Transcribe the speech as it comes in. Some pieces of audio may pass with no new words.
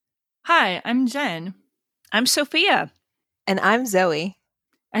Hi, I'm Jen. I'm Sophia. And I'm Zoe.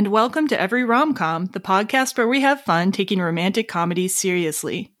 And welcome to Every Rom-Com, the podcast where we have fun taking romantic comedies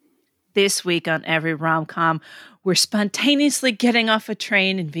seriously. This week on Every Rom-Com, we're spontaneously getting off a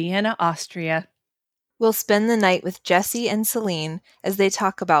train in Vienna, Austria. We'll spend the night with Jesse and Celine as they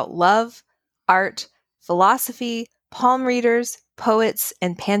talk about love, art, philosophy, palm readers, poets,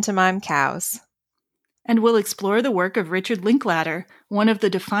 and pantomime cows. And we'll explore the work of Richard Linklater, one of the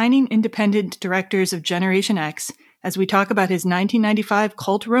defining independent directors of Generation X, as we talk about his 1995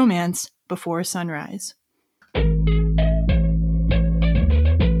 cult romance, Before Sunrise.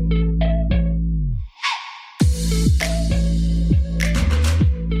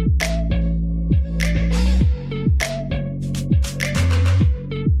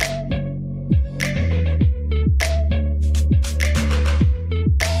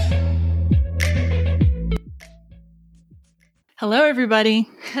 Hello, everybody.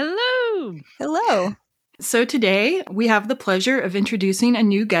 Hello. Hello. So today, we have the pleasure of introducing a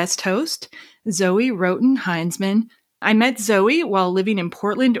new guest host, Zoe Roten Heinzman. I met Zoe while living in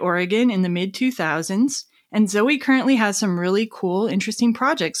Portland, Oregon in the mid-2000s, and Zoe currently has some really cool, interesting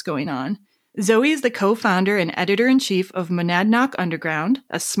projects going on. Zoe is the co-founder and editor-in-chief of Monadnock Underground,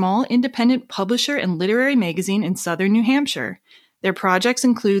 a small independent publisher and literary magazine in southern New Hampshire. Their projects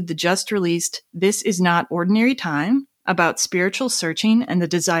include the just-released This Is Not Ordinary Time, about spiritual searching and the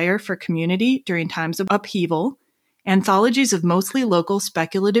desire for community during times of upheaval, anthologies of mostly local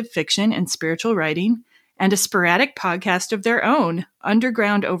speculative fiction and spiritual writing, and a sporadic podcast of their own,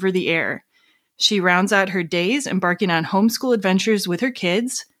 Underground Over the Air. She rounds out her days embarking on homeschool adventures with her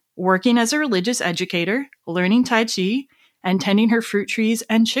kids, working as a religious educator, learning Tai Chi, and tending her fruit trees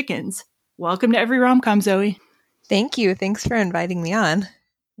and chickens. Welcome to Every Rom-Com, Zoe. Thank you. Thanks for inviting me on.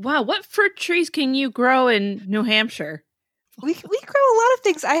 Wow, what fruit trees can you grow in New Hampshire? We grow a lot of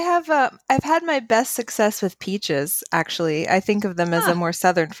things. I've had my best success with peaches, actually. I think of them as a more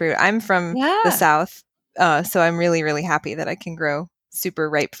southern fruit. I'm from the South, so I'm really, really happy that I can grow super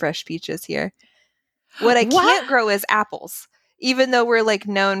ripe, fresh peaches here. What I can't grow is apples. Even though we're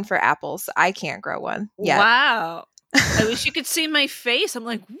known for apples, I can't grow one yet. Wow. I wish you could see my face. I'm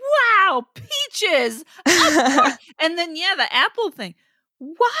like, wow, peaches. And then, the apple thing.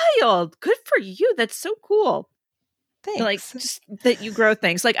 Wild. Good for you. That's so cool. Thanks. Just that you grow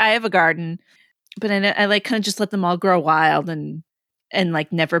things. I have a garden, but I kind of just let them all grow wild and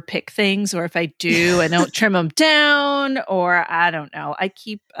never pick things. Or if I do, I don't trim them down, or I don't know. I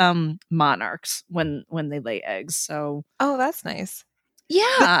keep monarchs when they lay eggs. So that's nice.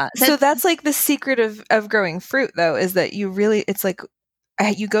 Yeah. So that's the secret of growing fruit, though, is that you really, it's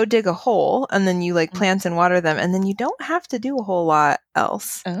you go dig a hole and then you plant and water them, and then you don't have to do a whole lot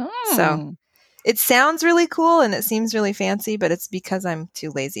else. Oh. So it sounds really cool and it seems really fancy, but it's because I'm too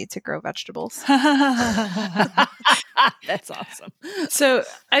lazy to grow vegetables. That's awesome. So,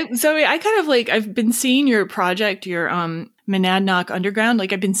 Zoe, I kind of I've been seeing your project, your Monadnock Underground.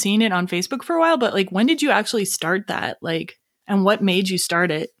 I've been seeing it on Facebook for a while, but when did you actually start that? And what made you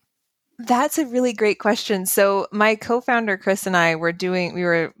start it? That's a really great question. So my co-founder, Chris, and I we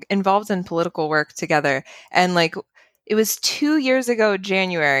were involved in political work together. And it was 2 years ago,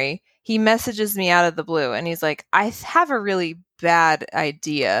 January, he messages me out of the blue and he's like, I have a really bad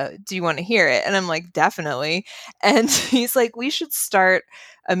idea. Do you want to hear it? And I'm like, definitely. And he's like, we should start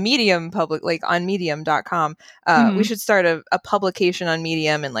a Medium public, on medium.com. We should start a publication on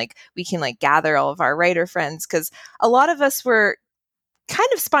Medium, and we can gather all of our writer friends. 'Cause a lot of us were kind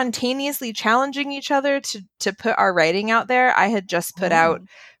of spontaneously challenging each other to put our writing out there. I had just put out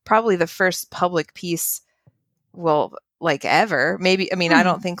probably the first public piece, ever. Maybe, I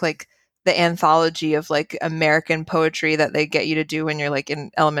don't think the anthology of American poetry that they get you to do when you're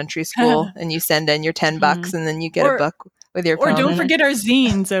in elementary school and you send in your $10 and then you get a book with your poem. Or don't forget our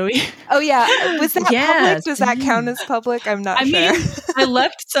zine, Zoe. Oh yeah. Was that public? Does that count as public? I'm not sure. I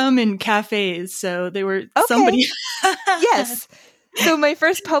left some in cafes, so they were somebody. Yes. So my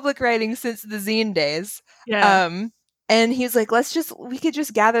first public writing since the zine days. Yeah. And he was like, we could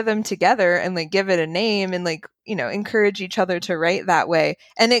just gather them together and give it a name and encourage each other to write that way.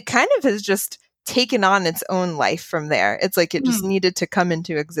 And it kind of has just taken on its own life from there. It's it just needed to come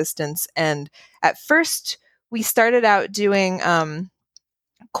into existence. And at first we started out doing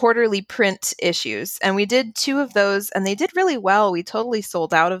quarterly print issues, and we did 2 of those and they did really well. We totally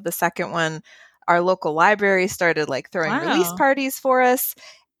sold out of the second one. Our local library started throwing release parties for us.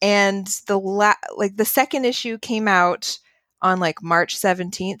 And the second issue came out on March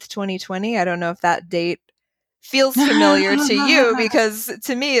 17th, 2020. I don't know if that date feels familiar to you, because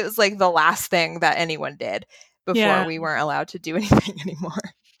to me it was the last thing that anyone did before we weren't allowed to do anything anymore.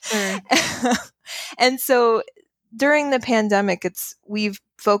 Sure. And so during the pandemic, we've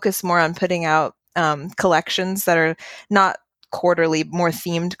focused more on putting out collections that are not quarterly, more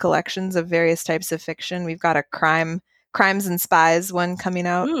themed collections of various types of fiction. We've got a Crimes and Spies one coming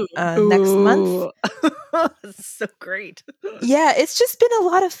out next month. That's so great. Yeah, it's just been a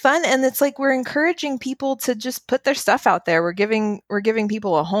lot of fun, and it's like we're encouraging people to just put their stuff out there. We're giving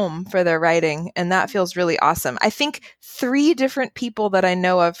people a home for their writing, and that feels really awesome. I think 3 different people that I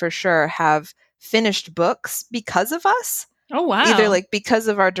know of for sure have finished books because of us. Oh, wow. Either like because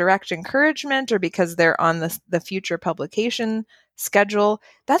of our direct encouragement or because they're on the future publication schedule.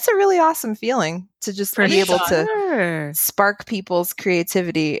 That's a really awesome feeling to just be able to spark people's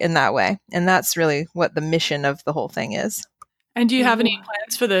creativity in that way. And that's really what the mission of the whole thing is. And do you have any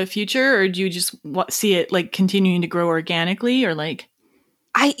plans for the future, or do you just see it like continuing to grow organically, or like?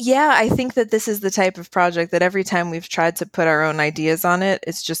 I think that this is the type of project that every time we've tried to put our own ideas on it,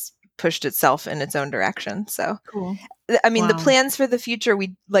 it's just pushed itself in its own direction. So cool. I mean, the plans for the future,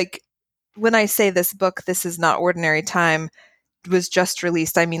 we like, when I say this book, This Is Not Ordinary Time, was just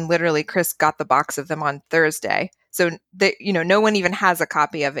released. I mean, literally, Chris got the box of them on Thursday. So, no one even has a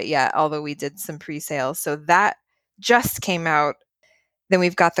copy of it yet, although we did some pre-sales. So that just came out. Then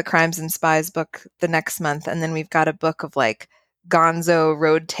we've got the Crimes and Spies book the next month. And then we've got a book of like gonzo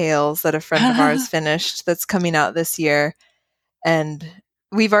road tales that a friend of ours finished that's coming out this year. And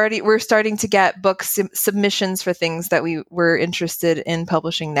we're starting to get book submissions for things that we were interested in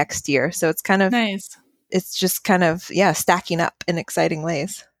publishing next year. So it's kind of nice. It's just kind of, stacking up in exciting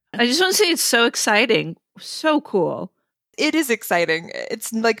ways. I just want to say it's so exciting. So cool. It is exciting.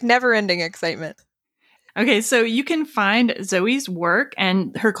 It's like never-ending excitement. Okay, so you can find Zoe's work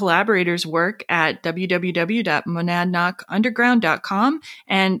and her collaborators' work at www.monadnockunderground.com.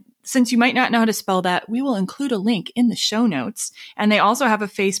 And since you might not know how to spell that, we will include a link in the show notes. And they also have a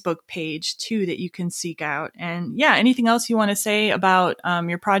Facebook page, too, that you can seek out. And anything else you want to say about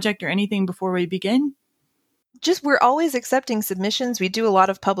your project or anything before we begin? Just, we're always accepting submissions. We do a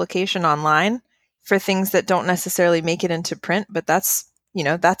lot of publication online for things that don't necessarily make it into print, but that's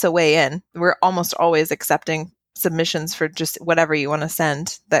a way in. We're almost always accepting submissions for just whatever you want to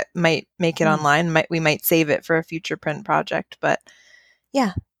send that might make it online. We might save it for a future print project, but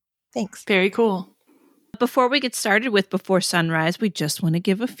thanks. Very cool. Before we get started with Before Sunrise, we just want to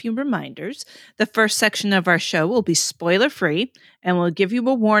give a few reminders. The first section of our show will be spoiler-free, and we'll give you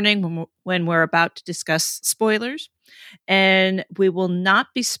a warning when we're about to discuss spoilers. And we will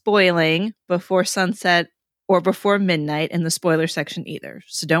not be spoiling Before Sunset or Before Midnight in the spoiler section either.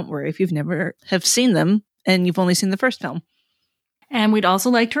 So don't worry if you've never have seen them and you've only seen the first film. And we'd also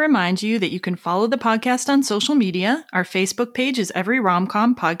like to remind you that you can follow the podcast on social media. Our Facebook page is Every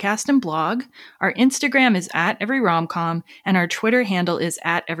Romcom Podcast and Blog. Our Instagram is @EveryRomcom, and our Twitter handle is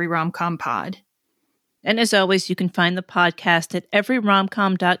 @EveryRomcomPod. And as always, you can find the podcast at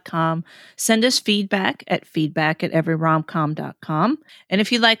everyromcom.com. Send us feedback at feedback@everyromcom.com. And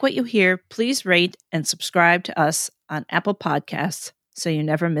if you like what you hear, please rate and subscribe to us on Apple Podcasts so you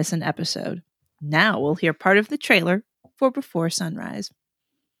never miss an episode. Now we'll hear part of the trailer for Before Sunrise.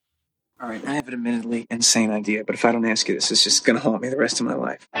 All right, I have an admittedly insane idea, but if I don't ask you this, it's just going to haunt me the rest of my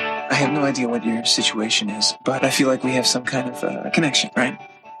life. I have no idea what your situation is, but I feel like we have some kind of connection, right?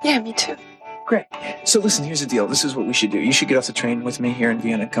 Yeah, me too. Great. So listen, here's the deal. This is what we should do. You should get off the train with me here in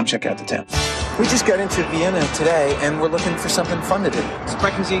Vienna. Come check out the town. We just got into Vienna today, and we're looking for something fun to do.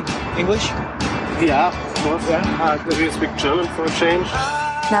 Sprechen Sie English? Yeah, of course, yeah. Do you speak German for a change?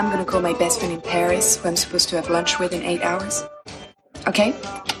 Now I'm gonna call my best friend in Paris, who I'm supposed to have lunch with in 8 hours. Okay?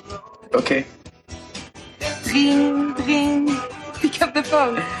 Okay. Ring, ring. Pick up the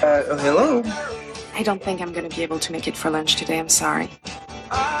phone. Hello? I don't think I'm gonna be able to make it for lunch today, I'm sorry.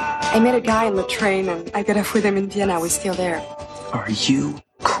 I met a guy on the train and I got off with him in Vienna. We're still there. Are you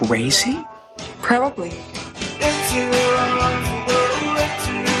crazy? Probably.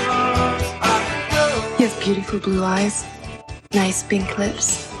 He has beautiful blue eyes, nice pink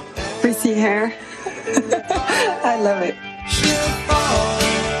lips, frizzy hair. I love it.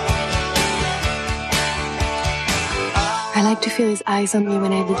 I like to feel his eyes on me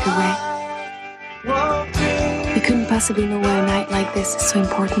when I look away. You couldn't possibly know why a night like this is so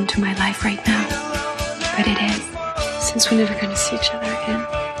important to my life right now. But it is. Since we're never going to see each other again,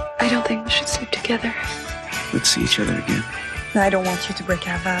 I don't think we should sleep together. Let's see each other again. I don't want you to break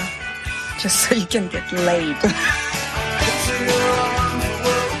our vow, just so you can get laid.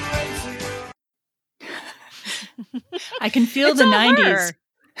 I can feel the 90s.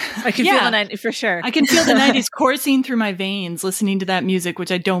 I can feel the 90s for sure. I can feel the 90s coursing through my veins listening to that music,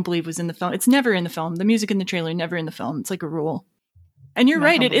 which I don't believe was in the film. It's never in the film. The music in the trailer, never in the film. It's like a rule. And you're Not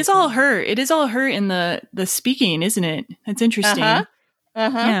right. It humble is all beginnings. her. It is all her in the speaking, isn't it? That's interesting. Uh-huh.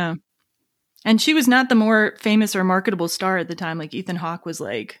 Uh-huh. Yeah. And she was not the more famous or marketable star at the time. Like Ethan Hawke was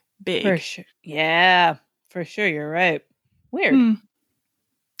like big. For sure. Yeah, for sure. You're right. Weird. Hmm.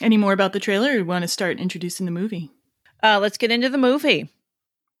 Any more about the trailer, or you want to start introducing the movie? Let's get into the movie.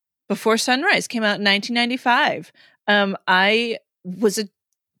 Before Sunrise came out in 1995. I was a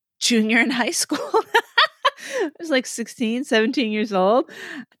junior in high school. I was like 16, 17 years old.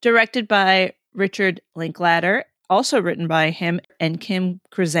 Directed by Richard Linklater. Also written by him and Kim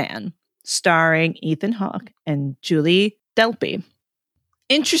Krazan. Starring Ethan Hawke and Julie Delpy.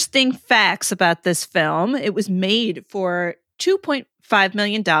 Interesting facts about this film. It was made for $2.5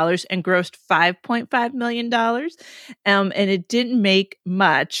 million and grossed $5.5 million. And it didn't make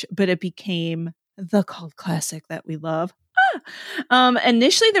much, but it became the cult classic that we love.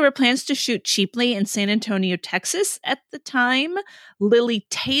 Initially, there were plans to shoot cheaply in San Antonio, Texas. At the time, Lily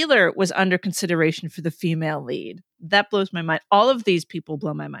Taylor was under consideration for the female lead. That blows my mind. All of these people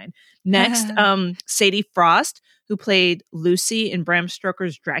blow my mind. Next, Sadie Frost, who played Lucy in Bram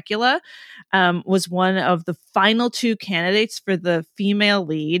Stoker's Dracula, was one of the final two candidates for the female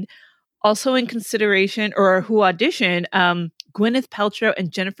lead. Also in consideration, or who auditioned, Gwyneth Paltrow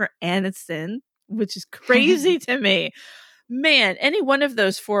and Jennifer Aniston, which is crazy to me. Man, any one of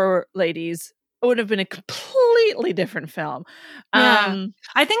those four ladies would have been a completely different film. Yeah.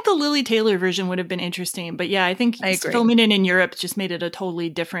 I think the Lily Taylor version would have been interesting, but yeah, I think I agree. filming it in Europe just made it a totally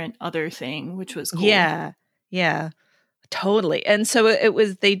different other thing, which was cool. Yeah, totally. And so it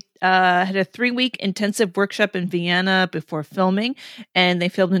was, they had a 3-week intensive workshop in Vienna before filming, and they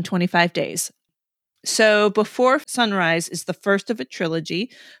filmed in 25 days. So Before Sunrise is the first of a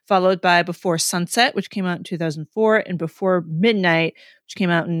trilogy, followed by Before Sunset, which came out in 2004, and Before Midnight, which came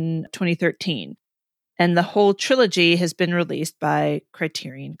out in 2013. And the whole trilogy has been released by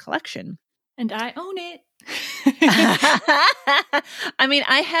Criterion Collection. And I own it. I mean,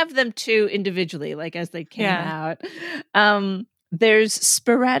 I have them too individually, like as they came out. There's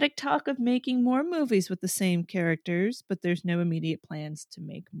sporadic talk of making more movies with the same characters, but there's no immediate plans to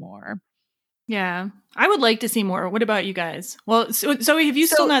make more. Yeah, I would like to see more. What about you guys? Well, so Zoe, have you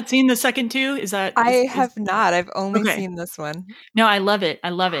still not seen the second two? I have not. I've only seen this one. No, I love it.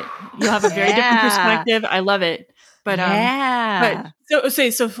 I love it. You'll have a very different perspective. I love it. But so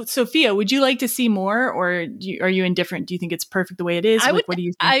Sophia, would you like to see more, or are you indifferent? Do you think it's perfect the way it is? What do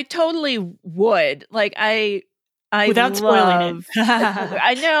you think? I totally would. Like I without spoiling it.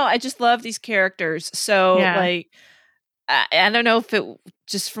 I know. I just love these characters. So like, I don't know if it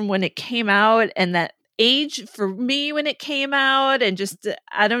just from when it came out and that age for me when it came out, and just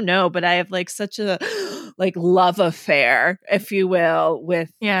I don't know, but I have like such a like love affair, if you will,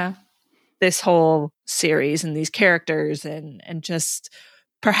 with this whole series and these characters and just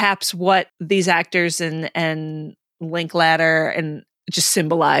perhaps what these actors and Linklater and just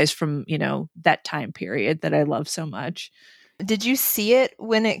symbolize from, you know, that time period that I love so much. Did you see it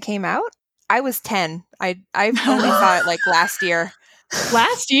when it came out? I was 10. I only saw it like last year.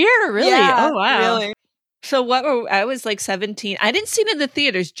 Last year? Really? Yeah, oh, wow. Really. So I was like 17. I didn't see it in the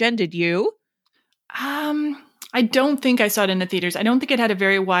theaters. Jen, did you? I don't think I saw it in the theaters. I don't think it had a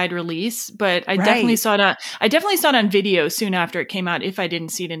very wide release, but I definitely saw it on video soon after it came out, if I didn't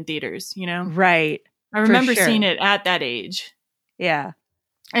see it in theaters, you know? Right. I remember seeing it at that age. Yeah.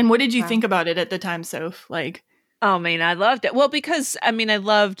 And what did you think about it at the time, Soph? Like, oh, man, I loved it. Well, because, I mean, I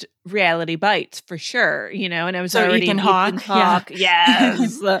loved Reality Bites for sure, you know, and I was already Ethan Hawke. Yeah.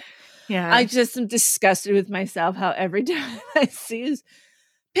 Yes. Yeah. I just am disgusted with myself how every time I see his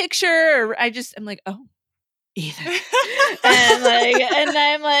picture, I'm like, oh, Ethan. and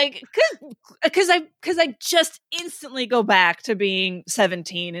I'm like, because I just instantly go back to being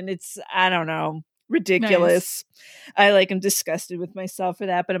 17, and it's, I don't know, ridiculous. Nice. I'm disgusted with myself for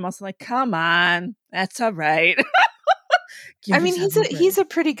that, but I'm also like, come on, that's all right. I mean, he's a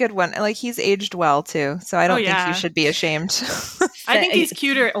pretty good one. Like, he's aged well too, so I don't think you should be ashamed. I think he's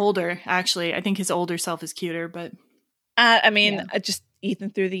cuter older, actually. I think his older self is cuter, but I mean, just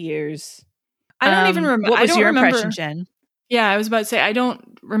Ethan through the years. I don't even remember. What was your impression, Jen? Yeah, I was about to say, I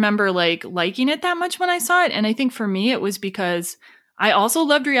don't remember liking it that much when I saw it. And I think for me, it was because I also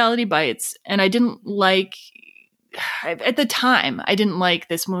loved Reality Bites, and I didn't like, at the time, I didn't like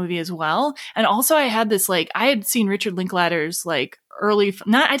this movie as well. And also I had this, I had seen Richard Linklater's early,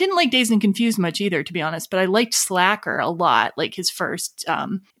 I didn't like Dazed and Confused much either, to be honest, but I liked Slacker a lot, like his first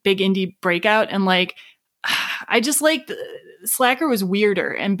big indie breakout. And I just liked Slacker was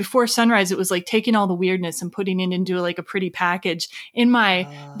weirder, and Before Sunrise, it was taking all the weirdness and putting it into a pretty package, in my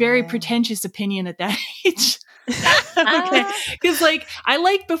very pretentious opinion at that age. Okay. Because, like, I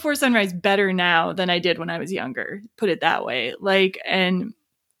like Before Sunrise better now than I did when I was younger. Put it that way. Like, and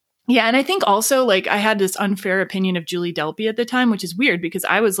yeah, and I think also, like, I had this unfair opinion of Julie Delpy at the time, which is weird because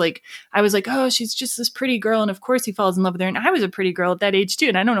I was like, oh, she's just this pretty girl, and of course he falls in love with her. And I was a pretty girl at that age too,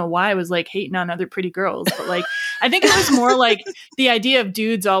 and I don't know why I was like hating on other pretty girls, but like, I think it was more like the idea of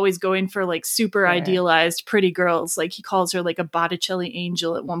dudes always going for like super idealized pretty girls. Like he calls her like a Botticelli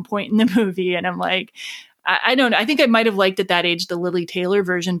angel at one point in the movie, and I'm like, I don't know. I think I might have liked at that age the Lily Taylor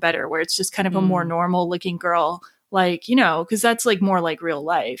version better, where it's just kind of a more normal looking girl. Like, you know, because that's like more like real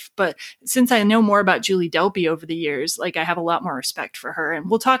life. But since I know more about Julie Delpy over the years, like I have a lot more respect for her. And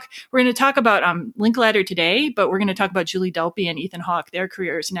we're going to talk about Linklater today, but we're going to talk about Julie Delpy and Ethan Hawke, their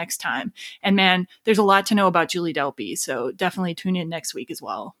careers next time. And man, there's a lot to know about Julie Delpy. So definitely tune in next week as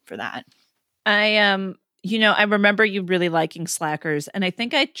well for that. I remember you really liking Slackers, and I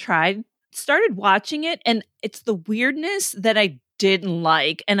think I started watching it, and it's the weirdness that I didn't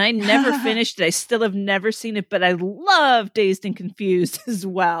like, and I never finished it. I still have never seen it, but I love Dazed and Confused as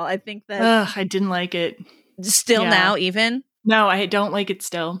well. I think that I didn't like it still now, even. No, I don't like it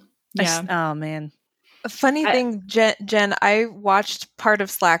still. Yeah. Oh man. A funny thing, Jen, I watched part of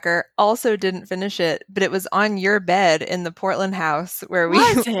Slacker, also didn't finish it, but it was on your bed in the Portland house where we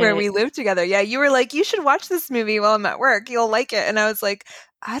lived together. Yeah, you were like, you should watch this movie while I'm at work. You'll like it. And I was like,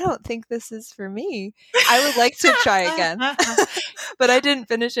 I don't think this is for me. I would like to try again. But I didn't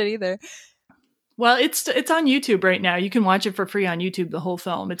finish it either. Well, it's on YouTube right now. You can watch it for free on YouTube, the whole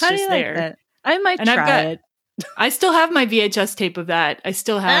film. It's just there. That? I might try it. I still have my VHS tape of that. I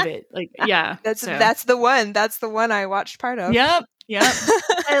still have it. Like, yeah. That's the one. That's the one I watched part of. Yep.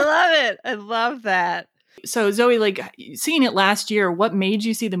 I love it. I love that. So Zoe, like seeing it last year, what made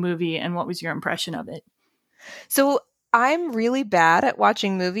you see the movie and what was your impression of it? So I'm really bad at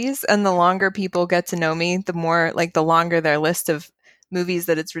watching movies, and the longer people get to know me, the more, like, the longer their list of movies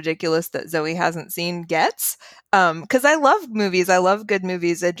that it's ridiculous that Zoe hasn't seen gets. Because I love movies. I love good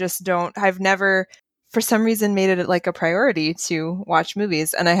movies. I've never, for some reason, made it like a priority to watch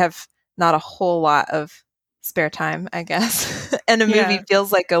movies, and I have not a whole lot of spare time, I guess. And a movie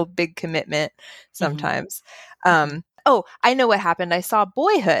feels like a big commitment sometimes. Oh, I know what happened. I saw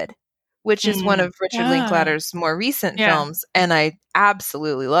Boyhood, which is one of Richard Linklater's more recent films. And I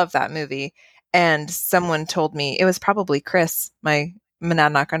absolutely love that movie. And someone told me, it was probably Chris, my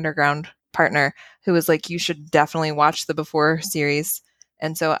Monadnock Underground partner, who was like, you should definitely watch the Before series.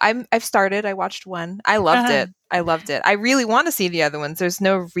 And so I've started. I watched one. I loved it. I really want to see the other ones. There's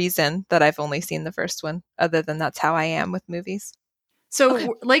no reason that I've only seen the first one, other than that's how I am with movies.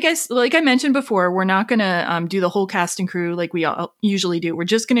 So like I mentioned before, we're not going to do the whole cast and crew like we usually do. We're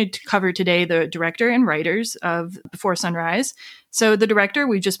just going to cover today the director and writers of Before Sunrise. So the director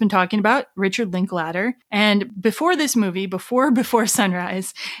we've just been talking about, Richard Linklater. And before this movie, before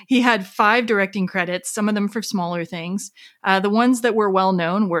Sunrise, he had 5 directing credits, some of them for smaller things. The ones that were well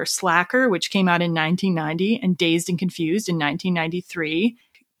known were Slacker, which came out in 1990, and Dazed and Confused in 1993.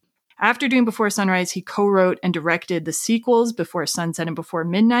 After doing Before Sunrise, he co-wrote and directed the sequels Before Sunset and Before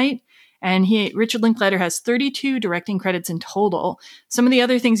Midnight. And Richard Linklater has 32 directing credits in total. Some of the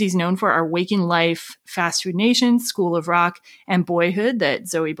other things he's known for are Waking Life, Fast Food Nation, School of Rock, and Boyhood that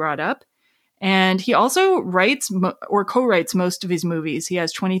Zoe brought up. And he also writes or co-writes most of his movies. He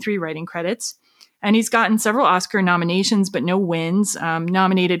has 23 writing credits. And he's gotten several Oscar nominations, but no wins.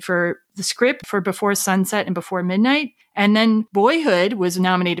 Nominated for the script for Before Sunset and Before Midnight. And then Boyhood was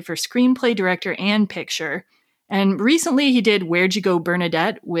nominated for Screenplay, Director, and Picture. And recently he did Where'd You Go,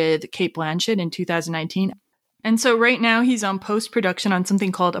 Bernadette with Cate Blanchett in 2019. And so right now he's on post-production on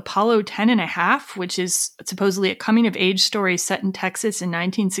something called Apollo 10.5, which is supposedly a coming-of-age story set in Texas in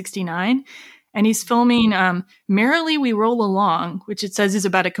 1969. And he's filming Merrily We Roll Along, which it says is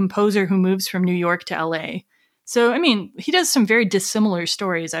about a composer who moves from New York to LA. So, I mean, he does some very dissimilar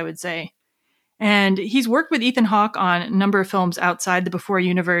stories, I would say. And he's worked with Ethan Hawke on a number of films outside the Before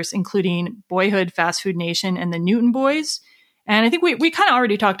universe, including Boyhood, Fast Food Nation, and The Newton Boys. And I think we kind of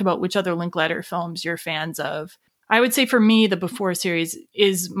already talked about which other Linklater films you're fans of. I would say for me, the Before series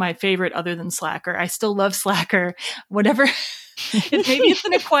is my favorite other than Slacker. I still love Slacker. Whatever. Maybe it's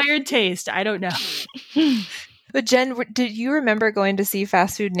an acquired taste. I don't know. But Jen, did you remember going to see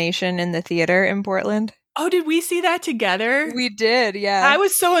Fast Food Nation in the theater in Portland? Oh, did we see that together? We did, yeah. I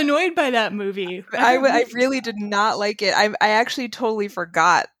was so annoyed by that movie. I really did not like it. I actually totally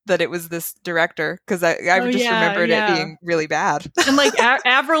forgot that it was this director because I remembered it being really bad. And like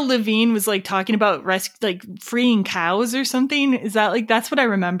Avril Lavigne was like talking about freeing cows or something. Is that like, that's what I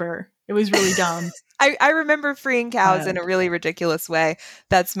remember. It was really dumb. I remember freeing cows in a really ridiculous way.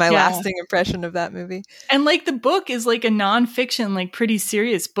 That's my lasting impression of that movie. And like the book is like a nonfiction, like pretty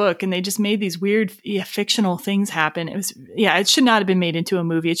serious book, and they just made these weird fictional things happen. It was it should not have been made into a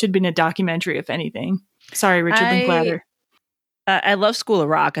movie. It should have been a documentary, if anything. Sorry, Richard Linklater. I love School of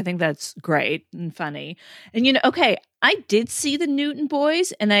Rock. I think that's great and funny. And okay, I did see the Newton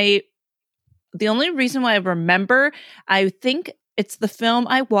Boys, and the only reason why I remember, I think it's the film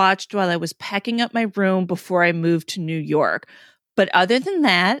I watched while I was packing up my room before I moved to New York. But other than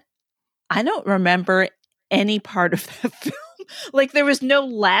that, I don't remember any part of that film. Like there was no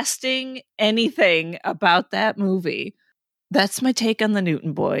lasting anything about that movie. That's my take on the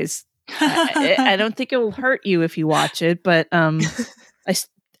Newton Boys. I don't think it will hurt you if you watch it, but I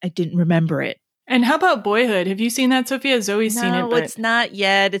didn't remember it. And how about Boyhood? Have you seen that, Sophia? Zoe's seen it. No, it's not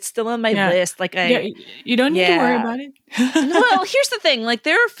yet. It's still on my list. Like you don't need to worry about it. Well, here's the thing. Like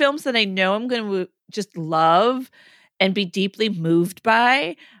there are films that I know I'm going to just love and be deeply moved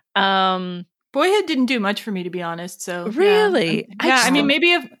by. Boyhood didn't do much for me, to be honest. So really, I mean,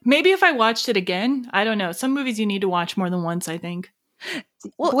 maybe if I watched it again, I don't know. Some movies you need to watch more than once, I think.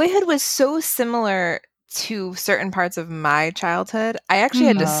 Well, Boyhood was so similar to certain parts of my childhood. I actually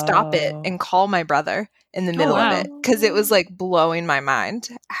had to stop it and call my brother in the middle of it because it was like blowing my mind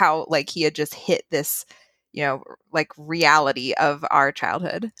how like he had just hit this, like reality of our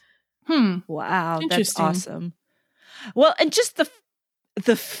childhood. Wow, that's awesome. Well, and just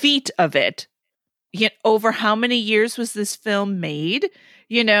the feat of it. Over how many years was this film made?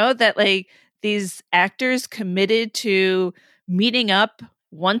 That like these actors committed to meeting up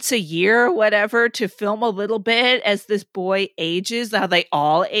once a year or whatever to film a little bit as this boy ages, how they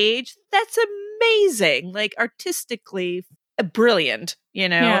all age. That's amazing. Like artistically brilliant,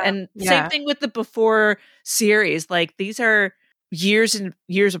 and same thing with the Before series. Like these are years and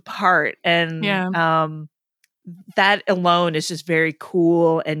years apart. And that alone is just very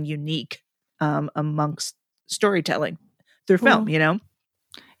cool and unique amongst storytelling through film,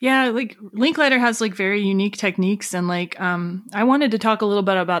 Yeah, like Linklater has like very unique techniques, and like I wanted to talk a little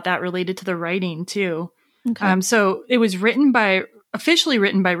bit about that related to the writing too. Okay. So it was officially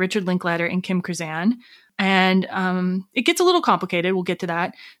written by Richard Linklater and Kim Krzan, and it gets a little complicated. We'll get to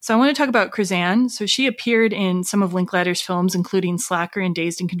that. So I want to talk about Krzan. So she appeared in some of Linklater's films, including Slacker and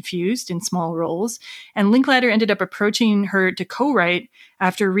Dazed and Confused, in small roles. And Linklater ended up approaching her to co-write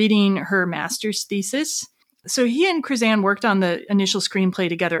after reading her master's thesis. So he and Krzan worked on the initial screenplay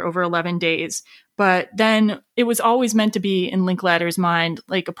together over 11 days, but then it was always meant to be, in Linklater's mind,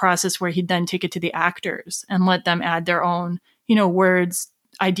 like a process where he'd then take it to the actors and let them add their own, words,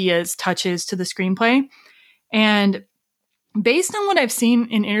 ideas, touches to the screenplay. And based on what I've seen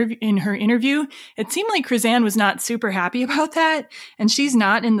in her interview, it seemed like Krzan was not super happy about that. And she's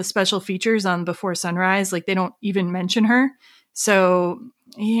not in the special features on Before Sunrise. Like they don't even mention her. So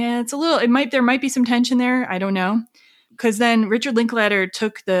yeah, it's there might be some tension there. I don't know. Because then Richard Linklater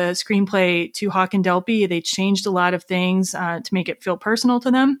took the screenplay to Hawke and Delpy. They changed a lot of things to make it feel personal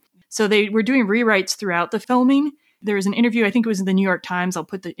to them. So they were doing rewrites throughout the filming. There was an interview, I think it was in the New York Times. I'll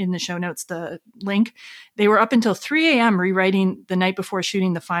put in the show notes the link. They were up until 3 a.m. rewriting the night before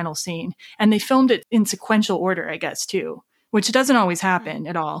shooting the final scene. And they filmed it in sequential order, I guess, too, which doesn't always happen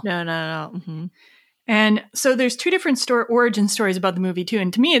at all. No. Mm-hmm. And so there's two different origin stories about the movie, too.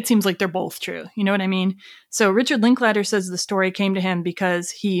 And to me, it seems like they're both true. You know what I mean? So Richard Linklater says the story came to him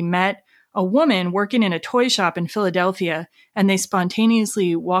because he met a woman working in a toy shop in Philadelphia, and they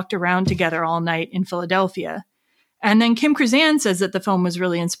spontaneously walked around together all night in Philadelphia. And then Kim Krzan says that the film was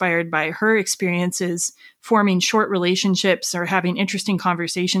really inspired by her experiences forming short relationships or having interesting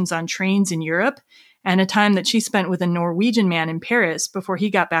conversations on trains in Europe, and a time that she spent with a Norwegian man in Paris before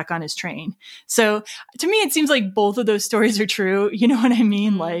he got back on his train. So to me, it seems like both of those stories are true. You know what I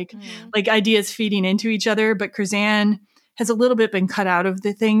mean? Like ideas feeding into each other. But Krzan has a little bit been cut out of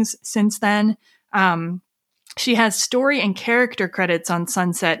the things since then. She has story and character credits on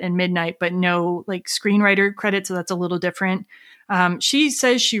Sunset and Midnight, but no like screenwriter credits. So that's a little different. She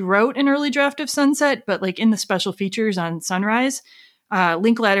says she wrote an early draft of Sunset, but like in the special features on Sunrise,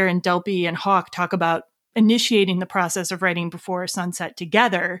 Linklater and Delpy and Hawke talk about initiating the process of writing Before Sunset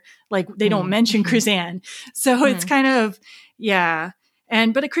together. Like they don't mention Krzan. So it's kind of, yeah.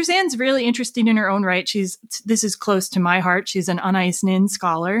 But Krzan's really interesting in her own right. This is close to my heart. She's an Anais Nin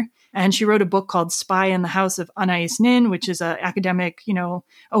scholar. And she wrote a book called Spy in the House of Anais Nin, which is an academic,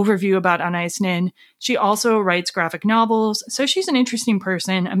 overview about Anais Nin. She also writes graphic novels. So she's an interesting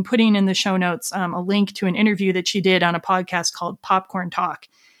person. I'm putting in the show notes a link to an interview that she did on a podcast called Popcorn Talk.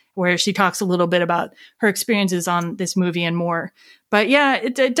 where she talks a little bit about her experiences on this movie and more. But yeah,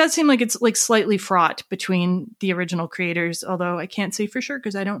 it does seem like it's like slightly fraught between the original creators, although I can't say for sure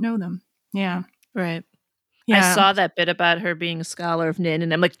because I don't know them. Yeah. Right. Yeah. I saw that bit about her being a scholar of Nin,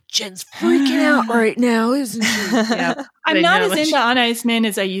 and I'm like, Jen's freaking out right now, isn't she? Yeah. I'm not as into On Ice Min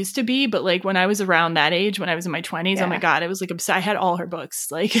as I used to be, but like when I was around that age, when I was in my 20s, oh my God, I was like obsessed. I had all her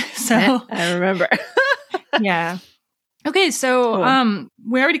books. Like, so I remember. Yeah. Okay, so Cool.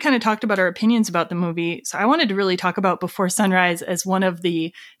 we already kind of talked about our opinions about the movie. So I wanted to really talk about Before Sunrise as one of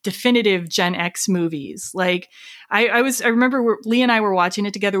the definitive Gen X movies. Like I remember Lee and I were watching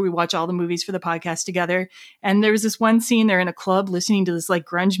it together. We watch all the movies for the podcast together. And there was this one scene, they're in a club listening to this like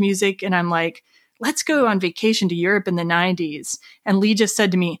grunge music. And I'm like, let's go on vacation to Europe in the 90s. And Lee just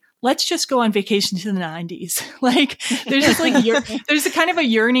said to me, let's just go on vacation to the 90s. Like there's just like, there's a kind of a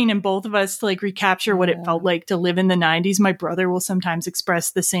yearning in both of us to like recapture what it felt like to live in the 90s. My brother will sometimes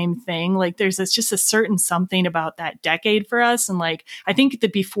express the same thing. Like there's just a certain something about that decade for us. And like, I think the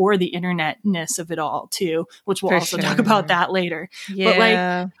before the internetness of it all too, which we'll also talk about that later. Yeah. But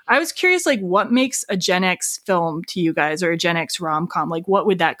like, I was curious, like what makes a Gen X film to you guys, or a Gen X rom-com? Like what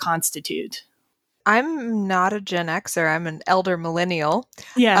would that constitute? I'm not a Gen Xer. I'm an elder millennial.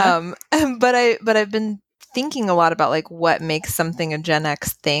 Yeah. But I've been thinking a lot about like what makes something a Gen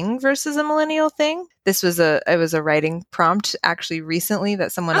X thing versus a millennial thing. It was a writing prompt actually recently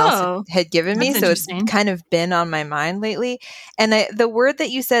that someone else had given me. So it's kind of been on my mind lately. And the word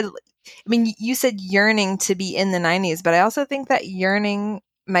that you said, I mean, you said yearning to be in the 90s, but I also think that yearning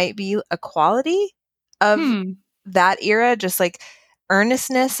might be a quality of that era, just like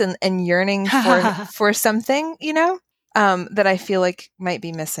earnestness and yearning for something, you know, that I feel like might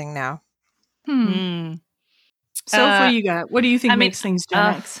be missing now. So for you guys, what do you think makes things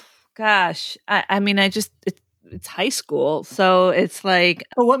Gen X? Gosh, I mean, it's high school, so it's like.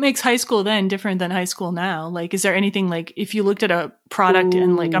 But what makes high school then different than high school now? Like, is there anything like if you looked at a product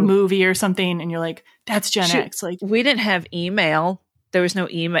in like a movie or something, and you're like, that's Gen X? Like, we didn't have email. There was no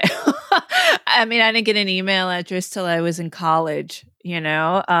email. I mean, I didn't get an email address till I was in college, you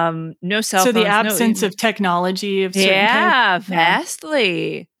know? No cell phones. So the absence of technology of certain type?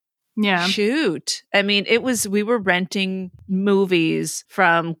 Vastly. Yeah. Shoot. I mean, we were renting movies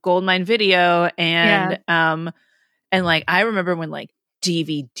from Goldmine Video and like, I remember when like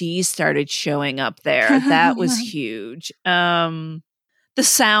DVDs started showing up there. That was huge. The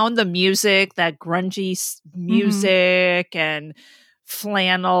sound, the music, that grungy music and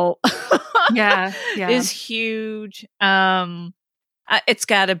flannel is huge. It's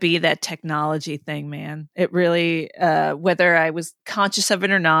got to be that technology thing, man. It really, whether I was conscious of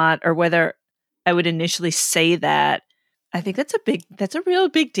it or not, or whether I would initially say that, I think that's a real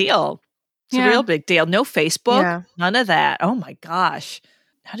big deal. It's a real big deal. No Facebook, none of that. Oh my gosh.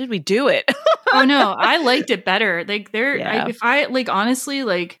 How did we do it? Oh no, I liked it better. Like honestly,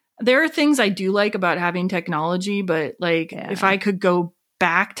 like there are things I do like about having technology, but like if I could go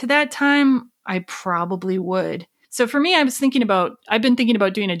back to that time, I probably would. So for me, I've been thinking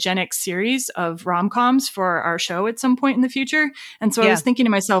about doing a Gen X series of rom-coms for our show at some point in the future. And so I was thinking to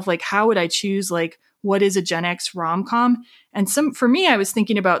myself, like, how would I choose, like, what is a Gen X rom-com? And for me, I was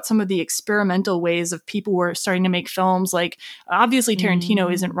thinking about some of the experimental ways of people who are starting to make films. Like, obviously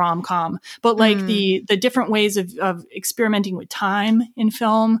Tarantino isn't rom-com, but like the different ways of experimenting with time in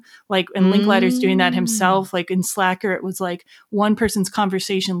film, like, and Linklater's doing that himself. Like in Slacker, it was like one person's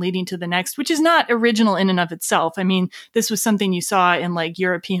conversation leading to the next, which is not original in and of itself. I mean, this was something you saw in like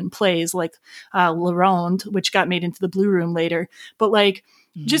European plays like La Ronde, which got made into the Blue Room later. But like,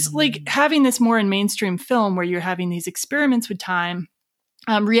 just like having this more in mainstream film where you're having these experiments with time,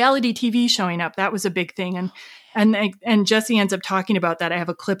 reality TV showing up, that was a big thing. And Jesse ends up talking about that. I have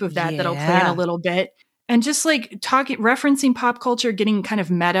a clip of that that'll play in a little bit. And just like referencing pop culture, getting kind of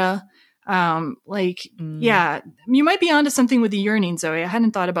meta. You might be onto something with the yearning, Zoe. I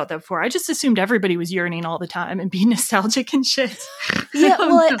hadn't thought about that before. I just assumed everybody was yearning all the time and being nostalgic and shit. Yeah,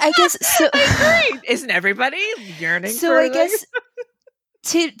 well, I guess so. I agree. Isn't everybody yearning? So I guess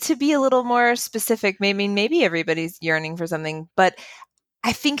to be a little more specific, maybe everybody's yearning for something, but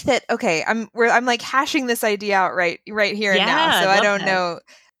I think that I'm like hashing this idea out right here and now. So I don't know.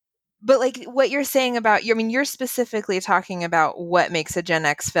 But like what you're saying about you're specifically talking about what makes a Gen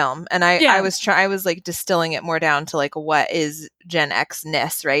X film, and I was like distilling it more down to like what is Gen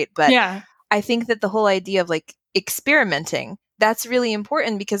X-ness, right? But I think that the whole idea of like experimenting, that's really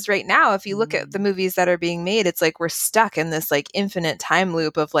important, because right now, if you look at the movies that are being made, it's like we're stuck in this like infinite time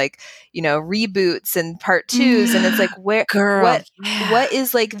loop of like, you know, reboots and part twos, and it's like what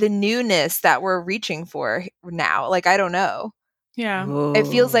is like the newness that we're reaching for now? Like, I don't know. Yeah. It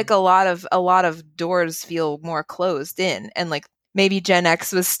feels like a lot of doors feel more closed in, and like maybe Gen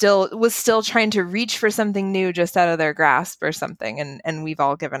X was still trying to reach for something new just out of their grasp or something, and we've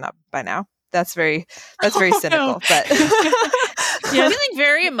all given up by now. That's very cynical, no. but Yeah, I'm feeling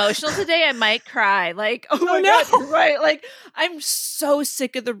very emotional today. I might cry. Like, oh my God, you're right. Like, I'm so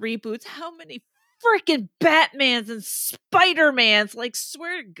sick of the reboots. How many freaking Batmans and Spider-Mans? Like,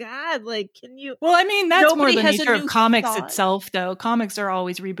 swear to God, like, can you? Well, I mean, that's more Nobody the has a nature of new comics thought. itself, though. Comics are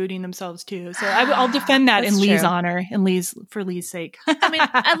always rebooting themselves too. So I'll defend that in That's Lee's true. honor and for Lee's sake. I mean,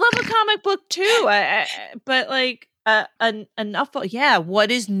 I love a comic book too. But like, enough. Yeah,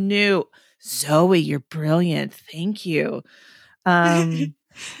 what is new? Zoe, you're brilliant. Thank you.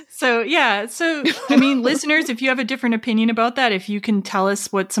 So I mean, listeners, if you have a different opinion about that, if you can tell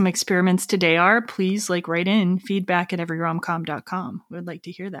us what some experiments today are, please like write in feedback@everyromcom.com. We'd like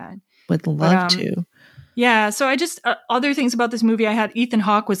to hear that. Would love to. Yeah. So I just other things about this movie. I had Ethan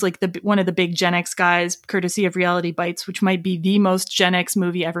Hawke was like one of the big Gen X guys, courtesy of Reality Bites, which might be the most Gen X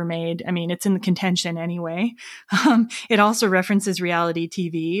movie ever made. I mean, it's in the contention anyway. It also references reality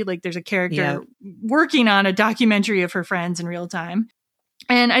TV. Like there's a character working on a documentary of her friends in real time.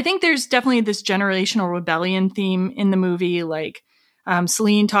 And I think there's definitely this generational rebellion theme in the movie. Like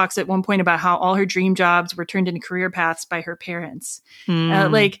Celine talks at one point about how all her dream jobs were turned into career paths by her parents.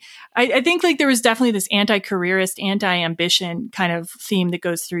 I think like there was definitely this anti-careerist, anti-ambition kind of theme that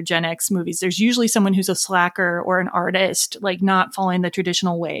goes through Gen X movies. There's usually someone who's a slacker or an artist, like not following the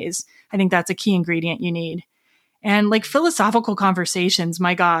traditional ways. I think that's a key ingredient you need. And like philosophical conversations,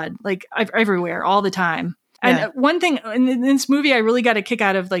 my God, like everywhere, all the time. And one thing in this movie, I really got a kick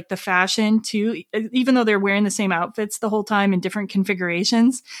out of like the fashion too, even though they're wearing the same outfits the whole time in different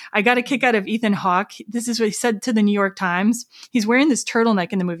configurations. I got a kick out of Ethan Hawke. This is what he said to the New York Times. He's wearing this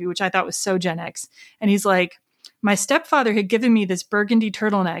turtleneck in the movie, which I thought was so Gen X. And he's like, my stepfather had given me this burgundy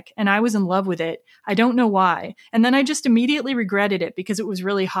turtleneck and I was in love with it. I don't know why. And then I just immediately regretted it because it was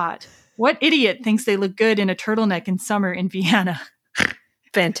really hot. What idiot thinks they look good in a turtleneck in summer in Vienna?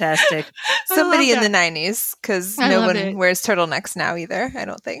 Fantastic. Somebody in the 90s, because no one wears turtlenecks now either, I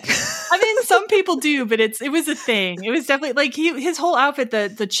don't think. I mean, some people do, but it was a thing. It was definitely like his whole outfit,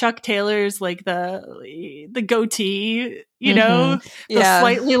 the Chuck Taylor's, like the goatee, you know, the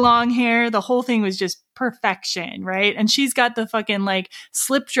slightly long hair, the whole thing was just perfection, right? And she's got the fucking like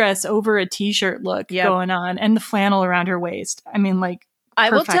slip dress over a t-shirt look going on and the flannel around her waist. I mean, like, I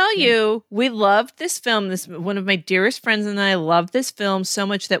will tell you, we loved this film. This one of my dearest friends and I loved this film so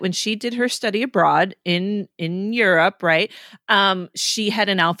much that when she did her study abroad in Europe, right? She had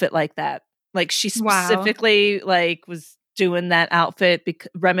an outfit like that. Like she specifically like was doing that outfit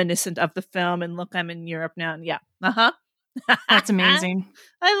reminiscent of the film. And look, I'm in Europe now. And that's amazing.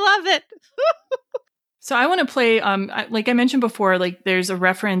 I love it. So I want to play, like I mentioned before, like there's a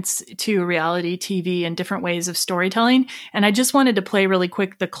reference to reality TV and different ways of storytelling. And I just wanted to play really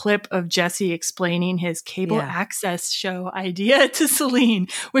quick the clip of Jesse explaining his cable access show idea to Celine,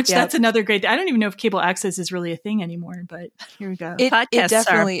 which that's another great, I don't even know if cable access is really a thing anymore, but here we go. It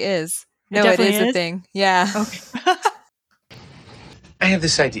definitely is. No, it is a thing. Yeah. Okay. I have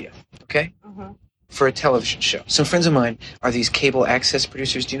this idea, okay? For a television show. Some friends of mine are these cable access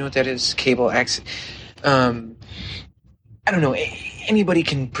producers. Do you know what that is? Cable access. I don't know. Anybody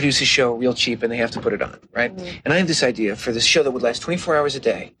can produce a show real cheap and they have to put it on, right? And I have this idea for this show that would last 24 hours a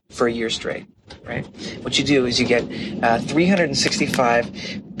day for a year straight, right? What you do is you get 365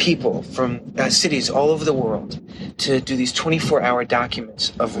 people from cities all over the world to do these 24-hour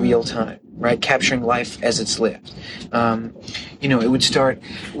documents of real time, right? Capturing life as it's lived. You know, it would start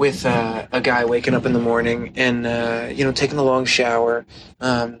with a guy waking up in the morning and, you know, taking a long shower,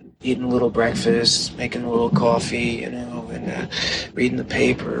 eating a little breakfast, making a little coffee, you know, and reading the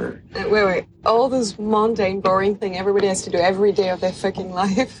paper. Wait. All this mundane, boring thing everybody has to do every day of their fucking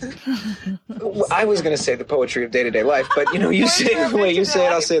life. I was going to say the poetry of day-to-day life, but, you know, you say it the way you say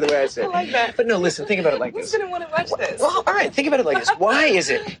it, I'll say it the way I say it. I like that. But no, listen, think about it like this. Who's going to want to watch this? Well, all right, think about it like this. Why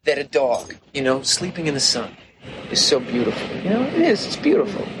is it that a dog, you know, sleeping in the sun is so beautiful? You know, it is. It's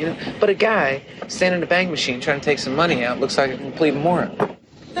beautiful, you know. But a guy standing in a bank machine trying to take some money out looks like a complete moron.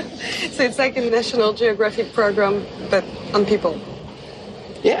 So it's like a National Geographic program, but on people.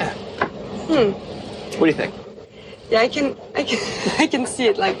 Yeah. What do you think? Yeah, I can see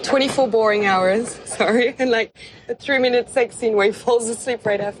it, like 24 boring hours, sorry, and like a 3-minute sex scene where he falls asleep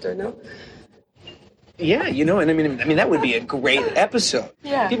right after, no? Yeah, you know, and I mean that would be a great episode.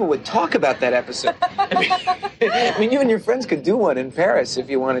 Yeah. People would talk about that episode. I mean, you and your friends could do one in Paris if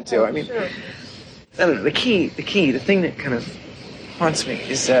you wanted to. I mean, sure. I don't know. The thing that kind of haunts me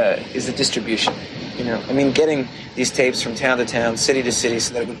is the distribution. You know, I mean, getting these tapes from town to town, city to city,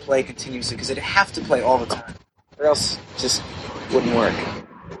 so that it would play continuously, because it'd have to play all the time, or else it just wouldn't work.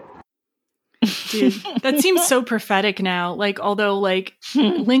 Dude, that seems so prophetic now. Like, although, like,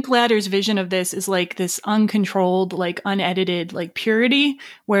 Linklater's vision of this is like this uncontrolled, like, unedited, like, purity,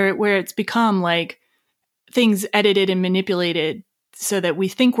 where it's become like things edited and manipulated so that we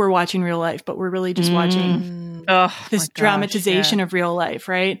think we're watching real life, but we're really just watching this dramatization of real life,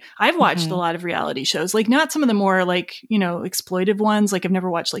 right? I've watched a lot of reality shows, like not some of the more like, you know, exploitive ones. Like I've never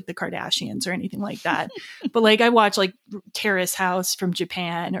watched like the Kardashians or anything like that. But like I watch like Terrace House from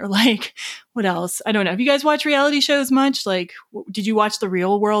Japan, or like what else? I don't know. Have you guys watched reality shows much? Like, did you watch The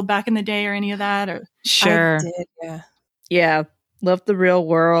Real World back in the day or any of that? Or Sure. I did, yeah. Yeah. Love The Real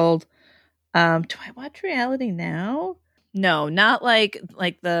World. Do I watch reality now? No, not like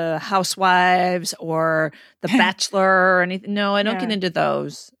the Housewives or The Bachelor or anything. No, I don't get into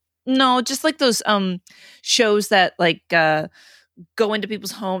those. No, just like those shows that like go into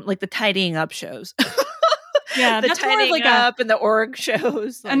people's home, like the tidying up shows. Yeah, the that's more of tidying like up and the org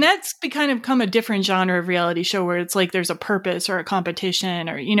shows. And that's kind of become a different genre of reality show where it's like there's a purpose or a competition,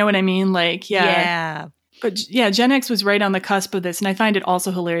 or you know what I mean? Like, yeah. But yeah, Gen X was right on the cusp of this. And I find it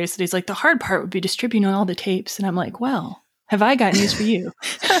also hilarious that he's like, the hard part would be distributing all the tapes. And I'm like, well, have I got news for you?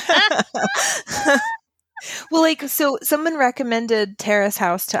 Well, like, so someone recommended Terrace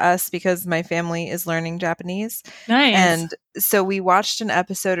House to us because my family is learning Japanese. Nice. And so we watched an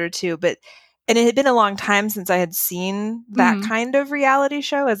episode or two, and it had been a long time since I had seen that kind of reality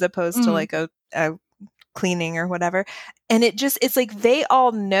show as opposed to like a cleaning or whatever. And it's like they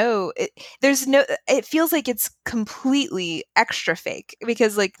all know it. It feels like it's completely extra fake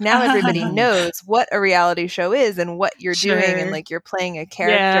because like now everybody knows what a reality show is and what you're doing, and like you're playing a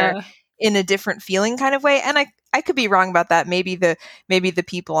character in a different feeling kind of way. And I could be wrong about that. Maybe the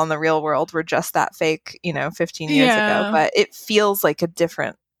people on The Real World were just that fake, 15 years ago, but it feels like a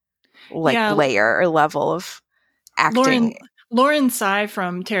different layer or level of acting. Lauren Tsai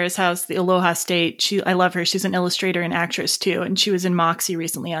from Terrace House, the Aloha State, I love her. She's an illustrator and actress too. And she was in Moxie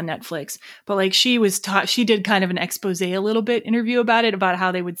recently on Netflix. But like she did kind of an expose a little bit interview about it, about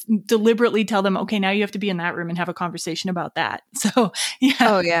how they would deliberately tell them, okay, now you have to be in that room and have a conversation about that. So yeah.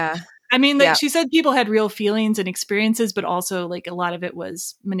 Oh yeah. I mean, she said people had real feelings and experiences, but also like a lot of it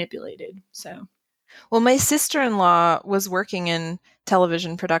was manipulated. So. Well, my sister-in-law was working in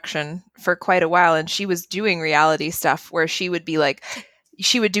television production for quite a while, and she was doing reality stuff where she would be like,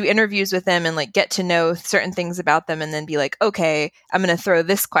 she would do interviews with them and like get to know certain things about them, and then be like, okay, I'm going to throw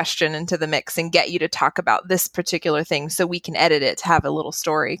this question into the mix and get you to talk about this particular thing so we can edit it to have a little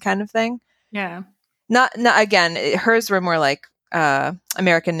story kind of thing. Yeah. Not again, hers were more like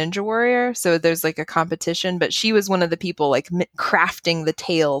American Ninja Warrior. So there's like a competition, but she was one of the people like crafting the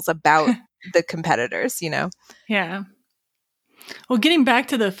tales about the competitors, Yeah. Well, getting back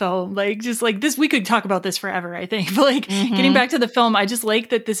to the film, like just like this, we could talk about this forever, I think. But like getting back to the film, I just like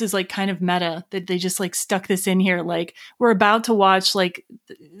that this is like kind of meta, that they just like stuck this in here. Like we're about to watch like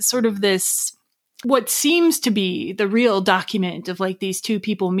sort of this, what seems to be the real document of like these two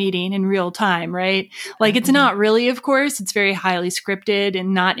people meeting in real time, right? Like it's not really, of course, it's very highly scripted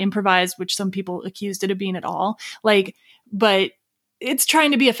and not improvised, which some people accused it of being at all. Like, but it's trying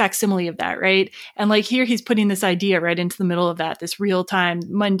to be a facsimile of that, right? And like here, he's putting this idea right into the middle of that, this real time,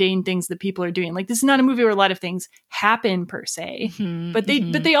 mundane things that people are doing. Like this is not a movie where a lot of things happen per se, but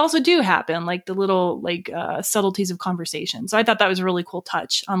they also do happen, like the little like subtleties of conversation. So I thought that was a really cool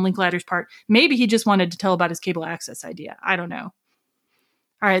touch on Linklater's part. Maybe he just wanted to tell about his cable access idea. I don't know.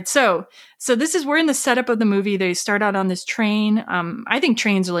 All right, so we're in the setup of the movie. They start out on this train. I think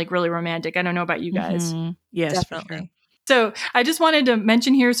trains are like really romantic. I don't know about you guys. Yes, definitely. sure. So I just wanted to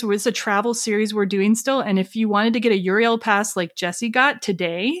mention here, so it's a travel series we're doing still. And if you wanted to get a Uriel pass like Jesse got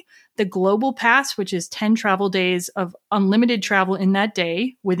today, the Global Pass, which is 10 travel days of unlimited travel in that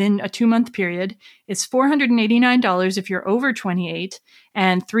day within a 2-month period, is $489 if you're over 28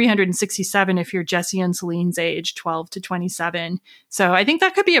 and $367 if you're Jesse and Celine's age, 12 to 27. So I think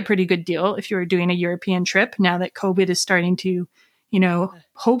that could be a pretty good deal if you're doing a European trip now that COVID is starting to,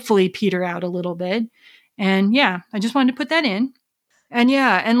 hopefully peter out a little bit. And yeah, I just wanted to put that in. And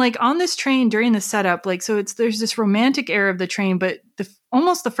yeah, and like on this train during the setup, like, so there's this romantic air of the train, but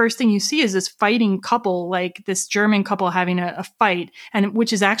almost the first thing you see is this fighting couple, like this German couple having a fight, and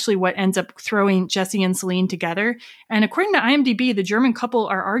which is actually what ends up throwing Jesse and Celine together. And according to IMDb, the German couple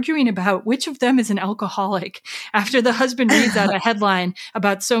are arguing about which of them is an alcoholic after the husband reads out a headline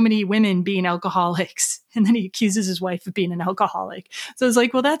about so many women being alcoholics. And then he accuses his wife of being an alcoholic. So it's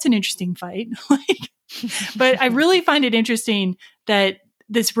like, well, that's an interesting fight. But I really find it interesting that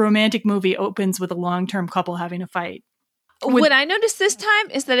this romantic movie opens with a long-term couple having a fight. What I noticed this time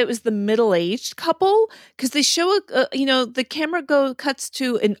is that it was the middle-aged couple, because they show the camera cuts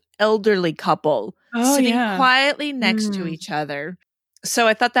to an elderly couple sitting quietly next to each other. So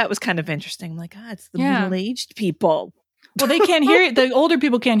I thought that was kind of interesting. Like, it's the middle-aged people. Well, they can't hear the older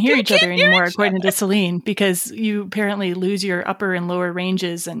people can't hear each other anymore, according to Celine, because you apparently lose your upper and lower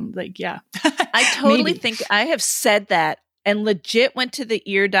ranges, and I totally think I have said that and legit went to the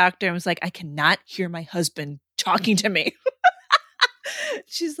ear doctor and was like, I cannot hear my husband talking to me.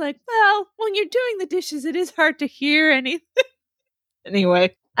 She's like, well, when you're doing the dishes, it is hard to hear anything.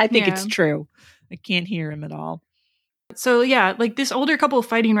 Anyway, I think it's true. I can't hear him at all. So this older couple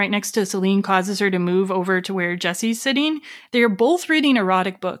fighting right next to Celine causes her to move over to where Jesse's sitting. They're both reading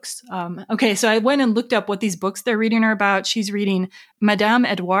erotic books. So I went and looked up what these books they're reading are about. She's reading Madame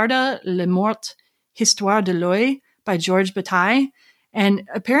Edwarda Le Morte, Histoire de l'Oeil by Georges Bataille. And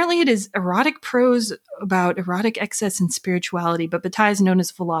apparently it is erotic prose about erotic excess and spirituality, but Bataille is known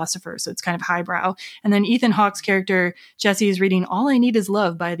as a philosopher, so it's kind of highbrow. And then Ethan Hawke's character, Jesse, is reading All I Need Is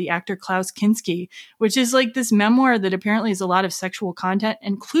Love by the actor Klaus Kinski, which is like this memoir that apparently has a lot of sexual content,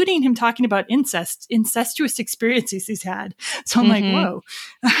 including him talking about incestuous experiences he's had. So I'm like, whoa.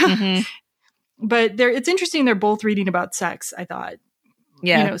 But it's interesting they're both reading about sex, I thought.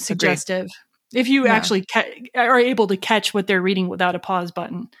 Yeah. Suggestive. Agreed. If you actually are able to catch what they're reading without a pause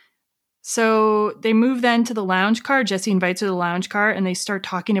button. So they move then to the lounge car. Jesse invites her to the lounge car, and they start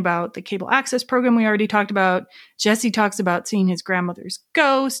talking about the cable access program we already talked about. Jesse talks about seeing his grandmother's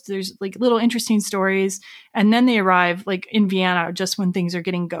ghost. There's little interesting stories. And then they arrive in Vienna just when things are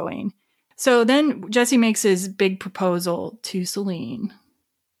getting going. So then Jesse makes his big proposal to Celine.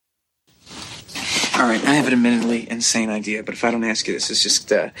 All right, I have an admittedly insane idea, but if I don't ask you this, it's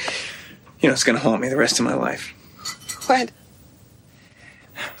just... it's going to haunt me the rest of my life. What?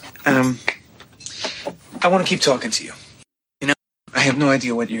 I want to keep talking to you. I have no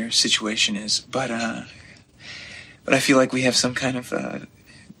idea what your situation is, but I feel like we have some kind of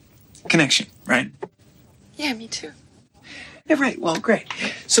connection, right? Yeah, me too. Yeah, right. Well, great.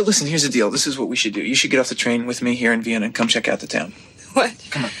 So listen, here's the deal. This is what we should do. You should get off the train with me here in Vienna and come check out the town. What?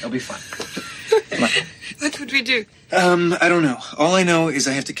 Come on, it'll be fun. Come on. What would we do? I don't know. All I know is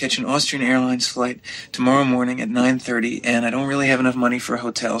I have to catch an Austrian Airlines flight tomorrow morning at 9:30, and I don't really have enough money for a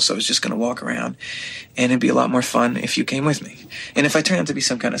hotel, so I was just going to walk around, and it'd be a lot more fun if you came with me. And if I turn out to be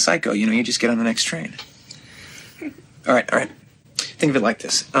some kind of psycho, you just get on the next train. All right. Think of it like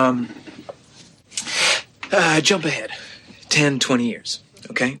this. Jump ahead 10, 20 years,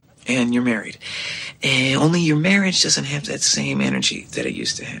 okay? And you're married. And only your marriage doesn't have that same energy that it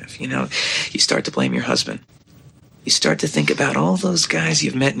used to have. You start to blame your husband. You start to think about all those guys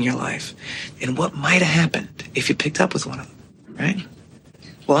you've met in your life and what might have happened if you picked up with one of them, right?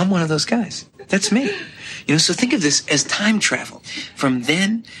 Well, I'm one of those guys. That's me. So think of this as time travel from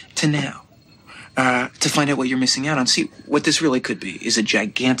then to now. To find out what you're missing out on. See, what this really could be is a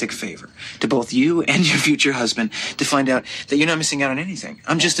gigantic favor to both you and your future husband to find out that you're not missing out on anything.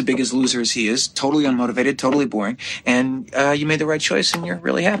 I'm just as big a loser as he is, totally unmotivated, totally boring, and you made the right choice and you're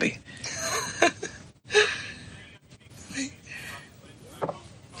really happy.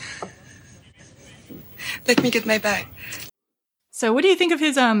 Let me get my bag. So what do you think of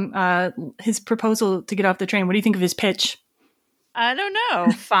his proposal to get off the train? What do you think of his pitch? I don't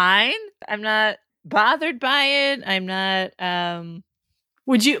know. Fine. I'm not bothered by it. I'm not. I'm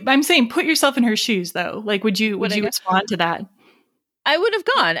saying put yourself in her shoes, though. Would you respond to that? I would have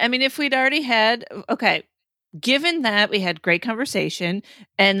gone. I mean, if we'd already had, given that we had great conversation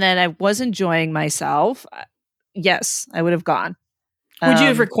and that I was enjoying myself, yes, I would have gone. Would you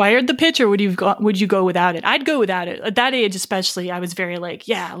have required the pitch, or would you go without it? I'd go without it. At that age, especially, I was very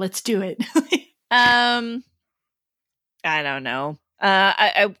yeah, let's do it. I don't know.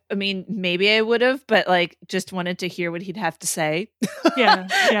 I mean, maybe I would have, but just wanted to hear what he'd have to say. Yeah.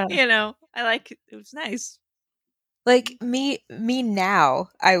 It was nice. Me now,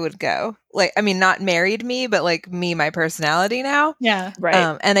 I would go. Not married me, but me, my personality now. Yeah,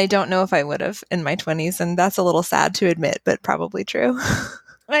 right. And I don't know if I would have in my 20s, and that's a little sad to admit, but probably true.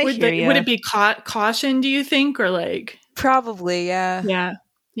 Would it be caution? Do you think, or Probably, yeah.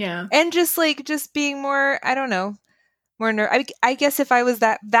 Yeah. And just being more, I don't know, more I guess if I was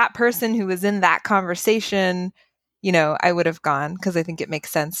that person who was in that conversation, I would have gone because I think it makes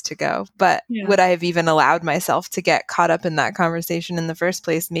sense to go. But would I have even allowed myself to get caught up in that conversation in the first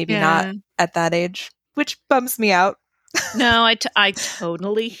place? Maybe not at that age, which bums me out. No, I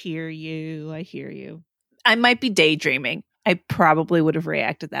totally hear you. I hear you. I might be daydreaming. I probably would have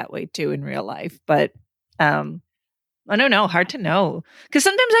reacted that way too in real life, but I don't know. Hard to know. Because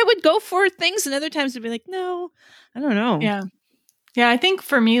sometimes I would go for things and other times I'd be like, no, I don't know. Yeah. Yeah, I think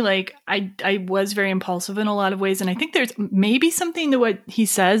for me, like, I was very impulsive in a lot of ways. And I think there's maybe something to what he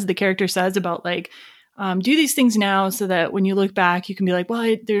says, the character says about, like, do these things now so that when you look back, you can be like,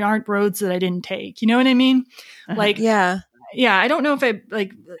 well, there aren't roads that I didn't take. You know what I mean? Like, Yeah. I don't know if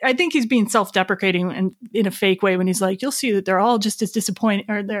I think he's being self-deprecating and in a fake way when he's like, you'll see that they're all just as disappointing,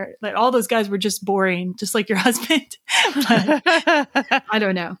 or they're like, all those guys were just boring, just like your husband. But I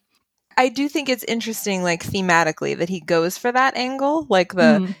don't know. I do think it's interesting, like thematically, that he goes for that angle, like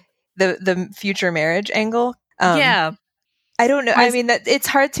the future marriage angle. Yeah. I don't know. I mean, that it's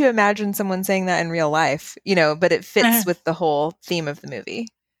hard to imagine someone saying that in real life, but it fits with the whole theme of the movie.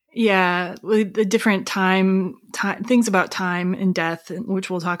 Yeah, with the different time things about time and death, which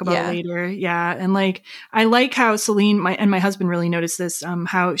we'll talk about later. Yeah, and like I like how Celine, my husband really noticed this.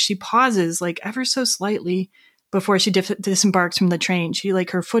 How she pauses like ever so slightly before she disembarks from the train. She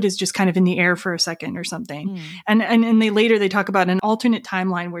like her foot is just kind of in the air for a second or something. And they talk about an alternate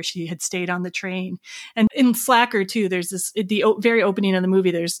timeline where she had stayed on the train. And in Slacker too, there's this the very opening of the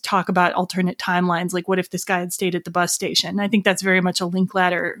movie. There's talk about alternate timelines, like what if this guy had stayed at the bus station? And I think that's very much a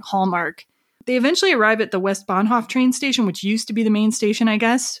Linklater hallmark. They eventually arrive at the West Bahnhof train station, which used to be the main station, I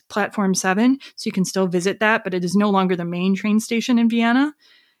guess, platform 7. So you can still visit that, but it is no longer the main train station in Vienna.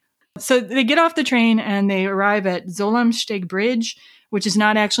 So they get off the train and they arrive at Zollernsteg Bridge, which is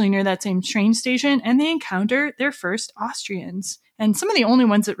not actually near that same train station, and they encounter their first Austrians, and some of the only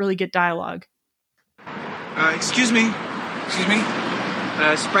ones that really get dialogue. Excuse me.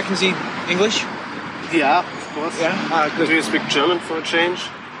 Sprechen Sie English? Yeah, of course. Yeah. Do you speak German for a change?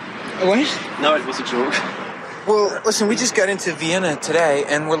 What? No, it was a joke. Well, listen, we just got into Vienna today,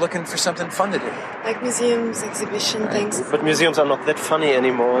 and we're looking for something fun to do. Like museums, exhibition, things. But museums are not that funny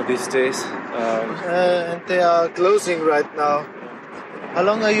anymore these days. And they are closing right now. How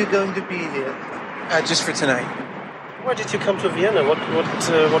long are you going to be here? Just for tonight. Why did you come to Vienna? What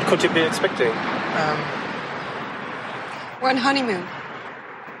could you be expecting? We're on honeymoon.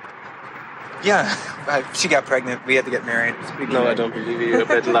 Yeah, she got pregnant. We had to get married. No, I don't believe you. You're a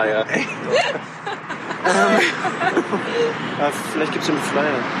bad liar. Vielleicht gibt's einen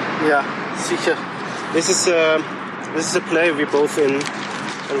Flyer. Ja, sicher. This is a play we're both in,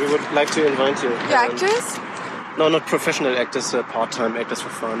 and we would like to invite you. You're actors? No, not professional actors, part-time actors for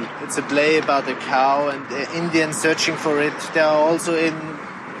fun. It's a play about a cow and Indians searching for it. There are also in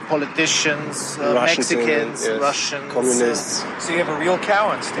politicians, Mexicans, yes. Russians, communists. So you have a real cow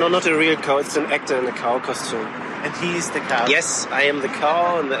on stage? No, not a real cow. It's an actor in a cow costume. And he is the cow. Yes, I am the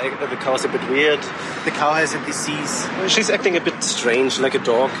cow, and the cow is a bit weird. The cow has a disease. She's acting a bit strange, like a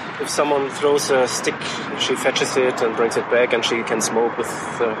dog. If someone throws a stick, she fetches it and brings it back, and she can smoke with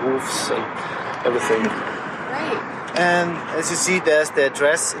the hoofs and everything. Right. And as you see, there's the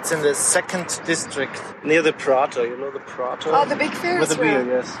address. It's in the 2nd district. Near the Prater. You know the Prater? Oh, the big Ferris With the wheel, wheel.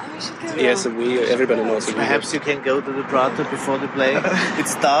 yes. Oh, I should go. Yes, a wheel. Everybody knows a wheel. Perhaps you can go to the Prater before the play. It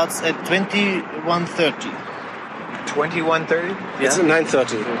starts at 21:30. 21:30? It's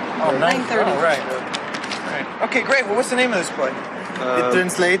 9:30. Oh, 9:30. Oh, right. Okay, great. Well, what's the name of this play? It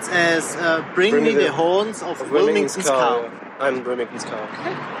translates as Bring me the horns of Wilmington's cow. I'm Wilmington's cow.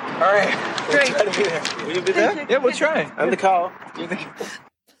 All right. Great. We'll try to be there. Will you be there? Yeah, we'll try. I'm the cow. You're the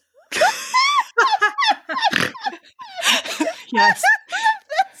Yes.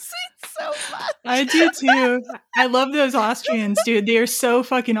 So much. I do too. I love those Austrians, dude. They are so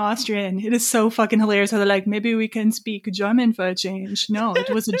fucking Austrian. It is so fucking hilarious how they're like, maybe we can speak German for a change. No,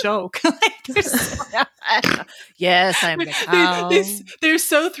 it was a joke. Yes, I'm the cow. They're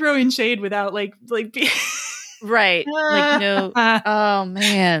so throwing shade without like Right. Like, no. Oh,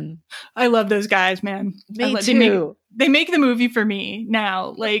 man. I love those guys, man. Me too. They make the movie for me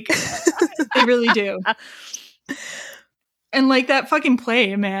now. Like, they really do. And like that fucking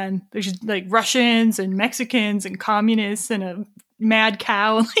play, man. There's like Russians and Mexicans and communists and a mad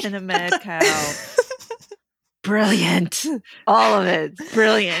cow. And a mad cow. Brilliant. All of it.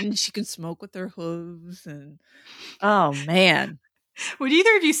 Brilliant. She can smoke with her hooves and oh man. Would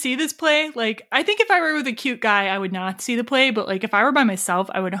either of you see this play? Like, I think if I were with a cute guy, I would not see the play, but like if I were by myself,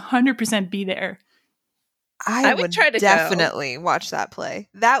 I would 100% be there. I would try to definitely watch that play.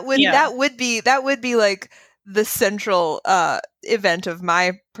 That would be like the central event of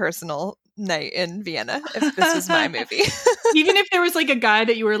my personal night in Vienna if this was my movie. Even if there was like a guy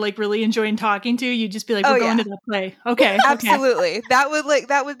that you were like really enjoying talking to, you'd just be like, we're going to that play. Okay. Absolutely. Okay.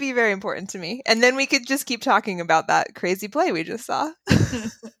 That would be very important to me. And then we could just keep talking about that crazy play we just saw.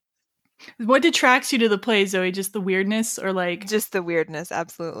 What detracts you to the play, Zoe? Just the weirdness or like just the weirdness,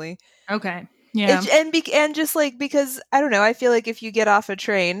 absolutely. Okay. Yeah. And just like, because I don't know, I feel like if you get off a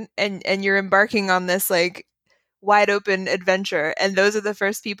train and you're embarking on this like wide open adventure, and those are the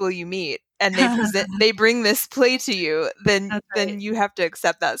first people you meet, and they bring this play to you, then That's right. then you have to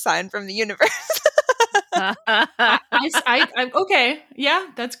accept that sign from the universe. Okay. Yeah,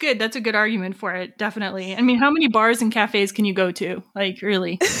 that's good. That's a good argument for it. Definitely. I mean, how many bars and cafes can you go to? Like,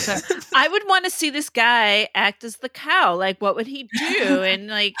 really? So. I would want to see this guy act as the cow. Like, what would he do? And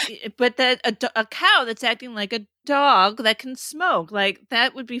like, but that a cow that's acting like a dog that can smoke, like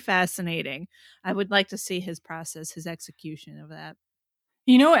that would be fascinating. I would like to see his process, his execution of that.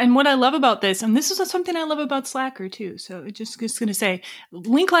 You know, and what I love about this, and this is something I love about Slacker too. So just going to say,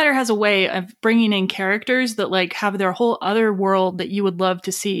 Linklater has a way of bringing in characters that like have their whole other world that you would love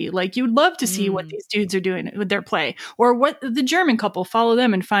to see. Like you would love to see what these dudes are doing with their play, or what the German couple, follow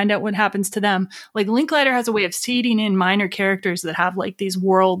them and find out what happens to them. Like Linklater has a way of seeding in minor characters that have like these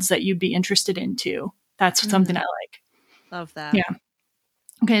worlds that you'd be interested in too. That's something I like. Love that. Yeah.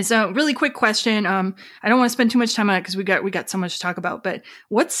 Okay, so really quick question. I don't want to spend too much time on it because we got so much to talk about. But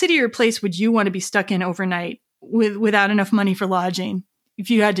what city or place would you want to be stuck in overnight without enough money for lodging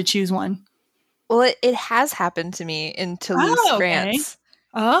if you had to choose one? Well, it has happened to me in Toulouse, France.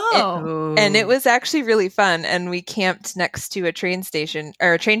 And it was actually really fun. And we camped next to a train station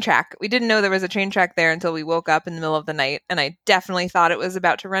or a train track. We didn't know there was a train track there until we woke up in the middle of the night. And I definitely thought it was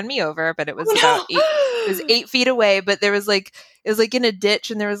about to run me over, but it was it was 8 feet away. But it was like in a ditch,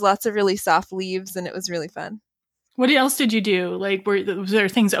 and there was lots of really soft leaves, and it was really fun. What else did you do? Like, was there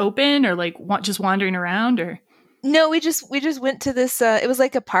things open, or like just wandering around, or? No, we just went to this. It was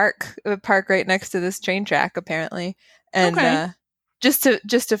like a park right next to this train track, apparently, and just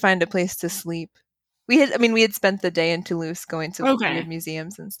to find a place to sleep. We had spent the day in Toulouse going to weird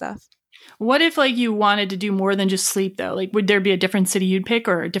museums and stuff. What if like you wanted to do more than just sleep though? Like, would there be a different city you'd pick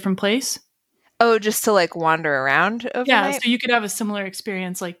or a different place? Oh, just to like wander around overnight? Yeah, so you could have a similar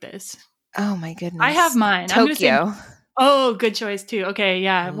experience like this. Oh my goodness. I have mine. Tokyo. Oh, good choice too. Okay,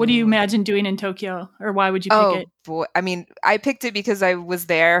 yeah. What do you imagine doing in Tokyo, or why would you pick it? Boy, I mean, I picked it because I was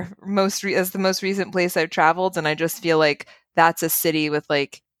there as the most recent place I've traveled, and I just feel like that's a city with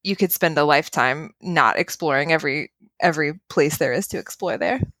like you could spend a lifetime not exploring every place there is to explore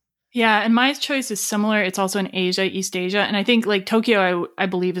there. Yeah, and my choice is similar. It's also in Asia, East Asia. And I think like Tokyo, I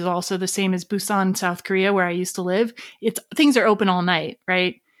believe is also the same as Busan, South Korea, where I used to live. Things are open all night,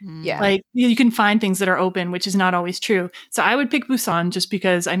 right? Yeah. Like you can find things that are open, which is not always true. So I would pick Busan just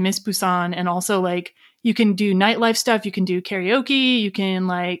because I miss Busan. And also like you can do nightlife stuff. You can do karaoke. You can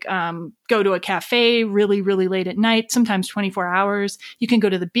like go to a cafe really, really late at night, sometimes 24 hours. You can go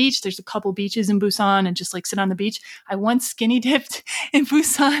to the beach. There's a couple beaches in Busan and just like sit on the beach. I once skinny dipped in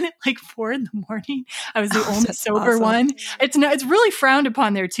Busan at like 4 a.m. I was the only sober one. It's really frowned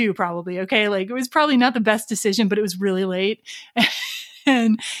upon there too, probably. Okay. Like it was probably not the best decision, but it was really late.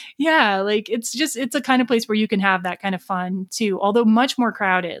 And yeah, like it's a kind of place where you can have that kind of fun too, although much more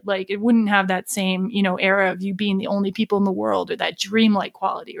crowded. Like it wouldn't have that same, era of you being the only people in the world or that dreamlike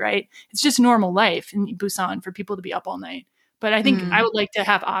quality, right? It's just normal life in Busan for people to be up all night. But I think I would like to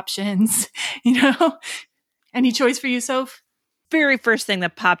have options, Any choice for you, Soph? Very first thing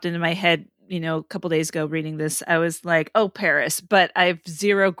that popped into my head, a couple days ago reading this, I was like, oh, Paris, but I have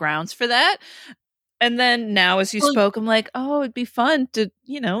zero grounds for that. And then now as you spoke, I'm like, oh, it'd be fun to,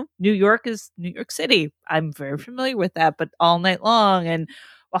 New York is New York City. I'm very familiar with that, but all night long and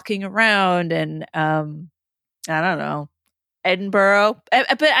walking around and I don't know, Edinburgh.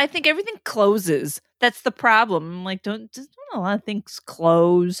 But I think everything closes. That's the problem. I'm like, don't a lot of things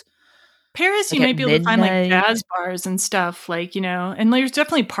close. Paris, like you might be able to find like midnight. jazz bars and stuff, like, and there's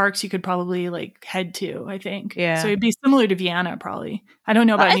definitely parks you could probably like head to, I think. Yeah. So it'd be similar to Vienna, probably. I don't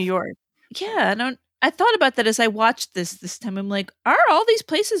know about New York. Yeah, I thought about that as I watched this time. I'm like, are all these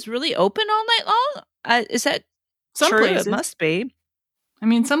places really open all night long? Is that Some true? places. It must be. I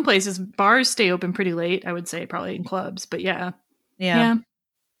mean, some places, bars stay open pretty late, I would say, probably in clubs, but yeah. Yeah.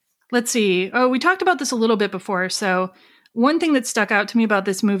 Let's see. Oh, we talked about this a little bit before. So one thing that stuck out to me about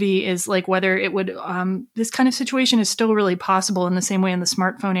this movie is like whether it would, this kind of situation is still really possible in the same way in the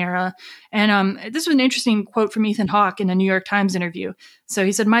smartphone era. And this was an interesting quote from Ethan Hawke in a New York Times interview. So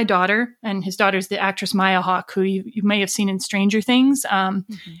he said, my daughter, and his daughter's the actress Maya Hawke, who you may have seen in Stranger Things,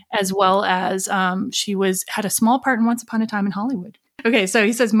 as well as she had a small part in Once Upon a Time in Hollywood. Okay, so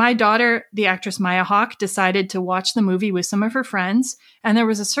he says, my daughter, the actress Maya Hawke, decided to watch the movie with some of her friends, and there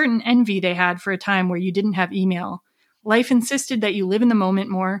was a certain envy they had for a time where you didn't have email. Life insisted that you live in the moment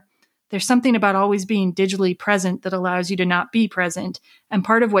more. There's something about always being digitally present that allows you to not be present. And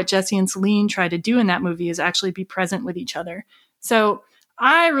part of what Jesse and Celine try to do in that movie is actually be present with each other. So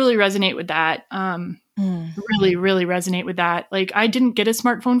I really resonate with that. Really, really resonate with that. Like, I didn't get a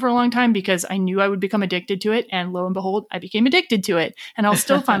smartphone for a long time because I knew I would become addicted to it. And lo and behold, I became addicted to it. And I'll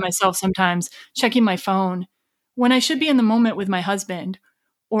still find myself sometimes checking my phone when I should be in the moment with my husband.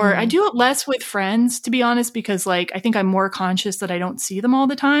 Or I do it less with friends, to be honest, because like I think I'm more conscious that I don't see them all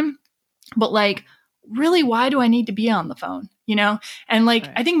the time. But like, really, why do I need to be on the phone? You know? And like,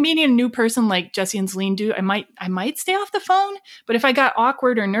 I think meeting a new person like Jesse and Celine do, I might stay off the phone, but if I got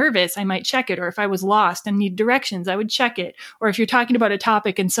awkward or nervous, I might check it. Or if I was lost and need directions, I would check it. Or if you're talking about a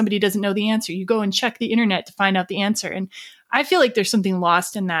topic and somebody doesn't know the answer, you go and check the internet to find out the answer. And I feel like there's something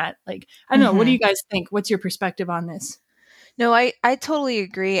lost in that. Like, I don't know. What do you guys think? What's your perspective on this? No, I totally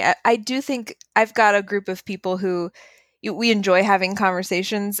agree. I do think I've got a group of people who we enjoy having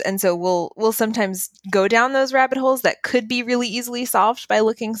conversations, and so we'll sometimes go down those rabbit holes that could be really easily solved by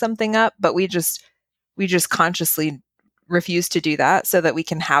looking something up, but we just consciously refuse to do that so that we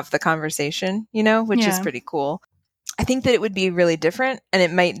can have the conversation, you know, which is pretty cool. I think that it would be really different, and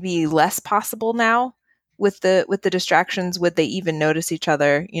it might be less possible now with the distractions. Would they even notice each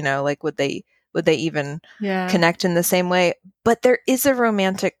other? You know, like would they even connect in the same way? But there is a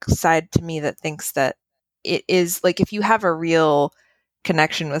romantic side to me that thinks that it is like, if you have a real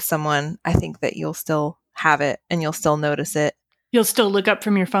connection with someone, I think that you'll still have it and you'll still notice it. You'll still look up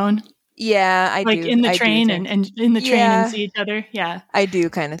from your phone? Yeah, I do. Like in the train and in the train and see each other? Yeah. I do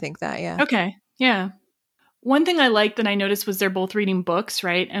kind of think that, yeah. Okay. Yeah. One thing I liked that I noticed was they're both reading books,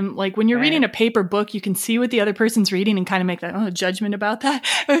 right? And like when you're reading a paper book, you can see what the other person's reading and kind of make that judgment about that.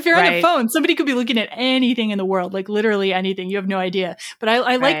 But if you're on a phone, somebody could be looking at anything in the world, like literally anything. You have no idea. But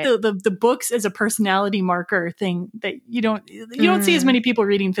I like the books as a personality marker thing that you don't see as many people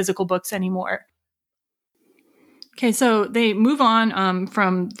reading physical books anymore. Okay, so they move on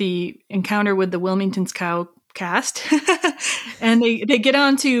from the encounter with the Wilmington's cow cast and they get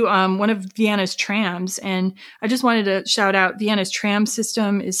on to one of Vienna's trams. And I just wanted to shout out Vienna's tram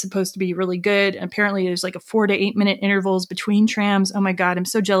system is supposed to be really good. And apparently there's like a 4 to 8 minute intervals between trams. Oh my God, I'm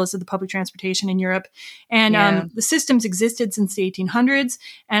so jealous of the public transportation in Europe. And the system's existed since the 1800s.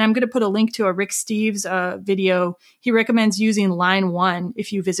 And I'm going to put a link to a Rick Steves video. He recommends using Line 1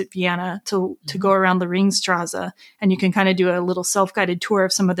 if you visit Vienna to go around the Ringstrasse. And you can kind of do a little self-guided tour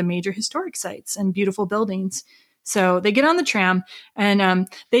of some of the major historic sites and beautiful buildings. So they get on the tram and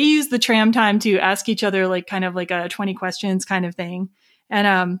they use the tram time to ask each other like kind of like a 20 questions kind of thing.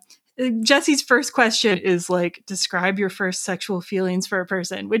 And Jesse's first question is like, describe your first sexual feelings for a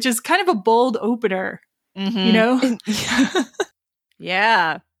person, which is kind of a bold opener, you know?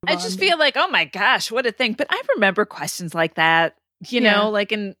 Yeah. I just feel like, oh my gosh, what a thing. But I remember questions like that, you know,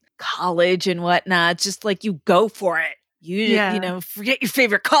 like in college and whatnot, just like you go for it. You know, forget your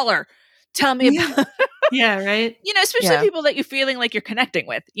favorite color. Tell me about yeah, right. You know, especially people that you're feeling like you're connecting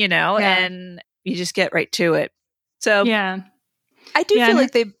with, you know, and you just get right to it. So yeah, I do feel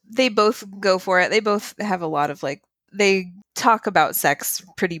like they both go for it. They both have a lot of like, they talk about sex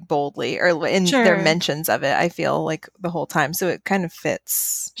pretty boldly or in their mentions of it, I feel like the whole time. So it kind of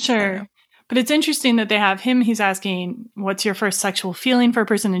fits. Sure. But it's interesting that they have him. He's asking, what's your first sexual feeling for a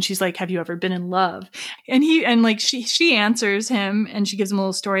person? And she's like, have you ever been in love? And she answers him and she gives him a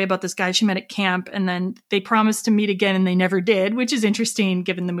little story about this guy she met at camp. And then they promised to meet again and they never did, which is interesting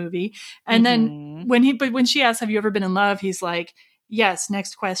given the movie. And then when she asks, have you ever been in love? He's like, yes,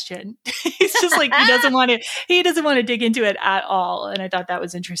 next question. He's just like, he doesn't want to dig into it at all. And I thought that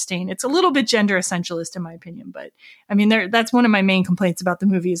was interesting. It's a little bit gender essentialist in my opinion, but I mean, that's one of my main complaints about the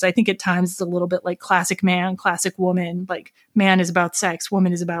movie is I think at times it's a little bit like classic man, classic woman, like man is about sex,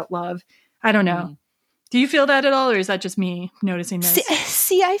 woman is about love. I don't know. Do you feel that at all? Or is that just me noticing this?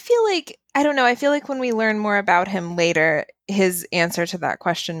 See, I feel like, I don't know. I feel like when we learn more about him later, his answer to that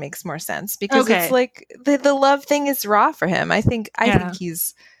question makes more sense because it's like the love thing is raw for him. I think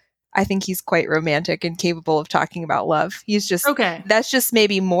he's quite romantic and capable of talking about love. He's just, that's just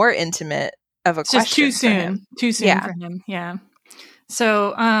maybe more intimate of a question. Just too soon for him. Yeah.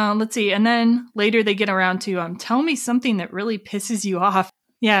 So let's see. And then later they get around to tell me something that really pisses you off.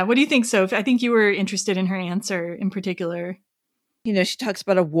 Yeah. What do you think, Soph? I think you were interested in her answer in particular. You know, she talks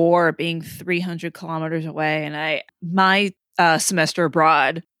about a war being 300 kilometers away. And my semester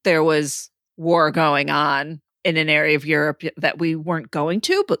abroad, there was war going on in an area of Europe that we weren't going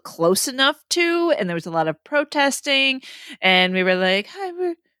to, but close enough to. And there was a lot of protesting. And we were like, hi,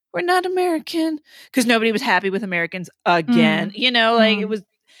 we're not American. Because nobody was happy with Americans again. You know, like it was,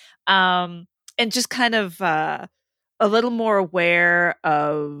 and just kind of a little more aware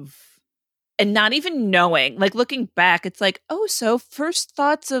of and not even knowing, like looking back, it's like, oh, so first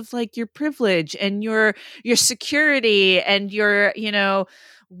thoughts of like your privilege and your security and your,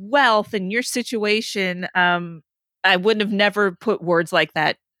 wealth and your situation. I wouldn't have never put words like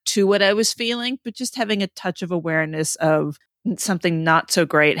that to what I was feeling, but just having a touch of awareness of something not so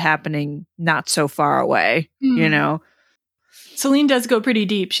great happening not so far away, Celine does go pretty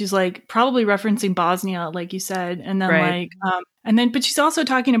deep. She's like probably referencing Bosnia, like you said. And then but she's also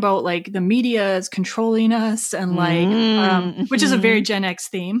talking about like the media is controlling us and like, which is a very Gen X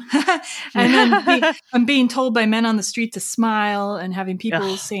theme. And then I'm being told by men on the street to smile and having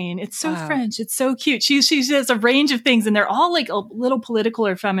people saying, it's so French. It's so cute. She says a range of things and they're all like a little political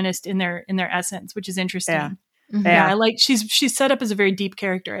or feminist in their essence, which is interesting. Yeah. Yeah. I like she's set up as a very deep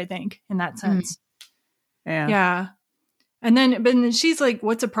character, I think, in that sense. Yeah. Yeah. And then she's like,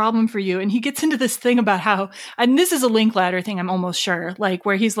 what's a problem for you? And he gets into this thing about how, and this is a Linklater thing, I'm almost sure, like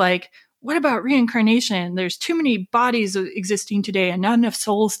where he's like, what about reincarnation? There's too many bodies existing today and not enough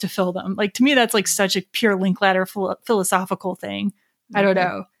souls to fill them. Like, to me, that's like such a pure Linklater philosophical thing. I don't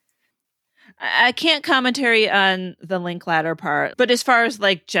know. I can't commentary on the Linklater part, but as far as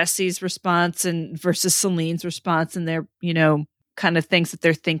like Jesse's response and versus Celine's response and their, kind of things that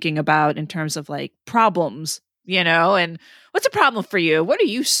they're thinking about in terms of like problems, and what's a problem for you? What are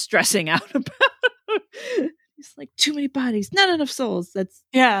you stressing out about? It's like too many bodies, not enough souls.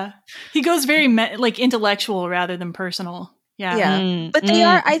 He goes very like intellectual rather than personal. Yeah. But they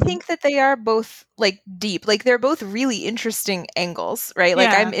are, I think that they are both like deep, like they're both really interesting angles, right? Like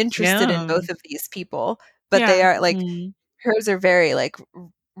I'm interested in both of these people, but they are like, hers are very like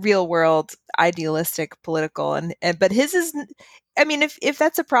real world, idealistic, political, and but his is, I mean, if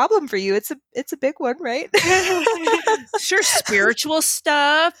that's a problem for you, it's a big one, right? Sure, spiritual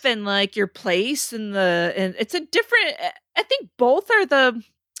stuff and like your place and it's a different. I think both are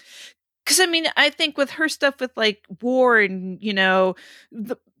because I mean, I think with her stuff with like war and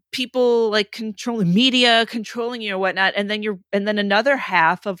the people like controlling media, controlling whatnot, and then another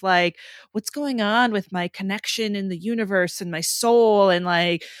half of like what's going on with my connection in the universe and my soul and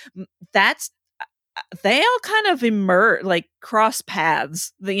like that's. They all kind of emerge, like cross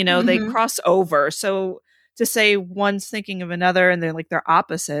paths. They cross over. So to say one's thinking of another and they're like they're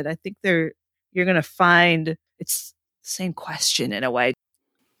opposite, I think you're going to find it's the same question in a way.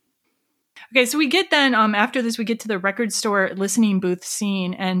 Okay, so we get then after this, we get to the record store listening booth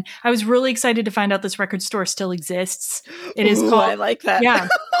scene, and I was really excited to find out this record store still exists. It is called. I like that. Yeah,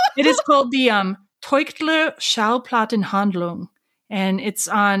 it is called the Teuchtle Schallplattenhandlung, and it's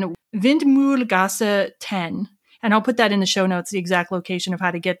on Windmühlgasse 10. And I'll put that in the show notes, the exact location of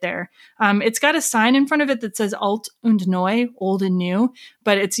how to get there. It's got a sign in front of it that says Alt und Neu, old and new,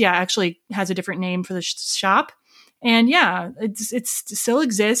 but it's actually has a different name for the shop. And it still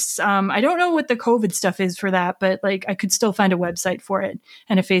exists. I don't know what the COVID stuff is for that, but like I could still find a website for it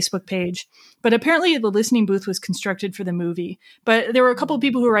and a Facebook page. But apparently the listening booth was constructed for the movie. But there were a couple of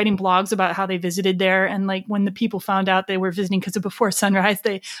people who were writing blogs about how they visited there. And like when the people found out they were visiting because of Before Sunrise,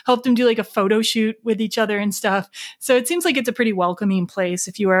 they helped them do like a photo shoot with each other and stuff. So it seems like it's a pretty welcoming place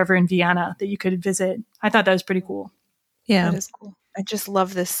if you were ever in Vienna that you could visit. I thought that was pretty cool. Yeah, that is cool. I just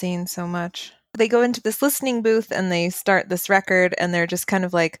love this scene so much. They go into this listening booth and they start this record and they're just kind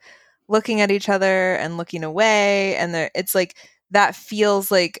of like looking at each other and looking away. And it's like, that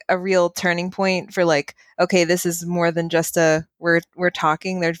feels like a real turning point for like, okay, this is more than just we're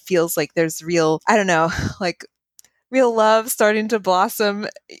talking. There feels like there's real, I don't know, like real love starting to blossom.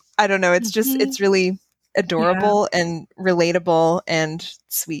 I don't know. It's just, it's really adorable and relatable and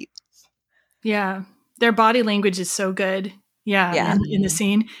sweet. Yeah. Their body language is so good. In the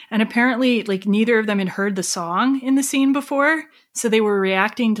scene. And apparently like neither of them had heard the song in the scene before. So they were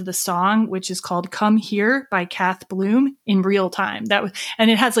reacting to the song, which is called Come Here by Kath Bloom in real time.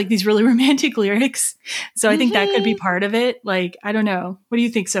 And it has like these really romantic lyrics. So I think that could be part of it. Like, I don't know. What do you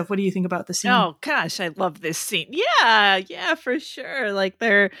think, Soph? What do you think about the scene? Oh gosh, I love this scene. Yeah, for sure. Like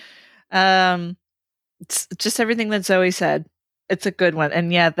they're, it's just everything that Zoe said. It's a good one.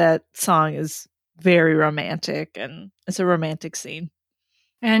 And that song is very romantic, and it's a romantic scene.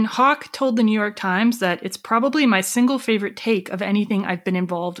 And Hawk told the New York Times that it's probably my single favorite take of anything I've been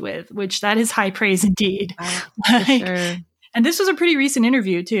involved with, which that is high praise indeed. Sure. And this was a pretty recent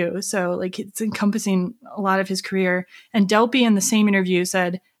interview too. So like it's encompassing a lot of his career. And Delpy in the same interview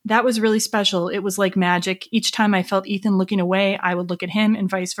said, that was really special. It was like magic. Each time I felt Ethan looking away, I would look at him and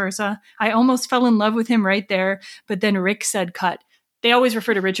vice versa. I almost fell in love with him right there. But then Rick said cut. They always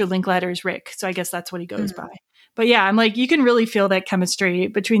refer to Richard Linklater as Rick, so I guess that's what he goes by. But I'm like, you can really feel that chemistry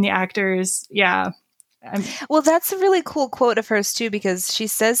between the actors. Yeah. Well, that's a really cool quote of hers too, because she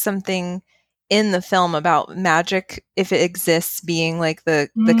says something in the film about magic, if it exists, being like the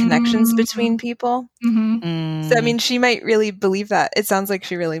connections between people. Mm-hmm. So I mean, she might really believe that. It sounds like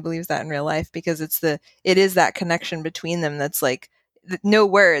she really believes that in real life, because it is that connection between them that's like no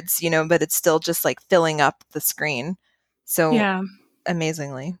words, but it's still just like filling up the screen so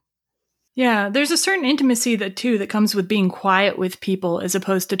amazingly. Yeah, there's a certain intimacy that comes with being quiet with people as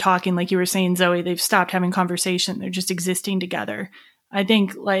opposed to talking, like you were saying, Zoe. They've stopped having conversation. They're just existing together. I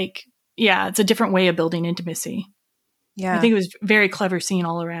think it's a different way of building intimacy. Yeah. I think it was very clever scene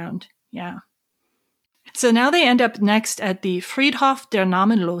all around. Yeah. So now they end up next at the Friedhof der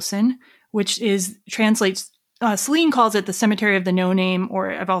Namenlosen, which translates, Celine calls it the Cemetery of the No Name,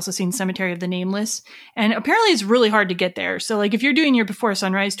 or I've also seen Cemetery of the Nameless. And apparently it's really hard to get there. So like if you're doing your Before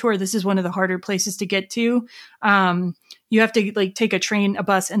Sunrise tour, this is one of the harder places to get to. You have to like take a train, a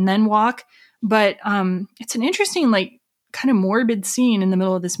bus, and then walk. But it's an interesting, like kind of morbid scene in the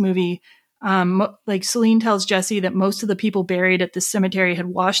middle of this movie. Like Celine tells Jesse that most of the people buried at this cemetery had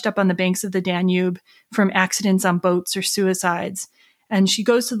washed up on the banks of the Danube from accidents on boats or suicides. And she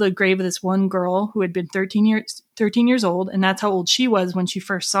goes to the grave of this one girl who had been 13 years old, and that's how old she was when she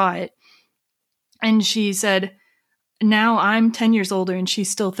first saw it. And she said, now I'm 10 years older and she's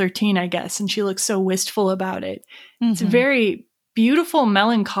still 13, I guess. And she looks so wistful about it. Mm-hmm. It's a very beautiful,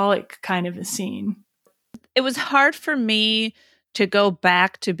 melancholic kind of a scene. It was hard for me to go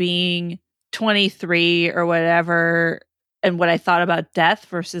back to being 23 or whatever and what I thought about death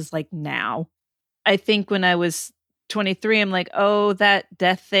versus like now. I think when I was 23, I'm like, oh, that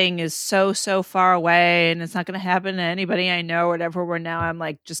death thing is so far away and it's not going to happen to anybody I know or whatever. Where now I'm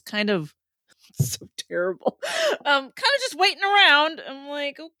like, just kind of so terrible. Kind of just waiting around. I'm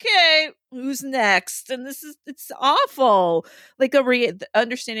like, okay, who's next? And it's awful. Like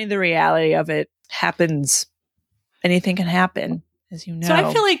understanding the reality of it happens. Anything can happen, as you know. So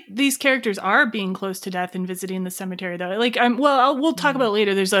I feel like these characters are being close to death and visiting the cemetery, though. Like, we'll talk about it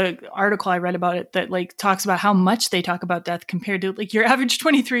later. There's an article I read about it that like talks about how much they talk about death compared to like your average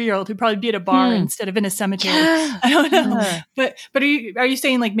 23-year-old who'd probably be at a bar instead of in a cemetery. I don't know, but are you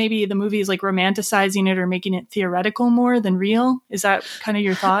saying like maybe the movie is like romanticizing it or making it theoretical more than real? Is that kind of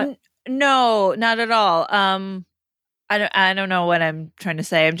your thought? No, not at all. I don't know what I'm trying to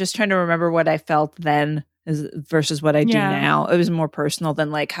say. I'm just trying to remember what I felt then versus what I do now. It was more personal than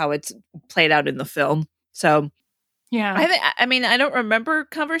like how it's played out in the film. So yeah, I mean, I don't remember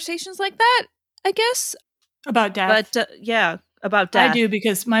conversations like that, I guess, about death. But about death. I do,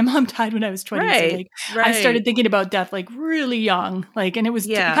 because my mom died when I was 20. Right, so like, I started thinking about death like really young, like, and it was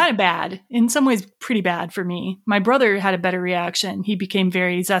kind of bad. In some ways, pretty bad for me. My brother had a better reaction. He became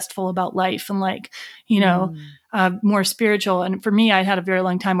very zestful about life and like, more spiritual. And for me, I had a very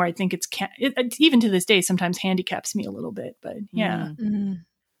long time where I think it's even to this day sometimes handicaps me a little bit. But yeah. Mm-hmm.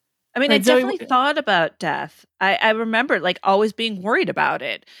 I mean, I definitely thought about death. I remember like always being worried about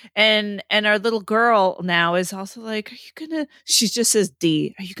it. And our little girl now is also like, she just says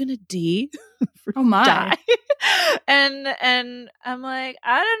D. Are you going to D? Oh my. Die? and I'm like,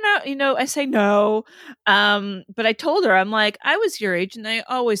 I don't know. I say no. But I told her, I'm like, I was your age and I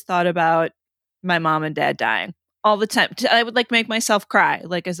always thought about my mom and dad dying all the time. I would like make myself cry,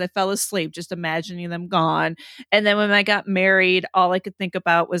 like as I fell asleep, just imagining them gone. And then when I got married, all I could think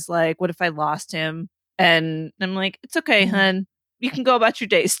about was like, what if I lost him? And I'm like, it's okay, hun. You can go about your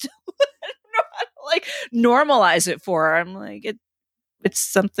day still. I don't know how to like normalize it for her. I'm like, it's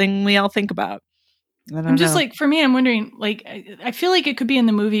something we all think about. I'm just like, for me, I'm wondering, like, I feel like it could be in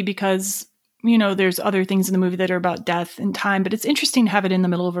the movie because, there's other things in the movie that are about death and time, but it's interesting to have it in the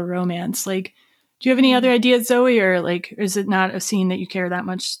middle of a romance. Like, do you have any other ideas, Zoe, or like, is it not a scene that you care that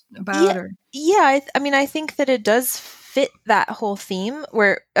much about? I mean, I think that it does fit that whole theme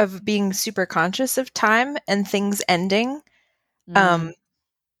of being super conscious of time and things ending. And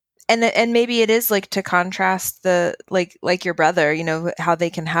maybe it is like to contrast the like your brother, how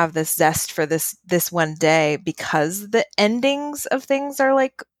they can have this zest for this one day because the endings of things are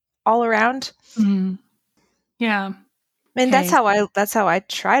like all around. Mm-hmm. Yeah. I mean, that's how I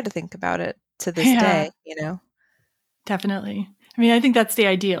try to think about it to this day, Definitely. I mean, I think that's the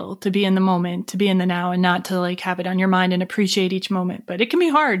ideal, to be in the moment, to be in the now, and not to like have it on your mind and appreciate each moment. But it can be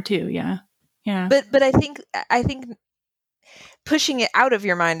hard too. Yeah. Yeah. But I think pushing it out of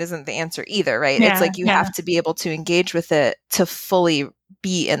your mind isn't the answer either, right? Yeah, it's like you have to be able to engage with it to fully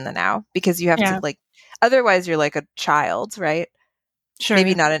be in the now, because you have to like, otherwise you're like a child, right? Sure.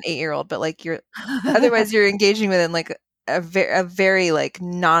 Maybe not an 8-year-old, but like otherwise you're engaging with it in like a very like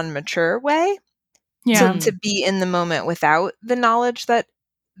non-mature way. Yeah. To be in the moment without the knowledge that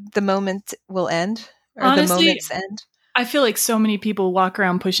the moment will end, or honestly, the moments end. I feel like so many people walk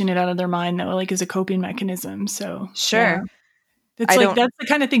around pushing it out of their mind, though, like as a coping mechanism. So Sure. yeah. It's like that's the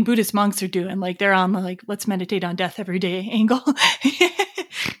kind of thing Buddhist monks are doing. Like they're on the like let's meditate on death every day angle.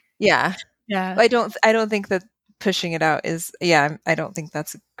 Yeah. Yeah. I don't think that pushing it out is I don't think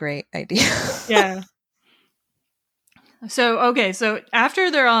that's a great idea. Yeah. So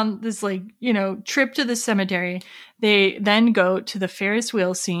after they're on this like, trip to the cemetery, they then go to the Ferris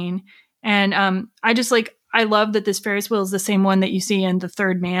wheel scene. And I love that this Ferris wheel is the same one that you see in The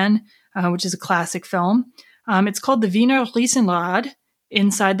Third Man, which is a classic film. It's called the Wiener Riesenrad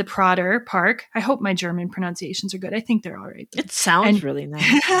inside the Prater Park. I hope my German pronunciations are good. I think they're all right. It sounds really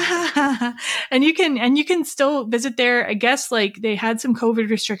nice. And you can still visit there. I guess like they had some COVID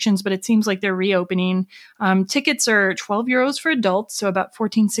restrictions, but it seems like they're reopening. Tickets are €12 for adults, so about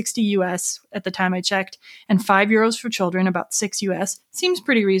 $14.60 US at the time I checked, and €5 for children, about $6 US. Seems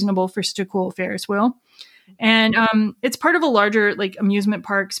pretty reasonable for such a cool Ferris wheel. And it's part of a larger like amusement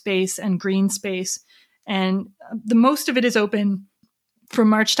park space and green space. And the most of it is open from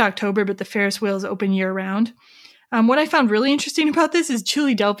March to October, but the Ferris wheel is open year round. What I found really interesting about this is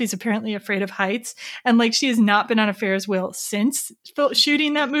Julie Delpy's apparently afraid of heights, and like she has not been on a Ferris wheel since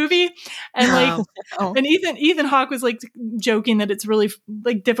shooting that movie. And and Ethan Hawke was like joking that it's really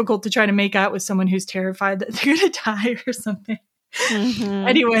like difficult to try to make out with someone who's terrified that they're going to die or something. Mm-hmm.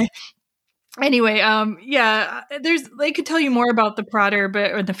 Anyway, they could tell you more about the Prater,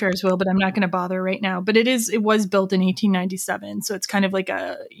 or the Ferris wheel, but I'm not going to bother right now. But it was built in 1897, so it's kind of like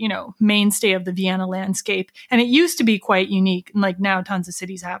a mainstay of the Vienna landscape, and it used to be quite unique. And like now, tons of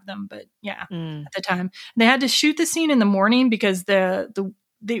cities have them, but at the time they had to shoot the scene in the morning because the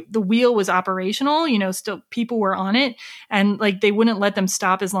wheel was operational. Still people were on it, and like they wouldn't let them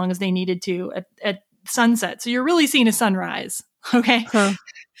stop as long as they needed to at sunset. So you're really seeing a sunrise. Okay. Huh.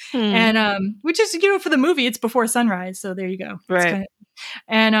 And which is for the movie it's before sunrise, so there you go. Right.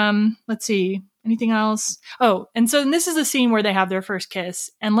 And let's see, anything else? And this is a scene where they have their first kiss,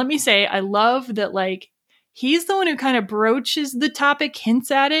 and let me say I love that like he's the one who kind of broaches the topic,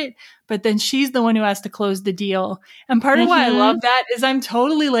 hints at it, but then she's the one who has to close the deal. And part of why I love that is I'm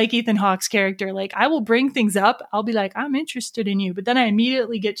totally like Ethan Hawke's character. Like I will bring things up, I'll be like, I'm interested in you, but then I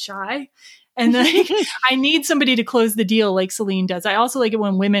immediately get shy. And like, I need somebody to close the deal like Celine does. I also like it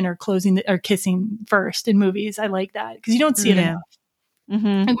when women are kissing first in movies. I like that because you don't see it enough. Mm-hmm.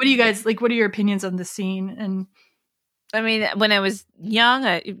 And what do you guys like? What are your opinions on the scene? And I mean, when I was young,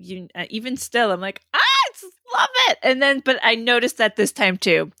 even still, I'm like, I just love it. And then, but I noticed that this time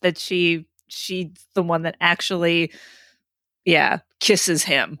too, that she's the one that actually, kisses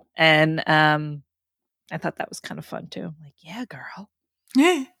him. And I thought that was kind of fun too. I'm like, yeah, girl.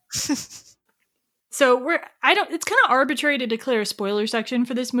 Yeah. So it's kind of arbitrary to declare a spoiler section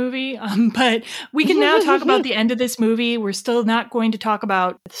for this movie, but we can now talk about the end of this movie. We're still not going to talk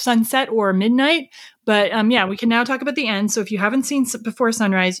about sunset or midnight, but we can now talk about the end. So if you haven't seen Before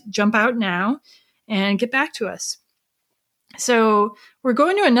Sunrise, jump out now and get back to us. So we're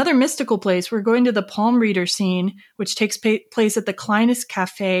going to another mystical place. We're going to the palm reader scene, which takes place at the Kleines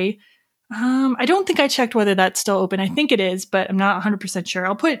Cafe. I don't think I checked whether that's still open. I think it is, but I'm not 100% sure.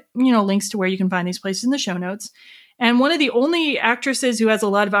 I'll put, links to where you can find these places in the show notes. And one of the only actresses who has a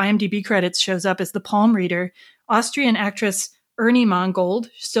lot of IMDb credits shows up as the palm reader, Austrian actress Ernie Mangold,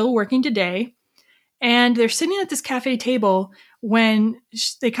 still working today. And they're sitting at this cafe table when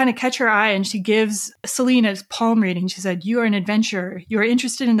they kind of catch her eye, and she gives Celine a palm reading. She said, "You are an adventurer. You are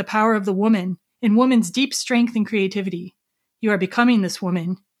interested in the power of the woman, in woman's deep strength and creativity. You are becoming this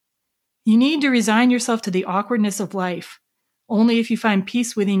woman. You need to resign yourself to the awkwardness of life. Only if you find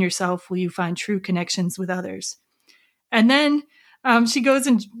peace within yourself will you find true connections with others." And then she goes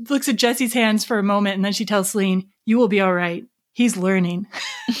and looks at Jesse's hands for a moment, and then she tells Celine, "You will be all right. He's learning."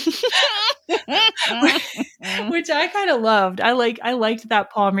 Which I kind of loved. I liked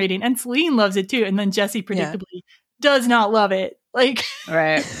that palm reading, and Celine loves it too. And then Jesse predictably does not love it. Like,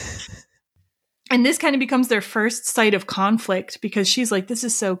 right. And this kind of becomes their first sight of conflict, because she's like, "This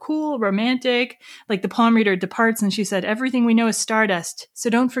is so cool, romantic." Like the palm reader departs and she said, "Everything we know is stardust. So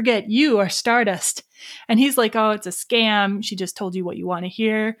don't forget, you are stardust." And he's like, "Oh, it's a scam. She just told you what you want to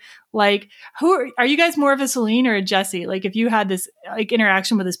hear." Like, are you guys more of a Celine or a Jesse? Like if you had this like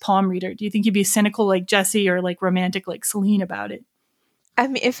interaction with this palm reader, do you think you'd be cynical like Jesse or like romantic like Celine about it? I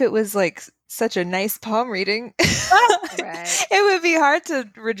mean, if it was like such a nice palm reading, right. It would be hard to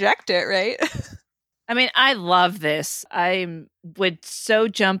reject it, right? I mean, I love this. I would so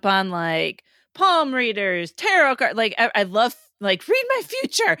jump on like palm readers, tarot cards. Like I love like read my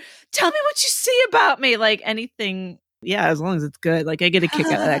future. Tell me what you see about me. Like anything Yeah, as long as it's good. Like I get a kick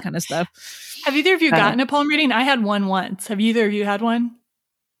out of that kind of stuff. Have either of you gotten a palm reading? I had one once. Have either of you had one?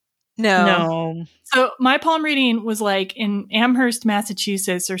 No. So my palm reading was like in Amherst,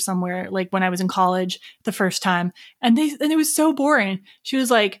 Massachusetts or somewhere, like when I was in college the first time. And it was so boring. She was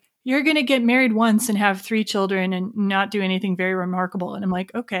like, you're going to get married once and have 3 children and not do anything very remarkable. And I'm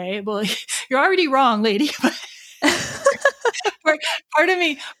like, okay, well, you're already wrong, lady. Part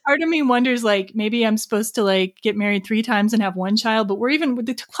of me wonders, like, maybe I'm supposed to like get married 3 times and have 1 child, but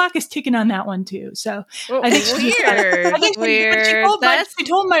the clock is ticking on that one too. So I think she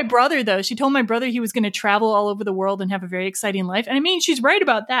told my brother though. She told my brother he was going to travel all over the world and have a very exciting life. And I mean, she's right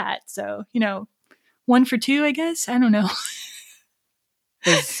about that. So 1 for 2, I guess. I don't know.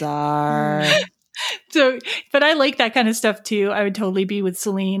 Bizarre. So, but I like that kind of stuff too. I would totally be with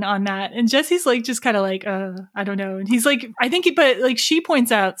Celine on that. And Jesse's like, just kind of like, I don't know. And he's like, I think but like Celine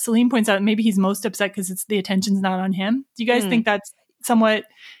points out, maybe he's most upset because the attention's not on him. Do you guys think that's somewhat?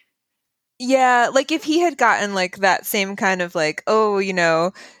 Yeah. Like if he had gotten like that same kind of like,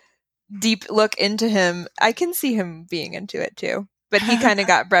 deep look into him, I can see him being into it too. But he kind of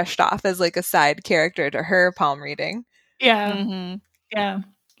got brushed off as like a side character to her palm reading. Yeah. Mm-hmm. Yeah.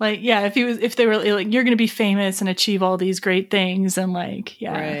 Like, yeah, if they were like, you're going to be famous and achieve all these great things and like,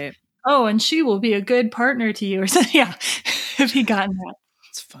 yeah. Right. Oh, and she will be a good partner to you or something. Yeah. If he gotten that.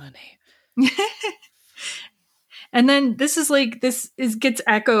 It's funny. And then gets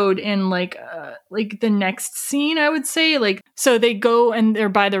echoed in like the next scene, I would say. Like, so they go and they're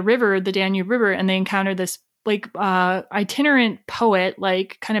by the river, the Danube River, and they encounter this like itinerant poet,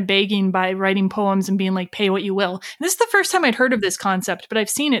 like kind of begging by writing poems and being like, pay what you will. And this is the first time I'd heard of this concept, but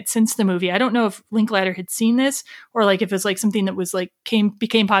I've seen it since the movie. I don't know if Linklater had seen this or like if it's like something that was like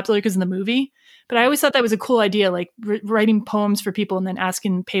became popular because of the movie. But I always thought that was a cool idea, like writing poems for people and then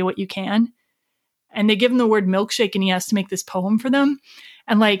asking pay what you can. And they give him the word milkshake and he has to make this poem for them.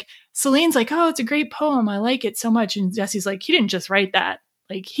 And like Celine's like, oh, it's a great poem. I like it so much. And Jesse's like, he didn't just write that.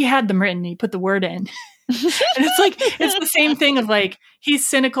 Like he had them written. He put the word in. And it's like, it's the same thing of like, he's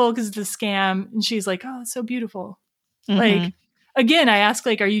cynical because it's a scam. And she's like, oh, it's so beautiful. Mm-hmm. Like, again, I ask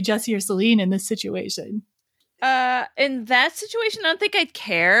like, are you Jesse or Celine in this situation? In that situation, I don't think I'd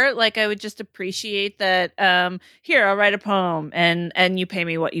care. Like I would just appreciate that. Here, I'll write a poem and you pay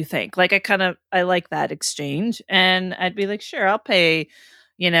me what you think. Like I like that exchange. And I'd be like, sure, I'll pay,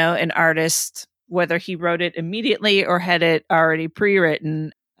 an artist, whether he wrote it immediately or had it already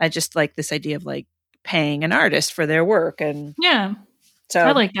pre-written. I just like this idea of like paying an artist for their work. And yeah, so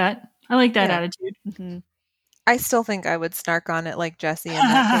I like that. I like that attitude. Mm-hmm. I still think I would snark on it like Jesse in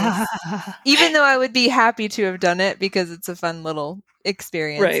that case. Even though I would be happy to have done it because it's a fun little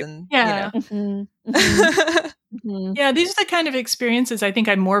experience. Right. And, yeah. Mm-hmm. Mm-hmm. Yeah, these are the kind of experiences I think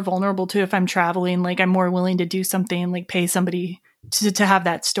I'm more vulnerable to if I'm traveling. Like I'm more willing to do something like pay somebody to have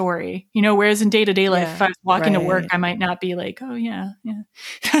that story. Whereas in day-to-day life, if I was walking to work, I might not be like, oh yeah.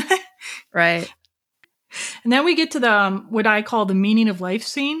 Right. And then we get to the what I call the meaning of life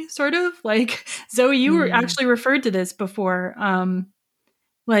scene, sort of. Like, Zoe, you were actually referred to this before.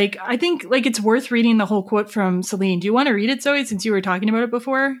 Like, I think like it's worth reading the whole quote from Celine. Do you want to read it, Zoe, since you were talking about it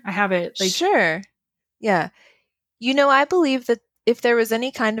before? I have it. Sure. Yeah. I believe that if there was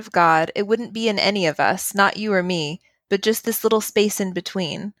any kind of God, it wouldn't be in any of us, not you or me, but just this little space in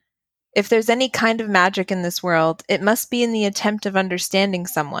between. If there's any kind of magic in this world, it must be in the attempt of understanding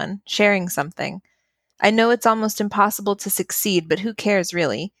someone, sharing something. I know it's almost impossible to succeed, but who cares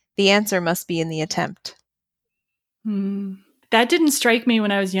really? The answer must be in the attempt. That didn't strike me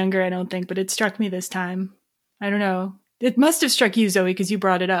when I was younger, I don't think, but it struck me this time. I don't know. It must have struck you, Zoe, because you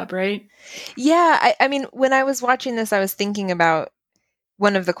brought it up, right? Yeah, I mean, when I was watching this, I was thinking about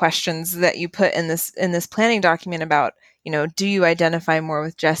one of the questions that you put in this planning document about, do you identify more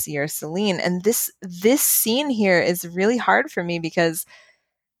with Jesse or Celine? And this scene here is really hard for me because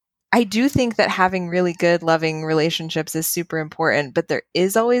I do think that having really good, loving relationships is super important, but there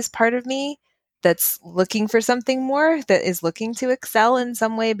is always part of me that's looking for something more, that is looking to excel in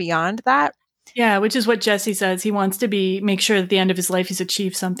some way beyond that. Yeah, which is what Jesse says. He wants to make sure at the end of his life he's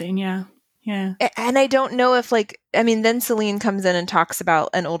achieved something. Yeah. Yeah. And I don't know if then Celine comes in and talks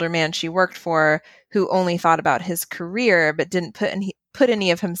about an older man she worked for who only thought about his career, but didn't put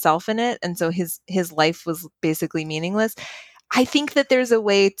any of himself in it. And so his life was basically meaningless. I think that there's a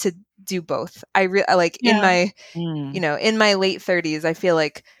way to do both. In my, in my late 30s, I feel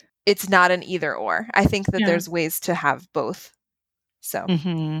like it's not an either or. I think that there's ways to have both. So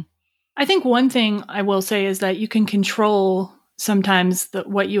I think one thing I will say is that you can control sometimes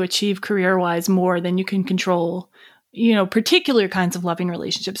what you achieve career-wise more than you can control particular kinds of loving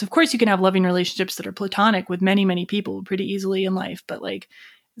relationships. Of course, you can have loving relationships that are platonic with many, many people pretty easily in life, but like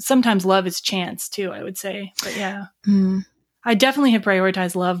sometimes love is chance too, I would say. But yeah, I definitely have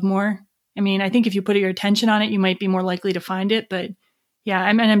prioritized love more. I mean, I think if you put your attention on it, you might be more likely to find it. But yeah,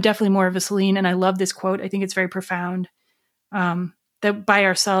 I'm definitely more of a Celine, and I love this quote. I think it's very profound. That by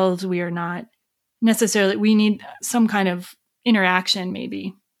ourselves, we are not necessarily, we need some kind of interaction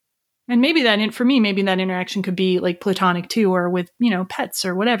maybe. And maybe for me, maybe that interaction could be like platonic too, or with, pets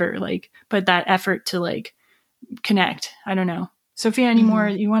or whatever, like, but that effort to like connect. I don't know. Sophia, any more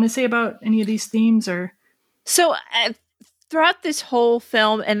you want to say about any of these themes or? So throughout this whole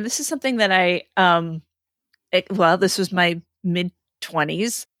film, and this is something that this was my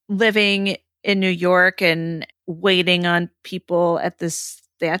mid-20s, living in New York and waiting on people at this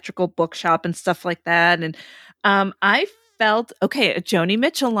theatrical bookshop and stuff like that. And I felt, a Joni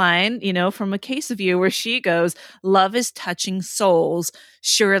Mitchell line, from A Case of You, where she goes, "Love is touching souls.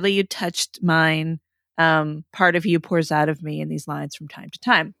 Surely you touched mine. Part of you pours out of me," in these lines from time to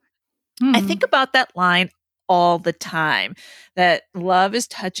time. I think about that line all the time, that love is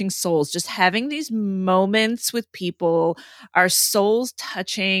touching souls, just having these moments with people, our souls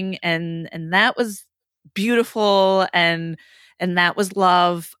touching, and that was beautiful, and that was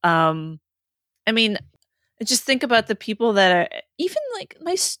love. I mean, just think about the people that are even like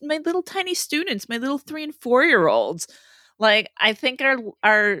my little tiny students, my little 3 and 4 year olds. Like, I think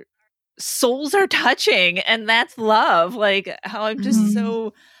our souls are touching, and that's love. Like, how I'm just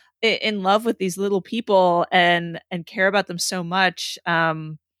so in love with these little people and care about them so much,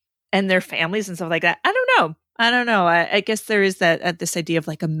 and their families and stuff like that. I don't know. I guess there is that this idea of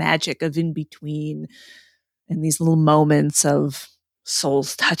like a magic of in between, and these little moments of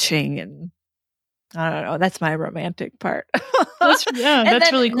souls touching, and I don't know. That's my romantic part. That's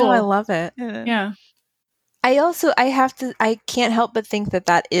really cool. No, I love it. Yeah. I can't help but think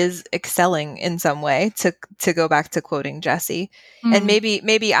that is excelling in some way, to go back to quoting Jessie. And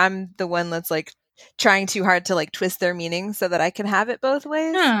maybe I'm the one that's like trying too hard to like twist their meaning so that I can have it both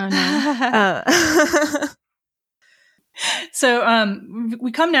ways. No. So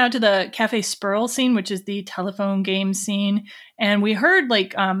we come now to the Cafe Spurl scene, which is the telephone game scene. And we heard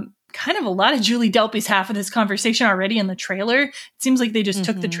like kind of a lot of Julie Delpy's half of this conversation already in the trailer. It seems like they just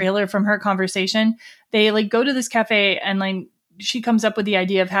took the trailer from her conversation. They like go to this cafe, and like she comes up with the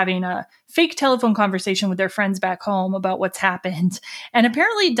idea of having a fake telephone conversation with their friends back home about what's happened. And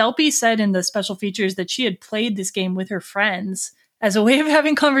apparently Delpy said in the special features that she had played this game with her friends as a way of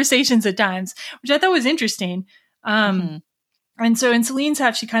having conversations at times, which I thought was interesting. And so in Celine's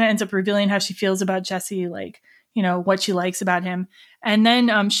half, she kind of ends up revealing how she feels about Jesse, like, what she likes about him. And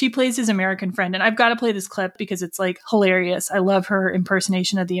then she plays his American friend. And I've got to play this clip because it's like hilarious. I love her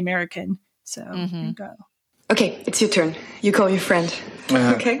impersonation of the American. So here you go. Okay, it's your turn. You call your friend.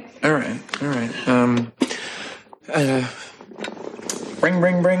 Okay? All right.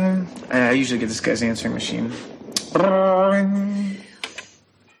 Ring. I usually get this guy's answering machine.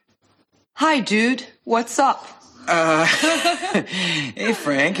 Hi, dude. What's up? Hey,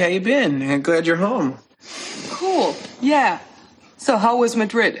 Frank. How you been? I'm glad you're home. Cool. Yeah. So how was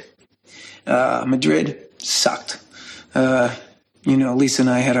Madrid? Madrid sucked. Lisa and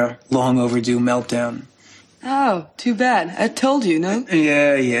I had a long overdue meltdown. Oh, too bad. I told you, no?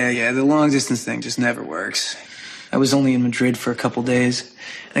 Yeah. The long distance thing just never works. I was only in Madrid for a couple days.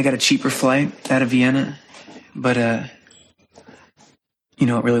 I got a cheaper flight out of Vienna. But, it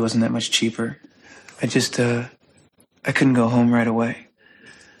really wasn't that much cheaper. I couldn't go home right away.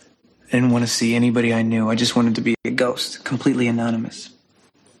 I didn't want to see anybody I knew. I just wanted to be a ghost, completely anonymous.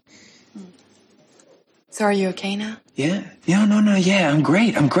 So are you okay now? Yeah. No. Yeah, I'm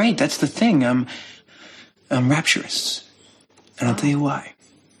great. That's the thing. I'm rapturous. And I'll tell you why.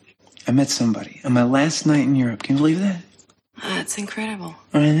 I met somebody on my last night in Europe. Can you believe that? That's incredible.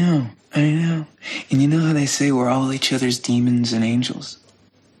 I know. And you know how they say we're all each other's demons and angels?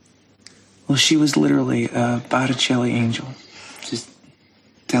 Well, she was literally a Botticelli angel. Just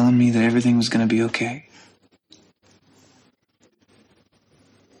telling me that everything was going to be okay.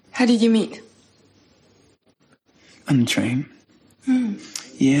 How did you meet? On the train.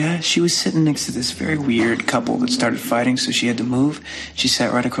 Yeah, she was sitting next to this very weird couple that started fighting, so she had to move. She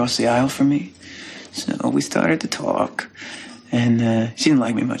sat right across the aisle from me. So we started to talk, and she didn't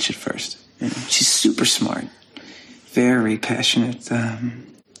like me much at first. She's super smart, very passionate,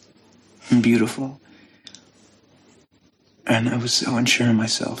 and beautiful. And I was so unsure of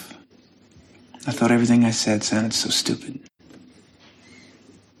myself. I thought everything I said sounded so stupid.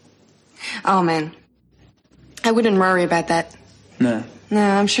 Oh, man. I wouldn't worry about that. No. No,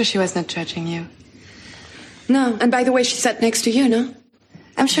 I'm sure she was not judging you. No. And by the way, she sat next to you, no?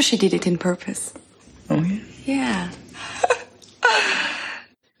 I'm sure she did it in purpose. Oh, yeah? Yeah.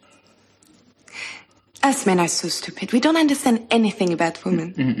 Us men are so stupid. We don't understand anything about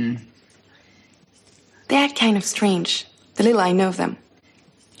women. Mm-mm. They act kind of strange. The little I know of them.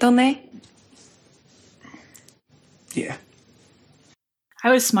 Don't they? Yeah. I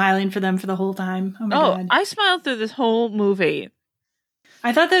was smiling for them for the whole time. Oh my God. I smiled through this whole movie.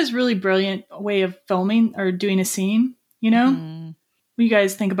 I thought that was a really brilliant way of filming or doing a scene, you know? What do you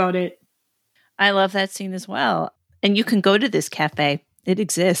guys think about it? I love that scene as well. And you can go to this cafe. It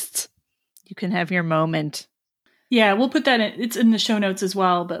exists. You can have your moment. Yeah, we'll put that in. It's in the show notes as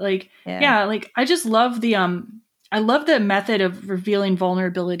well. But like, like I just love the I love the method of revealing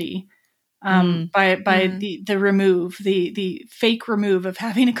vulnerability by the remove, the fake remove of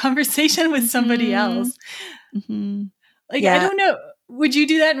having a conversation with somebody else. Mm-hmm. Like, I don't know. Would you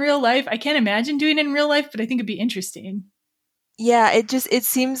do that in real life? I can't imagine doing it in real life, but I think it'd be interesting. Yeah, it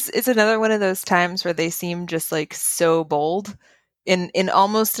seems it's another one of those times where they seem just like so bold in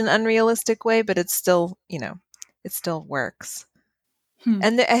almost an unrealistic way, but it's still, it still works.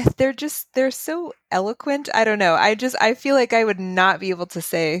 And they're so eloquent. I don't know. I feel like I would not be able to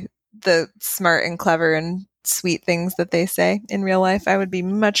say the smart and clever and sweet things that they say in real life. I would be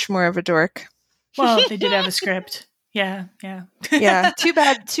much more of a dork. Well, they did have a script. Yeah. Yeah. Too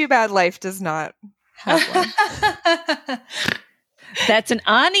bad life does not have one. That's an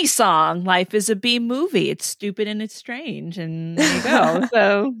Ani song. Life is a B movie. It's stupid and it's strange. And there you go.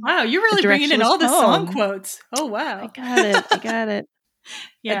 So wow, you're really bringing in all the song quotes. Oh, wow. I got it.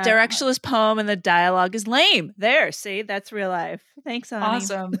 Yeah. A directionless poem and the dialogue is lame. There, see, that's real life. Thanks, Ani.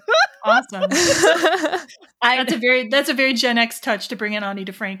 Awesome. That's a very Gen X touch to bring in Ani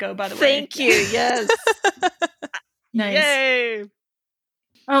DeFranco, by the way. Thank you. Yes. Nice. Yay.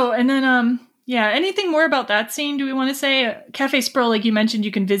 Oh, and then anything more about that scene do we want to say? Cafe Sproul, like you mentioned,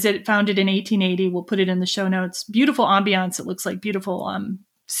 you can visit, founded in 1880. We'll put it in the show notes. Beautiful ambiance. It looks like beautiful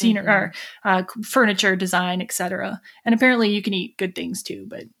scenery or furniture design, etc. And apparently you can eat good things too,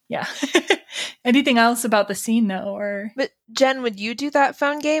 but yeah. Anything else about the scene though? But Jen, would you do that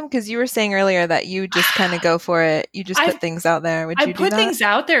phone game? Because you were saying earlier that you just kind of go for it. You just put things out there. Would you do that? I put things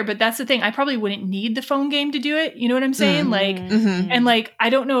out there, but that's the thing. I probably wouldn't need the phone game to do it. You know what I'm saying? And like, I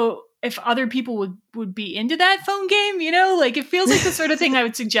don't know if other people would be into that phone game, like it feels like the sort of thing I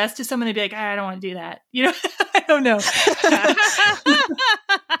would suggest to someone. They'd be like, I don't want to do that. I don't know.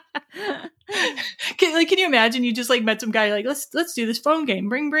 Can you imagine you just like met some guy like, let's do this phone game,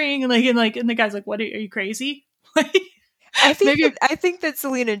 bring, and the guy's like, what are you crazy? I think that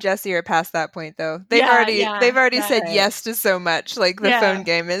Celine and Jesse are past that point though. They've already said yes to so much. Like the phone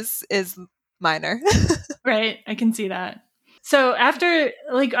game is minor. Right. I can see that. So after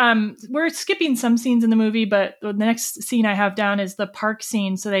we're skipping some scenes in the movie, but the next scene I have down is the park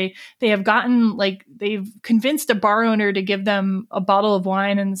scene. So they have gotten they've convinced a bar owner to give them a bottle of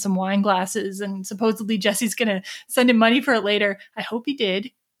wine and some wine glasses, and supposedly Jesse's gonna send him money for it later. I hope he did.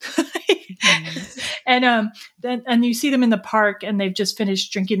 And you see them in the park and they've just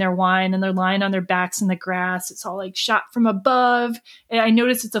finished drinking their wine and they're lying on their backs in the grass. It's all like shot from above. And I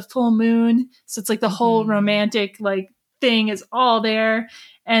noticed it's a full moon, so it's like the whole romantic thing is all there.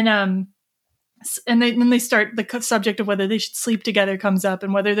 And then they start, the subject of whether they should sleep together comes up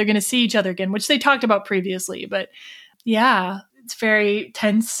and whether they're going to see each other again, which they talked about previously. But yeah, it's very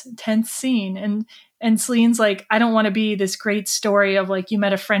tense scene. And Celine's like, I don't want to be this great story of you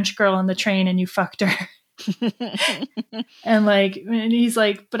met a French girl on the train and you fucked her. and he's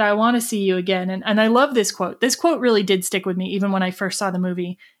like, but I want to see you again. And I love this quote. This quote really did stick with me even when I first saw the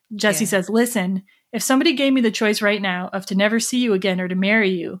movie. Jesse says, listen, if somebody gave me the choice right now of to never see you again or to marry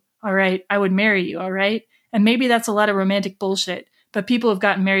you, all right, I would marry you, all right? And maybe that's a lot of romantic bullshit, but people have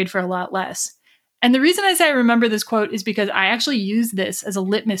gotten married for a lot less. And the reason I say I remember this quote is because I actually used this as a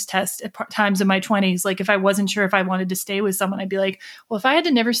litmus test at times in my 20s. Like if I wasn't sure if I wanted to stay with someone, I'd be like, well, if I had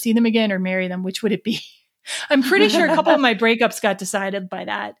to never see them again or marry them, which would it be? I'm pretty sure a couple of my breakups got decided by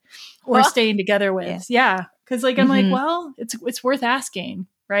that or staying together with. Yeah. Because I'm like, well, it's worth asking.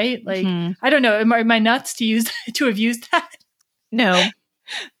 Right? I don't know. Am I nuts to have used that? No.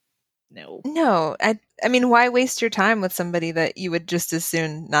 I mean, why waste your time with somebody that you would just as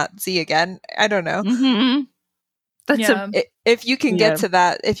soon not see again? I don't know. If you can get to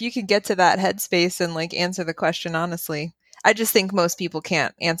that, headspace and answer the question honestly, I just think most people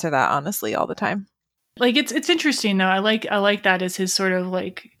can't answer that honestly all the time. It's interesting though. I like that as his sort of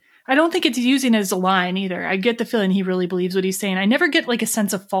I don't think it's using it as a line either. I get the feeling he really believes what he's saying. I never get a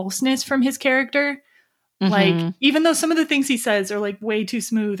sense of falseness from his character. Like, even though some of the things he says are like way too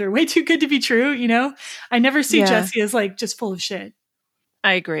smooth or way too good to be true, you know, I never see Jesse as like just full of shit.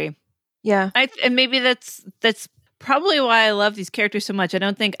 I agree. Yeah. And maybe that's probably why I love these characters so much. I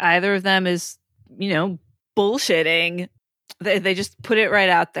don't think either of them is, bullshitting. They just put it right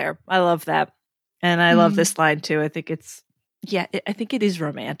out there. I love that. And I love this line too. I think I think it is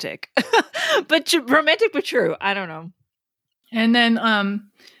romantic. but romantic but true. I don't know. And then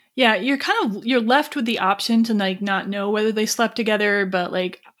you're left with the option to like not know whether they slept together, but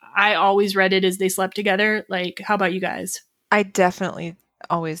like I always read it as they slept together. Like, how about you guys? I definitely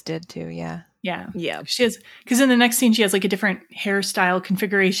always did too. Yeah. Yeah. She has, because in the next scene she has like a different hairstyle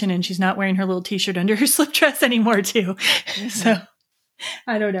configuration and she's not wearing her little t-shirt under her slip dress anymore too. So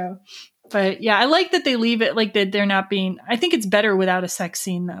I don't know. But yeah, I like that they leave it like that they're not being, I think it's better without a sex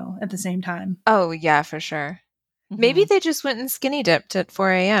scene though at the same time. Oh yeah, for sure. Maybe they just went and skinny dipped at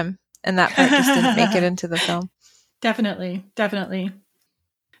 4 a.m. and that part just didn't make it into the film. Definitely.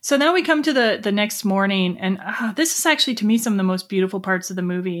 So now we come to the next morning, and this is actually to me some of the most beautiful parts of the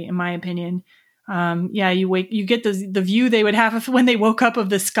movie, in my opinion. You get the view they would have when they woke up of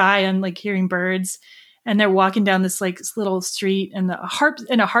the sky and like hearing birds, and they're walking down this like little street, and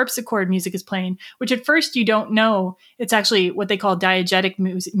a harpsichord music is playing, which at first you don't know it's actually what they call diegetic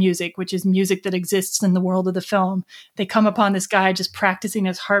music, which is music that exists in the world of the film. They come upon this guy just practicing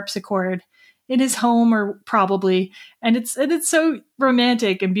his harpsichord in his home, or probably, and it's so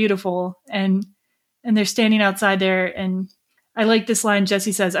romantic and beautiful, and they're standing outside there, and I like this line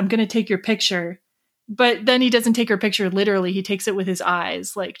Jesse says, "I'm going to take your picture," but then he doesn't take her picture literally. He takes it with his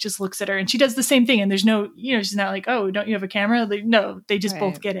eyes, like just looks at her, and she does the same thing. And there's no, she's not like, "Oh, don't you have a camera?" Like, no, they just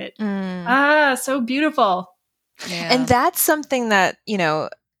both get it. So beautiful. Yeah. And that's something that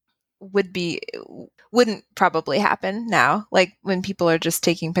wouldn't probably happen now, like when people are just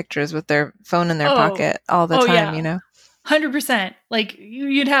taking pictures with their phone in their pocket all the time. 100%. Like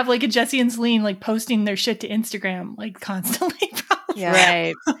you'd have like a Jesse and Celine like posting their shit to Instagram like constantly. Probably. Yeah.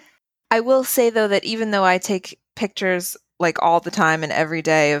 Right. I will say though that even though I take pictures like all the time and every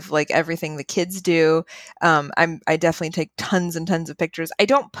day of like everything the kids do, I definitely take tons and tons of pictures. I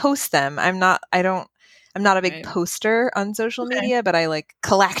don't post them. I'm not a big poster on social media, but I like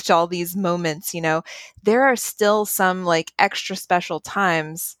collect all these moments, There are still some like extra special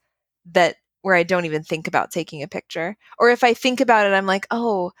times where I don't even think about taking a picture. Or if I think about it, I'm like,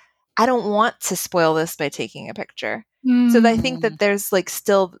 oh, I don't want to spoil this by taking a picture. So I think that there's like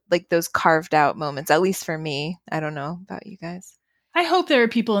still like those carved out moments, at least for me. I don't know about you guys. I hope there are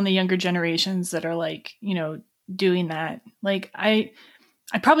people in the younger generations that are like, doing that. Like I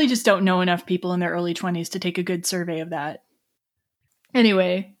probably just don't know enough people in their early 20s to take a good survey of that.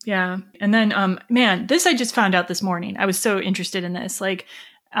 Anyway, yeah. And then, this I just found out this morning. I was so interested in this. Like,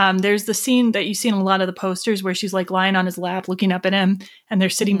 there's the scene that you see in a lot of the posters where she's like lying on his lap looking up at him and they're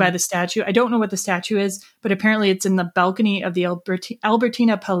sitting by the statue. I don't know what the statue is, but apparently it's in the balcony of the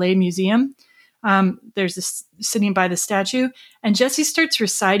Albertina Palais Museum. There's this sitting by the statue, and Jesse starts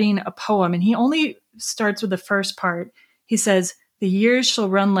reciting a poem, and he only starts with the first part. He says, "The years shall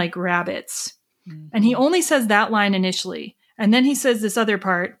run like rabbits." And he only says that line initially. And then he says this other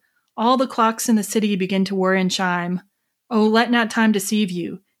part, "All the clocks in the city begin to whir and chime. Oh, let not time deceive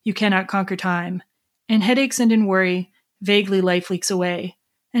you. You cannot conquer time. In headaches and in worry, vaguely life leaks away.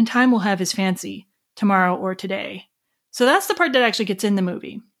 And time will have his fancy, tomorrow or today." So that's the part that actually gets in the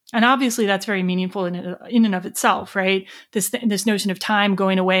movie. And obviously that's very meaningful in and of itself, right? This notion of time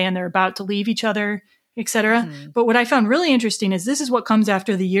going away and they're about to leave each other, etc. But what I found really interesting is this is what comes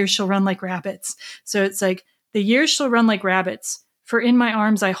after "the years shall run like rabbits." So it's like, "The years shall run like rabbits, for in my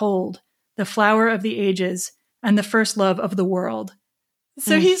arms I hold the flower of the ages and the first love of the world."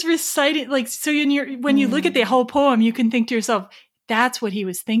 So he's reciting, like, so when you look at the whole poem, you can think to yourself, that's what he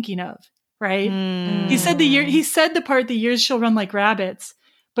was thinking of, right? He said the part, "The years shall run like rabbits,"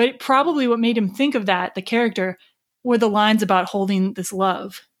 but probably what made him think of that, the character, were the lines about holding this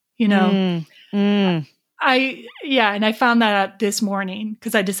love, And I found that out this morning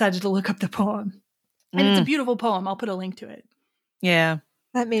because I decided to look up the poem. And it's a beautiful poem. I'll put a link to it. Yeah.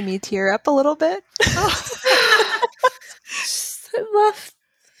 That made me tear up a little bit. I love.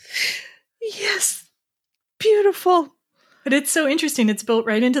 Yes. Beautiful. But it's so interesting. It's built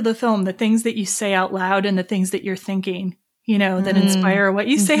right into the film. The things that you say out loud and the things that you're thinking, that inspire what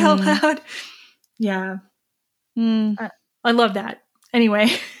you say out loud. Yeah. I love that. Anyway.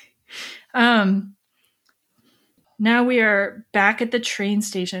 Now we are back at the train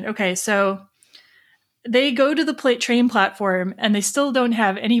station. Okay, so they go to the train platform and they still don't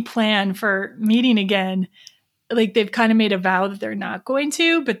have any plan for meeting again. like they've kind of made a vow that they're not going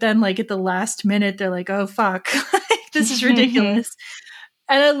to, but then like at the last minute they're like, oh fuck, this is ridiculous.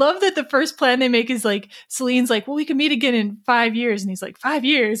 And I love that the first plan they make is like, Celine's like, well, we can meet again in 5 years. And he's like, 5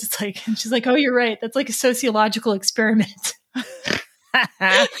 years? It's like, and she's like, oh, you're right. That's like a sociological experiment.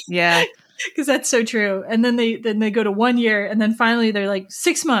 Yeah. Because that's so true. And then they go to 1 year, and then finally they're like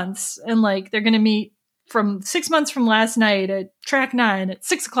 6 months, and like they're going to meet from 6 months from last night at track 9 at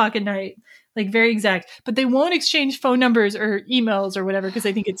 6 o'clock at night. Like very exact, but they won't exchange phone numbers or emails or whatever because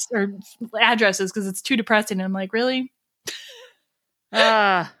they think it's, or addresses because it's too depressing. And I'm like, really?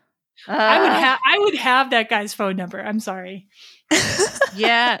 I would have that guy's phone number. I'm sorry.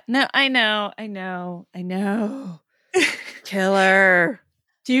 Yeah. No, I know. Killer.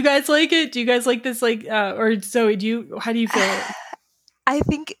 Do you guys like it? Do you guys like this? Like, or Zoe, how do you feel? I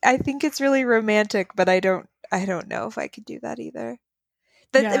think it's really romantic, but I don't know if I could do that either.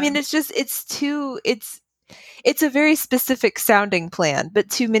 I mean, it's a very specific sounding plan, but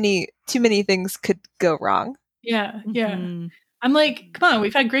too many things could go wrong. Yeah. Mm-hmm. I'm like, come on,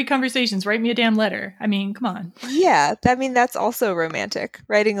 we've had great conversations. Write me a damn letter. I mean, come on. Yeah, I mean, that's also romantic.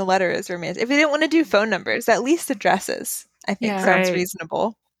 Writing a letter is romantic. If you didn't want to do phone numbers, at least addresses, I think sounds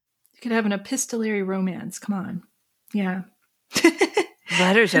reasonable. You could have an epistolary romance. Come on. Yeah.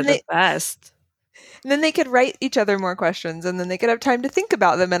 Letters are the best. And then they could write each other more questions, and then they could have time to think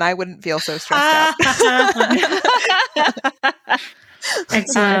about them, and I wouldn't feel so stressed out.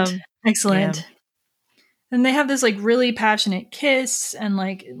 Excellent. Yeah. And they have this like really passionate kiss, and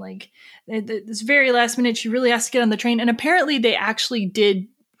like this very last minute, she really has to get on the train. And apparently they actually did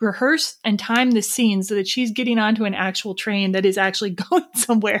rehearse and time the scene so that she's getting onto an actual train that is actually going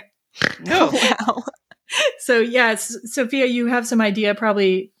somewhere. Oh, wow. So yes, Sophia, you have some idea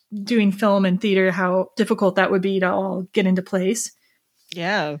probably doing film and theater, how difficult that would be to all get into place.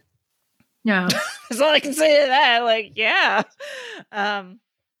 Yeah. Yeah. That's all I can say to that. Like, yeah.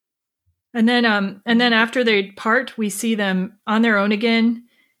 And then after they part, we see them on their own again.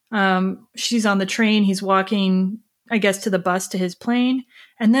 She's on the train. He's walking, I guess, to the bus to his plane.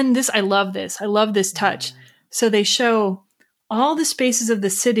 And then I love this touch. So they show all the spaces of the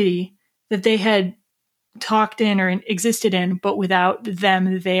city that they had talked in or existed in, but without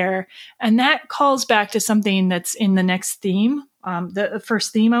them there. And that calls back to something that's in the next theme. The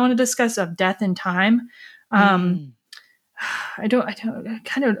first theme I want to discuss of death and time. I don't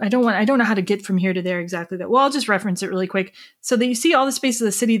know how to get from here to there exactly. Well, I'll just reference it really quick. So that you see all the spaces of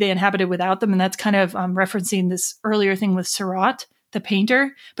the city they inhabited without them. And that's kind of referencing this earlier thing with Seurat, the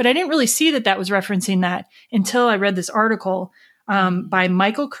painter. But I didn't really see that was referencing that until I read this article by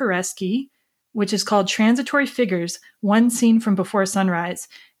Michael Koreski, which is called Transitory Figures, One Scene from Before Sunrise.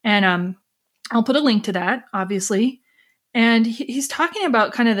 And I'll put a link to that, obviously. And he's talking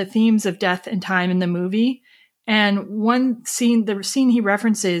about kind of the themes of death and time in the movie. And one scene, the scene he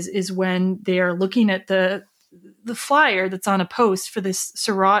references is when they are looking at the flyer that's on a post for this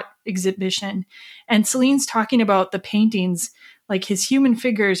Seurat exhibition. And Celine's talking about the paintings, like his human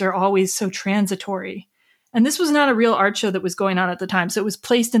figures are always so transitory. And this was not a real art show that was going on at the time. So it was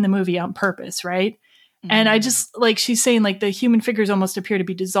placed in the movie on purpose, right? Mm-hmm. And I just, like, she's saying, like, the human figures almost appear to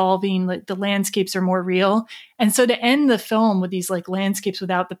be dissolving, like the landscapes are more real. And so to end the film with these, like, landscapes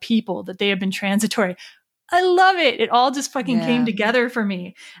without the people, that they have been transitory, I love it. It all just fucking came together for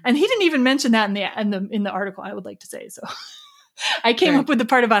me. And he didn't even mention that in the article, I would like to say. So I came up with the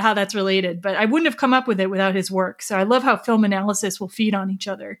part about how that's related, but I wouldn't have come up with it without his work. So I love how film analysis will feed on each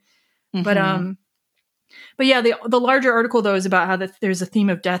other. Mm-hmm. But yeah, the larger article though is about how there's a theme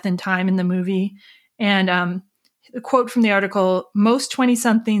of death and time in the movie. And the quote from the article, most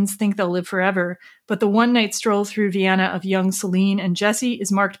 20-somethings think they'll live forever, but the one-night stroll through Vienna of young Celine and Jesse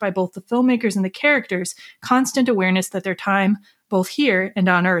is marked by both the filmmakers and the characters' constant awareness that their time, both here and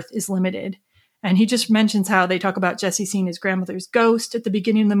on Earth, is limited. And he just mentions how they talk about Jesse seeing his grandmother's ghost at the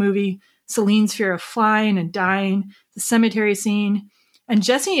beginning of the movie, Celine's fear of flying and dying, the cemetery scene. And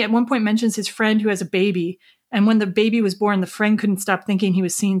Jesse at one point mentions his friend who has a baby, and when the baby was born, the friend couldn't stop thinking he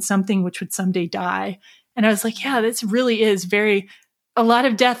was seeing something which would someday die. And I was like, yeah, this really is a lot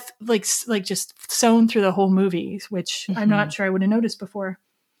of death, like just sewn through the whole movie, which I'm not sure I would have noticed before.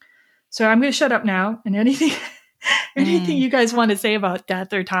 So I'm going to shut up now. And anything you guys want to say about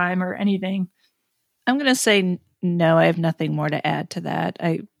death or time or anything? I'm going to say no. I have nothing more to add to that.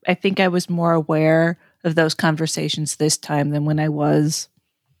 I think I was more aware of those conversations this time than when I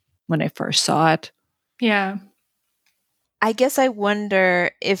first saw it. Yeah. I guess I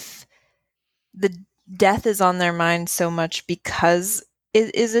wonder if the death is on their mind so much because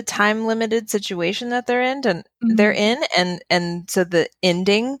it is a time limited situation that they're in and so the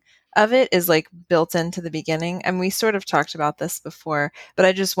ending of it is like built into the beginning. And we sort of talked about this before, but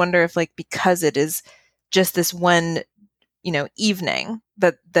I just wonder if like, because it is just this one, evening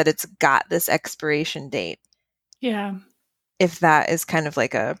that it's got this expiration date. Yeah. If that is kind of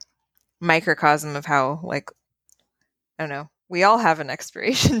like a microcosm of how, like, I don't know, we all have an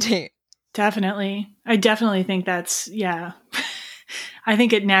expiration date. Definitely. I definitely think that's, yeah. I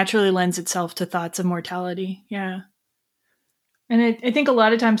think it naturally lends itself to thoughts of mortality. Yeah. And I think a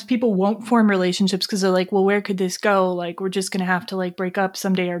lot of times people won't form relationships because they're like, well, where could this go? Like, we're just going to have to like break up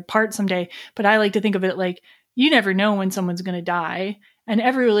someday or part someday. But I like to think of it like, you never know when someone's going to die. And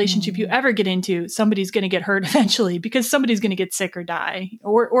every relationship you ever get into, somebody's going to get hurt eventually because somebody's going to get sick or die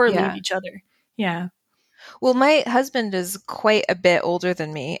or leave each other. Yeah. Well, my husband is quite a bit older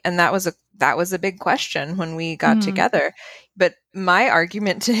than me, and that was a big question when we got together. But my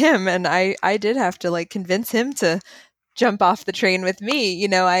argument to him, and I did have to like convince him to jump off the train with me.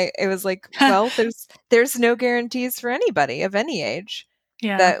 It was like, well, there's no guarantees for anybody of any age.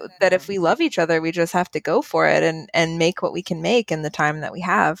 Yeah. That if we love each other, we just have to go for it and make what we can make in the time that we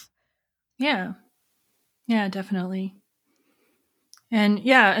have. Yeah. Yeah, definitely. And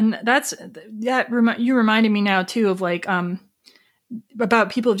yeah, and you reminded me now too of like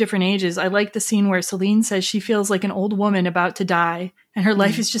about people of different ages. I like the scene where Celine says she feels like an old woman about to die and her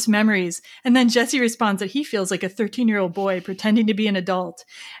life is just memories. And then Jesse responds that he feels like a 13-year-old boy pretending to be an adult.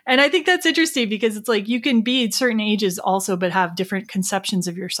 And I think that's interesting because it's like you can be at certain ages also, but have different conceptions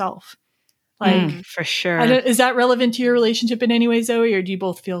of yourself. Like, for sure. Is that relevant to your relationship in any way, Zoe, or do you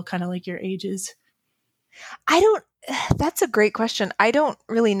both feel kind of like your ages? That's a great question. I don't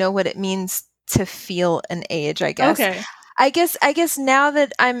really know what it means to feel an age, I guess. Okay. I guess now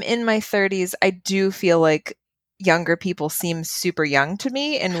that I'm in my 30s, I do feel like younger people seem super young to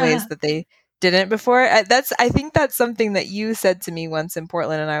me in ways that they didn't before. I think that's something that you said to me once in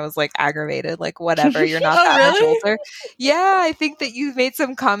Portland, and I was like aggravated, like, whatever, you're not that much older. Yeah, I think that you made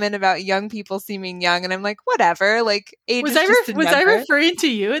some comment about young people seeming young, and I'm like, whatever, like, age is just a number. Was I referring to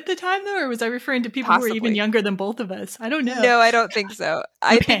you at the time though, or was I referring to people who were even younger than both of us? I don't know. No, I don't think so.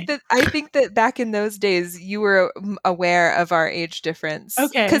 I think that back in those days you were aware of our age difference.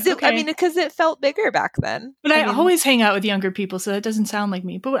 Okay. Because it felt bigger back then. But I always hang out with younger people, so that doesn't sound like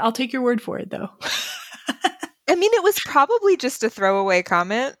me. But I'll take your word for it, though. I mean, it was probably just a throwaway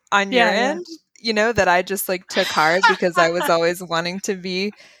comment on your end, that I just like took hard because I was always wanting to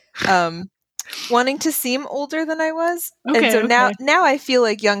be, wanting to seem older than I was. Okay, and so now I feel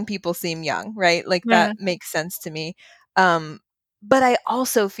like young people seem young, right? Like that makes sense to me. But I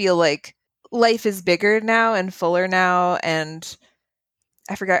also feel like life is bigger now and fuller now. And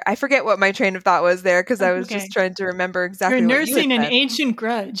I forget what my train of thought was there because I was just trying to remember exactly what you had said. You're nursing an ancient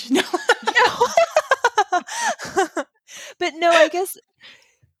grudge. No. But no, I guess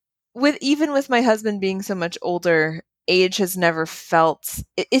even with my husband being so much older, age has never felt,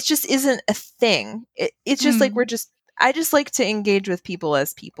 it just isn't a thing. It's just like I just like to engage with people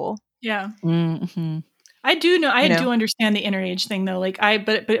as people. Yeah. Mm-hmm. I do know. I do understand the inner age thing though. Like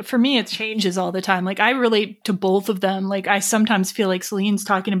but for me, it changes all the time. Like I relate to both of them. Like I sometimes feel like Celine's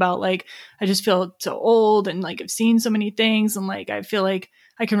talking about like, I just feel so old and like I've seen so many things. And like, I feel like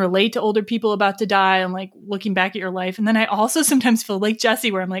I can relate to older people about to die and like looking back at your life. And then I also sometimes feel like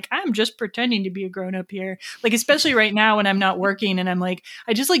Jesse, where I'm like, I'm just pretending to be a grown up here. Like, especially right now when I'm not working and I'm like,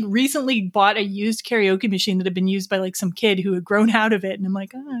 I just like recently bought a used karaoke machine that had been used by like some kid who had grown out of it. And I'm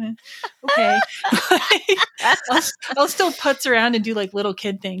like, okay. I'll still putz around and do like little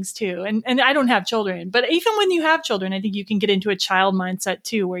kid things too. And I don't have children, but even when you have children, I think you can get into a child mindset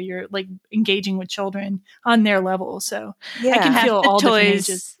too, where you're like engaging with children on their level. So I can feel all different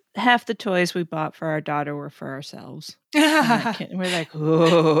ages. Half the toys we bought for our daughter were for ourselves. And we're like,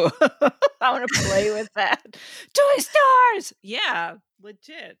 oh, I want to play with that. Toy stars! Yeah,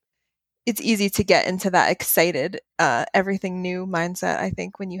 legit. It's easy to get into that excited, everything new mindset, I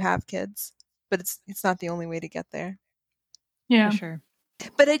think, when you have kids. But it's not the only way to get there. Yeah. For sure.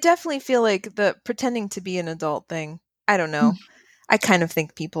 But I definitely feel like the pretending to be an adult thing, I don't know. I kind of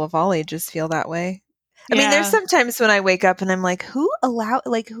think people of all ages feel that way. I mean, there's sometimes when I wake up and I'm like,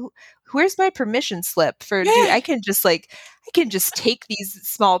 where's my permission slip for, I can just take these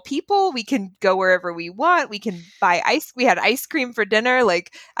small people. We can go wherever we want. We can buy ice. We had ice cream for dinner.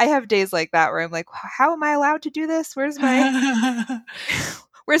 Like I have days like that where I'm like, how am I allowed to do this? Where's my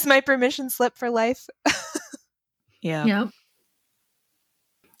permission slip for life? Yeah. Yep.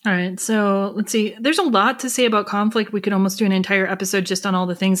 All right. So let's see. There's a lot to say about conflict. We could almost do an entire episode just on all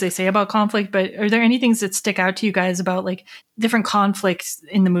the things they say about conflict. But are there any things that stick out to you guys about like different conflicts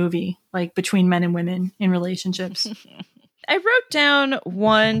in the movie, like between men and women in relationships? I wrote down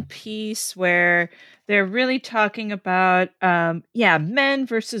one piece where they're really talking about, men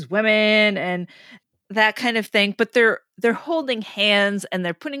versus women and that kind of thing, but they're holding hands and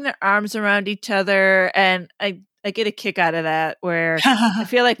they're putting their arms around each other, and I get a kick out of that, where I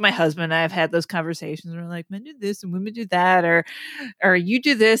feel like my husband and I have had those conversations where we're like, men do this and women do that, or you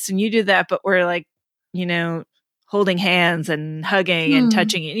do this and you do that, but we're like, holding hands and hugging and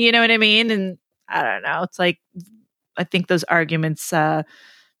touching, you know what I mean? And I don't know. It's like, I think those arguments,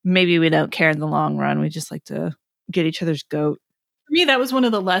 maybe we don't care in the long run. We just like to get each other's goat. For me, that was one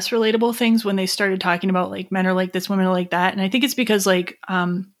of the less relatable things when they started talking about like men are like this, women are like that. And I think it's because like,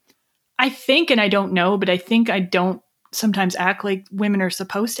 I think, and I don't know, but I think I don't sometimes act like women are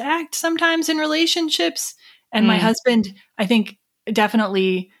supposed to act sometimes in relationships. And my husband, I think,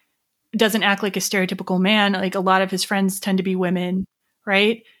 definitely doesn't act like a stereotypical man. Like a lot of his friends tend to be women,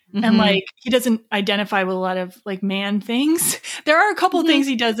 right? Mm-hmm. And like he doesn't identify with a lot of like man things. There are a couple things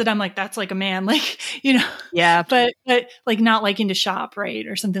he does that I'm like, that's like a man, like, yeah, but like not liking to shop, right,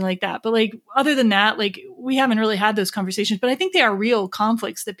 or something like that. But like other than that, like we haven't really had those conversations. But I think they are real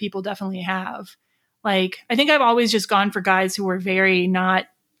conflicts that people definitely have. Like I think I've always just gone for guys who were very not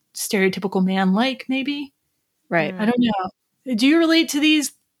stereotypical man-like, maybe. Right. I don't know. Do you relate to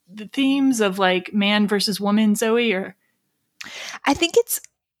the themes of like man versus woman, Zoe? Or I think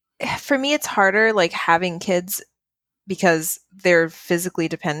for me, it's harder like having kids because they're physically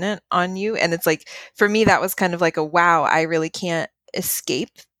dependent on you. And it's like, for me, that was kind of like wow, I really can't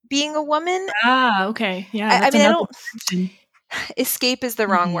escape being a woman. Ah, okay. Yeah. I mean, I don't, escape is the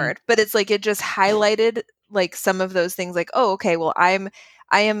wrong word, but it's like, it just highlighted like some of those things like, oh, okay, well, I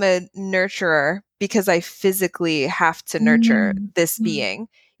am a nurturer because I physically have to nurture this being,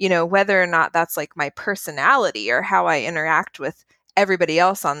 whether or not that's like my personality or how I interact with everybody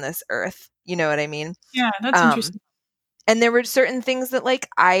else on this earth. You know what I mean? Yeah, that's interesting. And there were certain things that like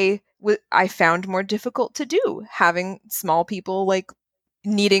I found more difficult to do, having small people like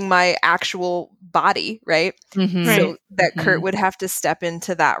needing my actual body, right? Mm-hmm. So that Kurt would have to step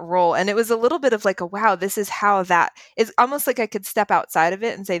into that role. And it was a little bit of like, wow, this is how that is, almost like I could step outside of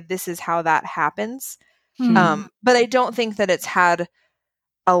it and say, this is how that happens. But I don't think that it's had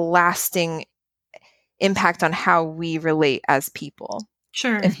a lasting impact on how we relate as people.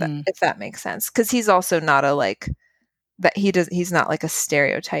 Sure. If that makes sense. Because he's also not he's not like a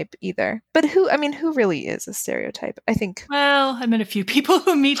stereotype either. But who really is a stereotype? I think. Well, I met a few people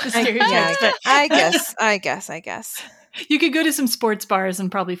who meet the stereotypes. But I guess. You could go to some sports bars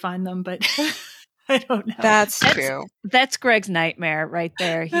and probably find them, but I don't know. That's true. That's Greg's nightmare right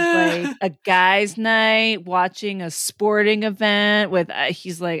there. He's like a guy's night watching a sporting event with,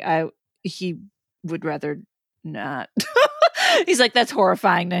 he's like, he would rather not. He's like, that's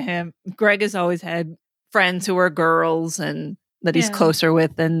horrifying to him. Greg has always had friends who are girls and that he's closer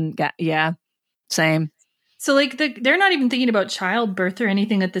with, and same. So like they're not even thinking about childbirth or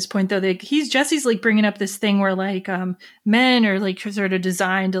anything at this point, though. Jesse's like bringing up this thing where like men are like sort of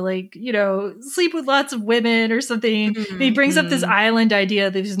designed to like, sleep with lots of women or something. And he brings up this island idea.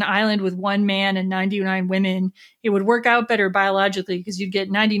 There's an island with one man and 99 women. It would work out better biologically because you'd get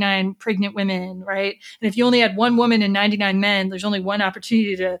 99 pregnant women, right? And if you only had one woman and 99 men, there's only one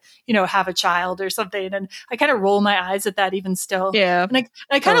opportunity to, have a child or something. And I kind of roll my eyes at that even still. Yeah. And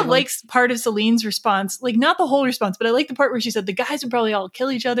I kind of like part of Celine's response, like not the whole response, but I like the part where she said the guys would probably all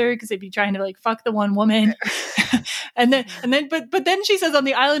kill each other because they'd be trying to like fuck the one woman. but then she says on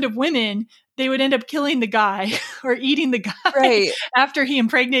the island of women, they would end up killing the guy or eating the guy after he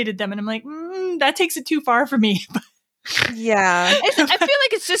impregnated them. And I'm like, that takes it too far for me. Yeah. I feel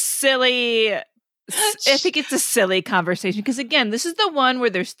like it's just silly. I think it's a silly conversation because again, this is the one where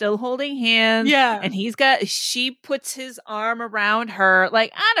they're still holding hands. Yeah. And she puts his arm around her.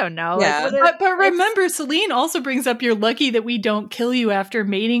 Like, I don't know. Yeah. Like, but remember, Celine also brings up, you're lucky that we don't kill you after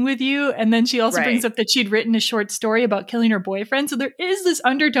mating with you. And then she also brings up that she'd written a short story about killing her boyfriend. So there is this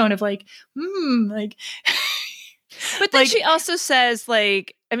undertone of like, like. But then she also says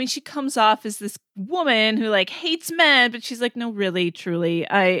like, she comes off as this woman who like hates men, but she's like, no, really, truly,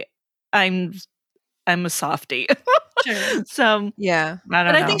 I'm a softie. Sure. So yeah, I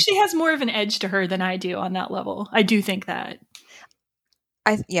don't know. I think she has more of an edge to her than I do on that level. I do think that.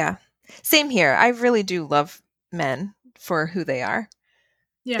 Same here. I really do love men for who they are.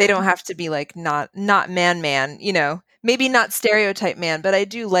 Yeah. They don't have to be like not man, maybe not stereotype man, but I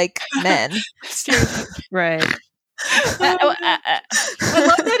do like men. Right. I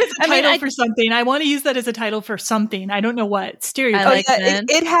love that as a title for something. I want to use that as a title for something. I don't know what. Stereotype. Men.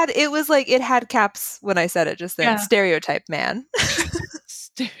 It had caps when I said it just then. Yeah. Stereotype man.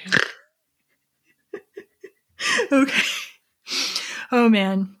 Okay. Oh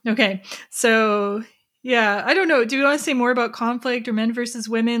man. Okay. So yeah, I don't know. Do you want to say more about conflict or men versus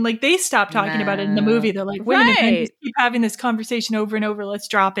women? Like they stopped talking about it in the movie. They're like, women and men just keep having this conversation over and over. Let's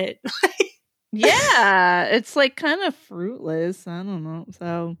drop it. Yeah, it's like kind of fruitless. I don't know.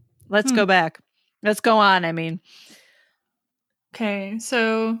 So let's go back. Let's go on. I mean, okay.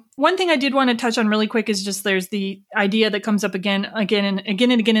 So one thing I did want to touch on really quick is just there's the idea that comes up again and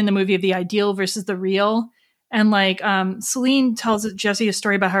again in the movie of the ideal versus the real. And like Celine tells Jesse a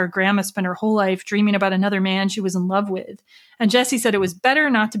story about how her grandma spent her whole life dreaming about another man she was in love with. And Jesse said it was better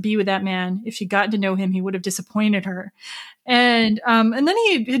not to be with that man. If she'd gotten to know him, he would have disappointed her. And then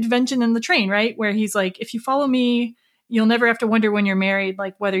he had mentioned in the train, right, where he's like, if you follow me, you'll never have to wonder when you're married,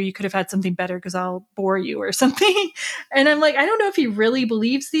 like whether you could have had something better because I'll bore you or something. And I'm like, I don't know if he really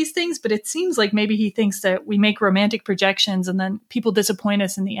believes these things, but it seems like maybe he thinks that we make romantic projections and then people disappoint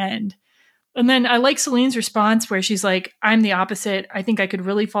us in the end. And then I like Celine's response where she's like, I'm the opposite. I think I could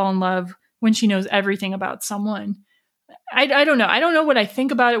really fall in love when she knows everything about someone. I don't know. I don't know what I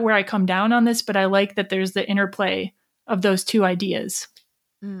think about it, where I come down on this, but I like that there's the interplay of those two ideas.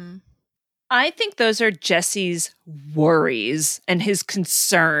 I think those are Jesse's worries and his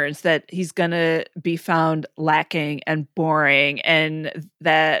concerns that he's going to be found lacking and boring and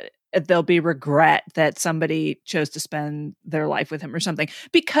that there'll be regret that somebody chose to spend their life with him or something.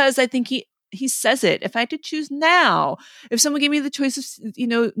 Because I think he says it. If I had to choose now, if someone gave me the choice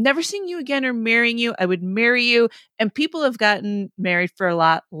of, never seeing you again or marrying you, I would marry you. And people have gotten married for a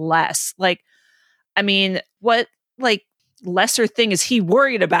lot less. Like, I mean, what like lesser thing is he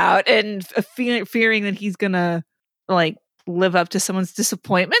worried about and fearing that he's gonna like live up to someone's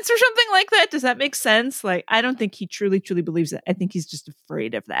disappointments or something like that? Does that make sense? Like, I don't think he truly believes it. I think he's just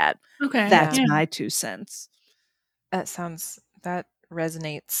afraid of that. Okay. That's my 2 cents. That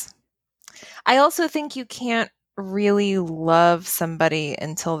resonates. I also think you can't really love somebody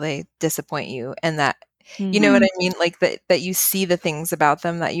until they disappoint you, and that you know what I mean, like that you see the things about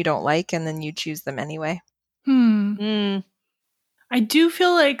them that you don't like and then you choose them anyway. I do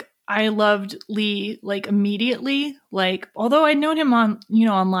feel like I loved Lee like immediately, like although I'd known him on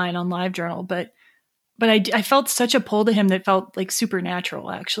online on LiveJournal, but I felt such a pull to him that felt like supernatural,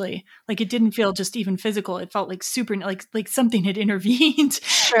 actually. Like it didn't feel just even physical. It felt like super, like something had intervened.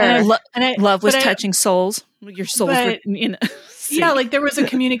 Sure. Love was touching souls. Your souls were, yeah, like there was a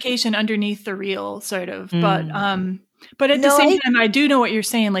communication underneath the real sort of, but at the same time, I do know what you're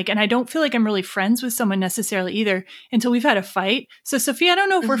saying. Like, and I don't feel like I'm really friends with someone necessarily either until we've had a fight. So Sophia, I don't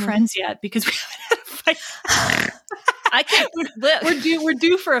know if we're friends yet because we haven't had a fight. I can't. We're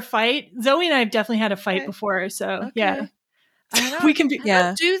due for a fight. Zoe and I have definitely had a fight before, so yeah. We can be. I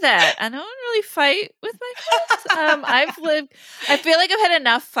don't do that. I don't really fight with my friends. I feel like I've had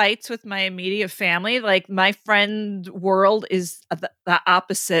enough fights with my immediate family. Like my friend world is the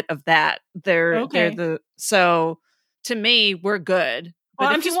opposite of that. So to me, we're good.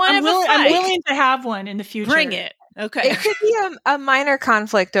 But well, I'm willing to have one in the future. Bring it. Okay. It could be a minor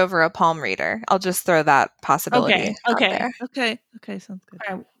conflict over a palm reader. I'll just throw that possibility out there. Okay. Sounds good.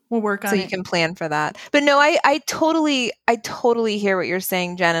 All right. We'll work on it. So you can plan for that. But no, I totally hear what you're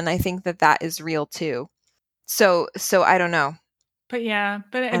saying, Jen, and I think that is real too. So I don't know. But yeah,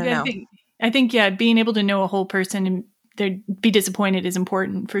 I think being able to know a whole person and be disappointed is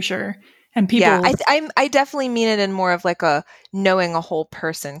important for sure. And people, yeah, I definitely mean it in more of like a knowing a whole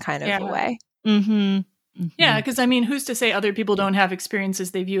person kind of a way. Yeah, because I mean, who's to say other people don't have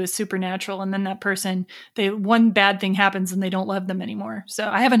experiences they view as supernatural, and then that person, one bad thing happens and they don't love them anymore. So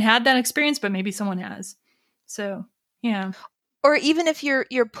I haven't had that experience, but maybe someone has. So yeah. Or even if you're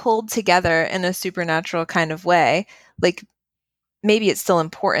pulled together in a supernatural kind of way, like maybe it's still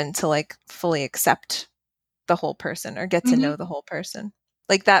important to like fully accept the whole person or get to know the whole person.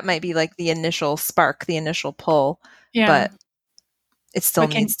 Like that might be like the initial spark, the initial pull, but it still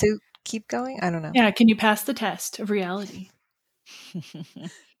needs to keep going. I don't know. Yeah. Can you pass the test of reality?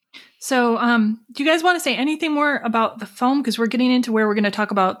 So, do you guys want to say anything more about the film? Because we're getting into where we're going to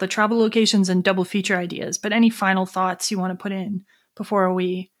talk about the travel locations and double feature ideas, but any final thoughts you want to put in before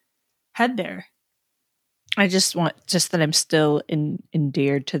we head there? I just want that I'm still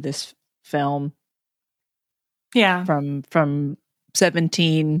endeared to this film. Yeah. From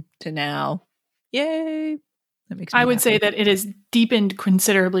 17 to now. Yay. That makes me I would happy. say that it has deepened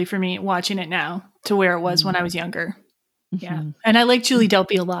considerably for me watching it now to where it was when I was younger. Yeah. And I like Julie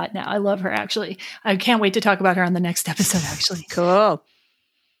Delpy a lot now. I love her, actually. I can't wait to talk about her on the next episode, actually. Cool.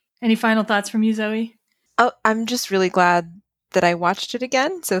 Any final thoughts from you, Zoe? Oh, I'm just really glad that I watched it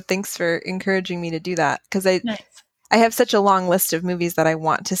again. So thanks for encouraging me to do that. Because I have such a long list of movies that I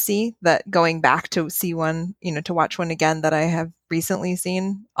want to see that going back to see one, to watch one again that I have recently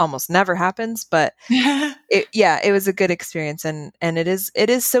seen almost never happens. But it was a good experience, and it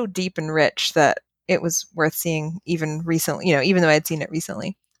is so deep and rich that it was worth seeing even recently, even though I had seen it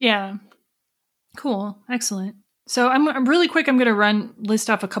recently. Yeah. Cool. Excellent. So I'm really quick. I'm going to list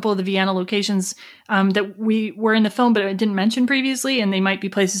off a couple of the Vienna locations that we were in the film, but I didn't mention previously, and they might be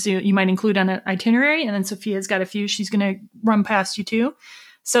places you might include on an itinerary. And then Sophia's got a few she's going to run past you too.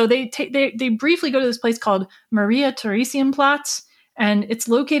 So they briefly go to this place called Maria Theresienplatz, and it's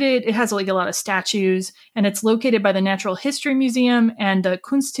located. It has like a lot of statues, and it's located by the Natural History Museum and the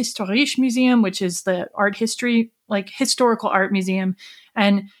Kunsthistorische Museum, which is the art history, like historical art museum,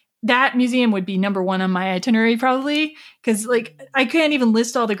 and that museum would be number one on my itinerary probably, because like I can't even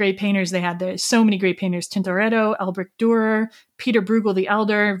list all the great painters they had there. So many great painters: Tintoretto, Albrecht Dürer, Peter Bruegel the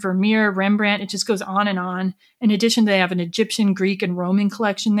Elder, Vermeer, Rembrandt. It just goes on and on. In addition, they have an Egyptian, Greek, and Roman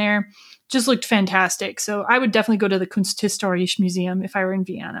collection there. Just looked fantastic. So I would definitely go to the Kunsthistorische Museum if I were in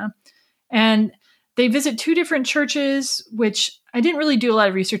Vienna. And they visit 2 different churches, which I didn't really do a lot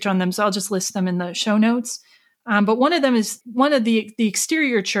of research on them, so I'll just list them in the show notes. But one of them is the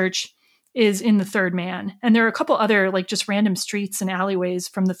exterior church is in the Third Man. And there are a couple other like just random streets and alleyways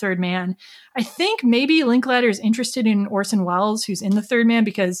from the Third Man. I think maybe Linklater is interested in Orson Welles, who's in the Third Man,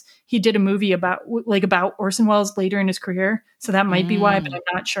 because he did a movie about Orson Welles later in his career. So that might be why, but I'm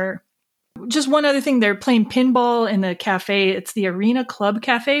not sure. Just one other thing, they're playing pinball in the cafe. It's the Arena Club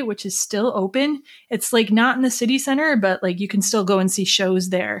Cafe, which is still open. It's like not in the city center, but like you can still go and see shows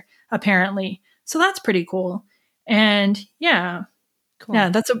there, apparently. So that's pretty cool. And yeah, cool. Yeah,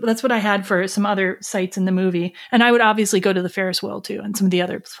 that's what I had for some other sites in the movie. And I would obviously go to the Ferris wheel too, and some of the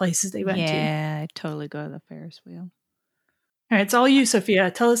other places they went to. Yeah, I'd totally go to the Ferris wheel. All right, it's all you,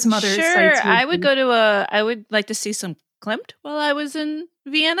 Sophia. Tell us some other sites. Sure, I would like to see some Klimt while I was in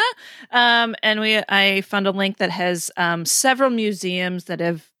Vienna. And I found a link that has several museums that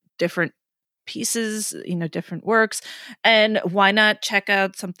have different pieces, different works. And why not check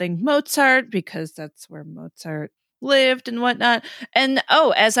out something Mozart, because that's where Mozart lived and whatnot. And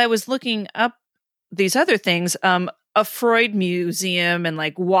as I was looking up these other things, a Freud museum and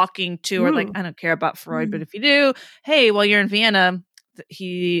like walking to, or like, I don't care about Freud, but if you do, hey, while you're in Vienna,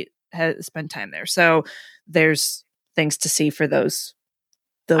 he has spent time there. So there's things to see for those.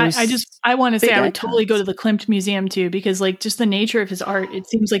 I want to say I would totally go to the Klimt Museum too, because like just the nature of his art, it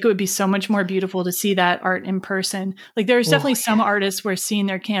seems like it would be so much more beautiful to see that art in person. Like there's definitely some artists where seeing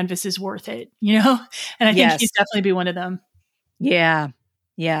their canvas is worth it, And I think he'd definitely be one of them. Yeah,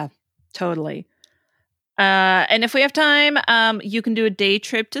 totally. And if we have time, you can do a day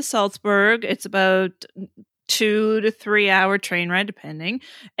trip to Salzburg. It's about 2 to 3 hour train ride, depending.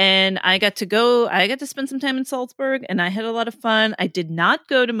 And I got to spend some time in Salzburg, and I had a lot of fun. I did not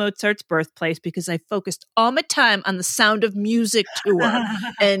go to Mozart's birthplace because I focused all my time on the Sound of Music tour.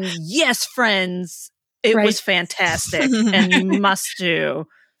 And yes, friends, it was fantastic, and you must do.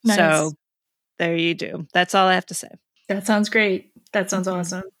 Nice. So there you do. That's all I have to say. That sounds great. That sounds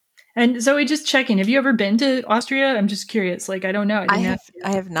awesome. And Zoe, just checking, have you ever been to Austria? I'm just curious. Like, I don't know. I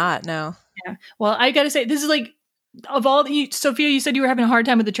have not, no. Yeah. Well, I got to say, this is like, of all, Sophia, you said you were having a hard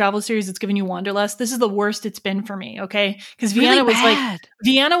time with the travel series that's giving you Wanderlust. This is the worst it's been for me, okay? Because Vienna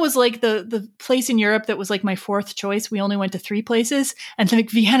was like the place in Europe that was like my 4th choice. We only went to 3 places. And then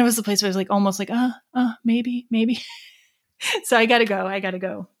Vienna was the place where I was like, almost like, maybe. So I gotta go.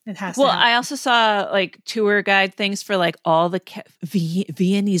 It has to happen. I also saw like tour guide things for like all the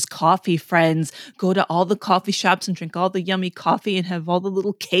Viennese coffee friends. Go to all the coffee shops and drink all the yummy coffee and have all the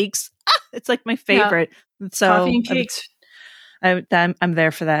little cakes. It's like my favorite. Yeah. So coffee and cakes. I'm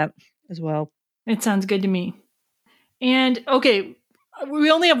there for that as well. It sounds good to me. And okay, we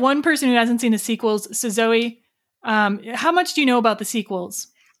only have one person who hasn't seen the sequels. So Zoe, how much do you know about the sequels?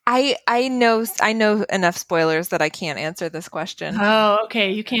 I know enough spoilers that I can't answer this question. Oh, okay.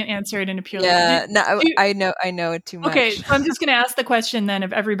 You can't answer it in a purely. Yeah, I know it too much. Okay, so I'm just going to ask the question then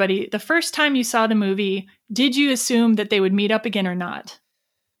of everybody. The first time you saw the movie, did you assume that they would meet up again or not?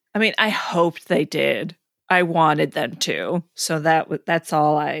 I mean, I hoped they did. I wanted them to. So that's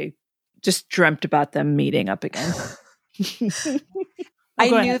all. I just dreamt about them meeting up again. I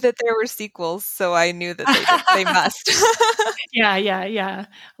knew that there were sequels, so I knew that they must. Yeah.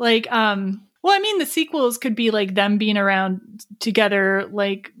 Like, well, I mean, the sequels could be like them being around together,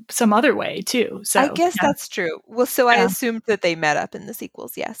 like some other way too. So I guess that's true. Well, so I assumed that they met up in the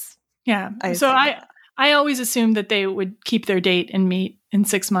sequels. Yes. Yeah. I always assumed that they would keep their date and meet in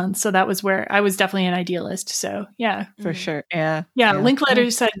 6 months. So that was where I was definitely an idealist. So yeah. For sure. Yeah. Yeah.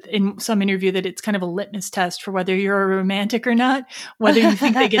 Linklater said in some interview that it's kind of a litmus test for whether you're a romantic or not, whether you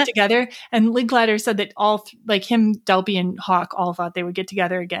think they get together. And Linklater said that like him, Delpy, and Hawk all thought they would get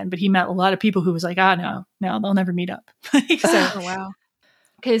together again, but he met a lot of people who was like, no, they'll never meet up. Oh, wow.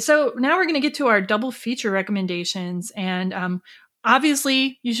 Okay, so now we're going to get to our double feature recommendations. And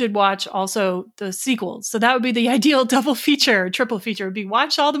obviously, you should watch also the sequels. So that would be the ideal double feature or triple feature would be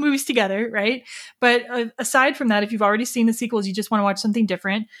watch all the movies together, right? But aside from that, if you've already seen the sequels, you just want to watch something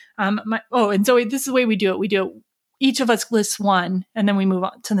different. And Zoe, this is the way we do it. Each of us lists one, and then we move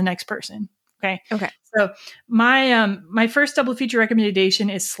on to the next person. Okay. So my first double feature recommendation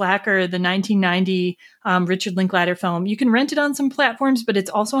is Slacker, the 1990 Richard Linklater film. You can rent it on some platforms, but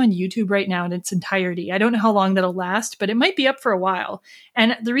it's also on YouTube right now in its entirety. I don't know how long that'll last, but it might be up for a while.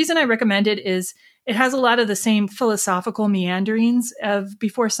 And the reason I recommend it is it has a lot of the same philosophical meanderings of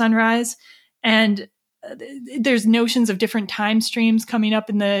Before Sunrise, and there's notions of different time streams coming up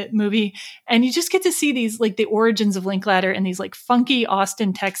in the movie, and you just get to see these like the origins of Linklater and these like funky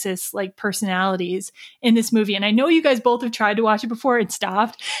Austin, Texas like personalities in this movie. And I know you guys both have tried to watch it before and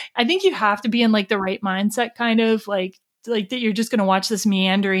stopped. I think you have to be in like the right mindset, kind of like that you're just going to watch this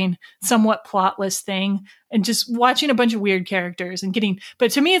meandering, somewhat plotless thing and just watching a bunch of weird characters and but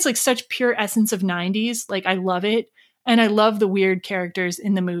to me, it's like such pure essence of 90s. Like I love it. And I love the weird characters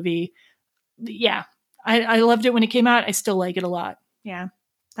in the movie. Yeah. I loved it when it came out. I still like it a lot. Yeah,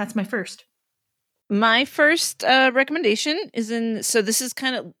 that's my first. My first recommendation is so this is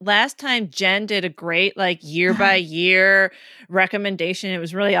kind of last time Jen did a great like year by year recommendation. It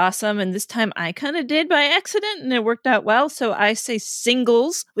was really awesome. And this time I kind of did by accident and it worked out well. So I say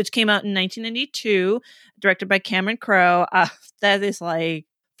Singles, which came out in 1992, directed by Cameron Crowe. That is like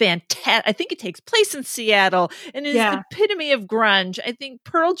fantastic. I think it takes place in Seattle and is the epitome of grunge. I think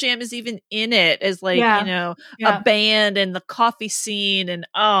Pearl Jam is even in it as like, a band and the coffee scene. And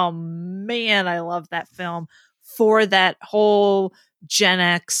oh man, I love that film for that whole Gen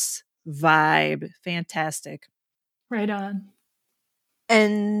X vibe. Fantastic. Right on.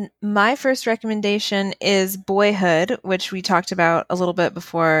 And my first recommendation is Boyhood, which we talked about a little bit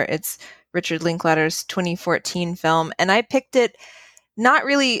before. It's Richard Linklater's 2014 film. And I picked it not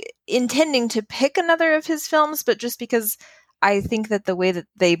really intending to pick another of his films, but just because I think that the way that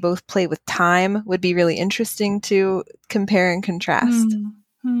they both play with time would be really interesting to compare and contrast.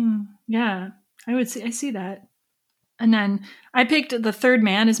 Yeah, I see that. And then I picked The Third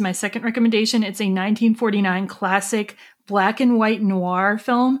Man as my second recommendation. It's a 1949 classic black and white noir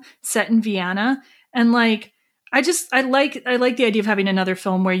film set in Vienna. And like, I like the idea of having another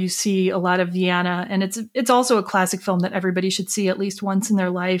film where you see a lot of Vienna, and it's also a classic film that everybody should see at least once in their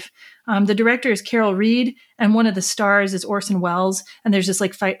life. The director is Carol Reed, and one of the stars is Orson Welles. And there's this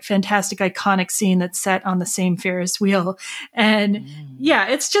like fantastic, iconic scene that's set on the same Ferris wheel. And yeah,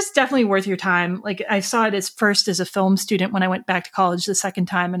 it's just definitely worth your time. Like I saw it first as a film student when I went back to college the second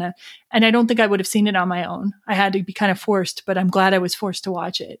time, and I don't think I would have seen it on my own. I had to be kind of forced, but I'm glad I was forced to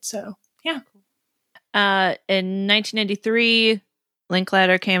watch it. So yeah. In 1993,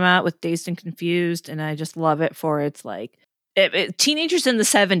 Linklater came out with Dazed and Confused, and I just love it for its like teenagers in the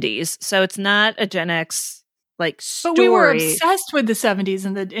 70s. So it's not a Gen X like story. But we were obsessed with the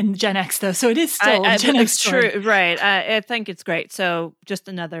 70s in Gen X though, so it is still a Gen X story. True, right? I think it's great. So just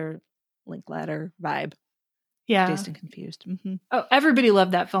another Linklater vibe. Yeah, Dazed and Confused. Mm-hmm. Oh, everybody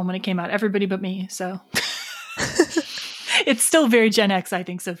loved that film when it came out. Everybody but me. So it's still very Gen X, I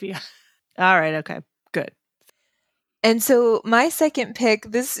think, Sophia. All right. Okay. Good. And so my second pick,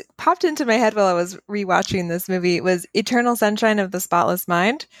 this popped into my head while I was rewatching this movie, was Eternal Sunshine of the Spotless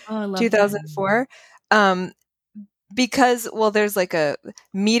Mind, 2004. Because, well, there's like a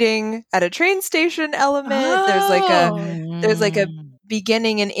meeting at a train station element. There's like a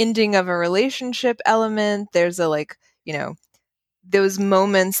beginning and ending of a relationship element. There's a like, those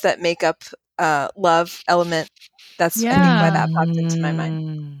moments that make up love element. That's I think why that popped into my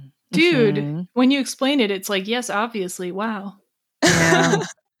mind. Dude, when you explain it, it's like, yes, obviously. Wow. Yeah.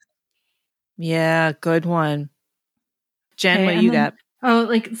 Yeah, good one. Jen, what do you got? Oh,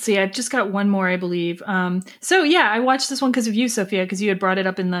 let's see. I've just got one more, I believe. So yeah, I watched this one because of you, Sophia, because you had brought it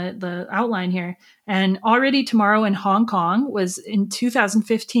up in the outline here. And Already Tomorrow in Hong Kong was in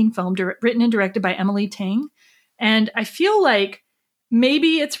 2015 film, written and directed by Emily Ting. And I feel like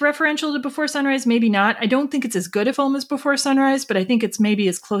maybe it's referential to Before Sunrise, maybe not. I don't think it's as good a film as Before Sunrise, but I think it's maybe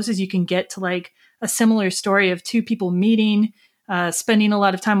as close as you can get to like a similar story of two people meeting, spending a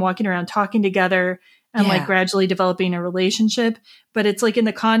lot of time walking around talking together. and like gradually developing a relationship. But it's like in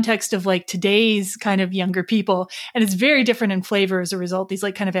the context of like today's kind of younger people. And it's very different in flavor as a result. These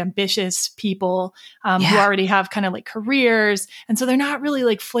like kind of ambitious people who already have kind of like careers. And so they're not really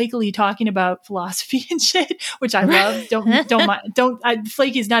like flakily talking about philosophy and shit, which I love.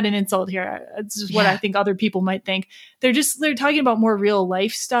 Flaky is not an insult here. It's just what I think other people might think. They're talking about more real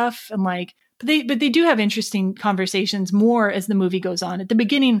life stuff and like, but they do have interesting conversations more as the movie goes on. At the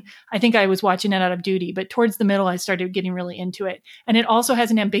beginning, I think I was watching it out of duty, but towards the middle, I started getting really into it. And it also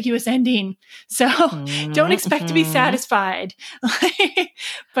has an ambiguous ending. So don't expect to be satisfied.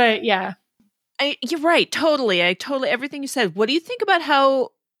 But yeah. You're right. Totally. Everything you said. What do you think about how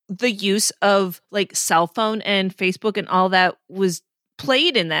the use of like cell phone and Facebook and all that was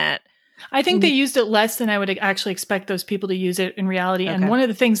played in that? I think they used it less than I would actually expect those people to use it in reality. Okay. And one of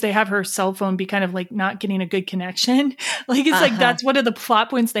the things, they have her cell phone be kind of like not getting a good connection. Like it's like that's one of the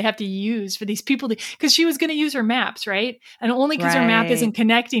plot points they have to use for these people because she was going to use her maps, right? And only because her map isn't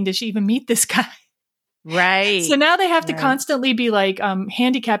connecting does she even meet this guy. Right. So now they have to constantly be like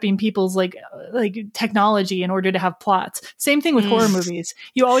handicapping people's like technology in order to have plots. Same thing with horror movies.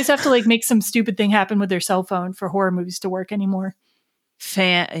 You always have to like make some stupid thing happen with their cell phone for horror movies to work anymore.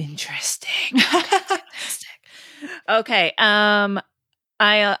 Interesting. Okay.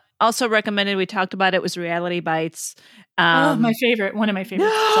 I also recommended, we talked about it, was Reality Bites. My favorite. One of my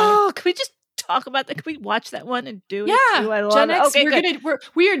favorites. No, can we just talk about that? Can we watch that one and do it too? I love Gen X. Okay,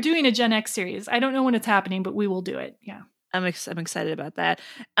 we are doing a Gen X series. I don't know when it's happening, but we will do it. Yeah. I'm excited about that.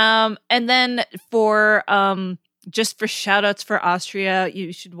 And then for just for shout outs for Austria,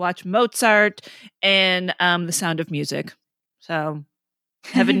 you should watch Mozart and The Sound of Music. So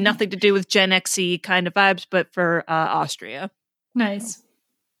having nothing to do with Gen X-y kind of vibes, but for Austria. Nice.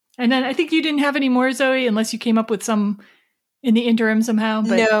 And then I think you didn't have any more, Zoe, unless you came up with some in the interim somehow.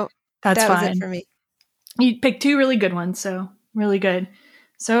 But no, that's fine. Was it for me. You picked two really good ones, so really good.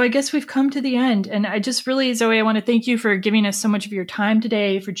 So I guess we've come to the end. And I just really, Zoe, I want to thank you for giving us so much of your time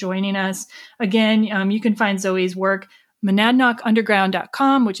today, for joining us. Again, you can find Zoe's work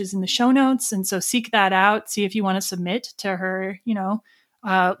monadnockunderground.com, which is in the show notes. And so seek that out. See if you want to submit to her,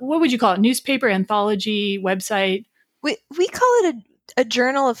 what would you call it? Newspaper, anthology, website? We call it a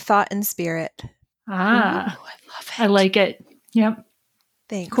journal of thought and spirit. Ooh, I love it. I like it. Yep.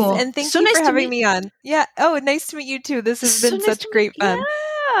 Thanks. Cool. And thank you for having me on. Yeah. Oh, nice to meet you too. This has been such great fun.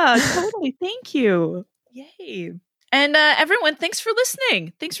 Yeah, totally. Thank you. Yay. And everyone, thanks for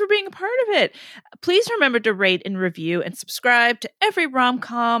listening. Thanks for being a part of it. Please remember to rate and review and subscribe to Every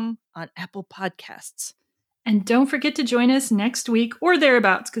Rom-Com on Apple Podcasts. And don't forget to join us next week or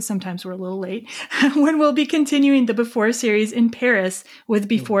thereabouts, because sometimes we're a little late, when we'll be continuing the Before series in Paris with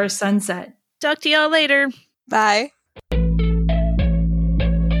Before Sunset. Talk to y'all later. Bye.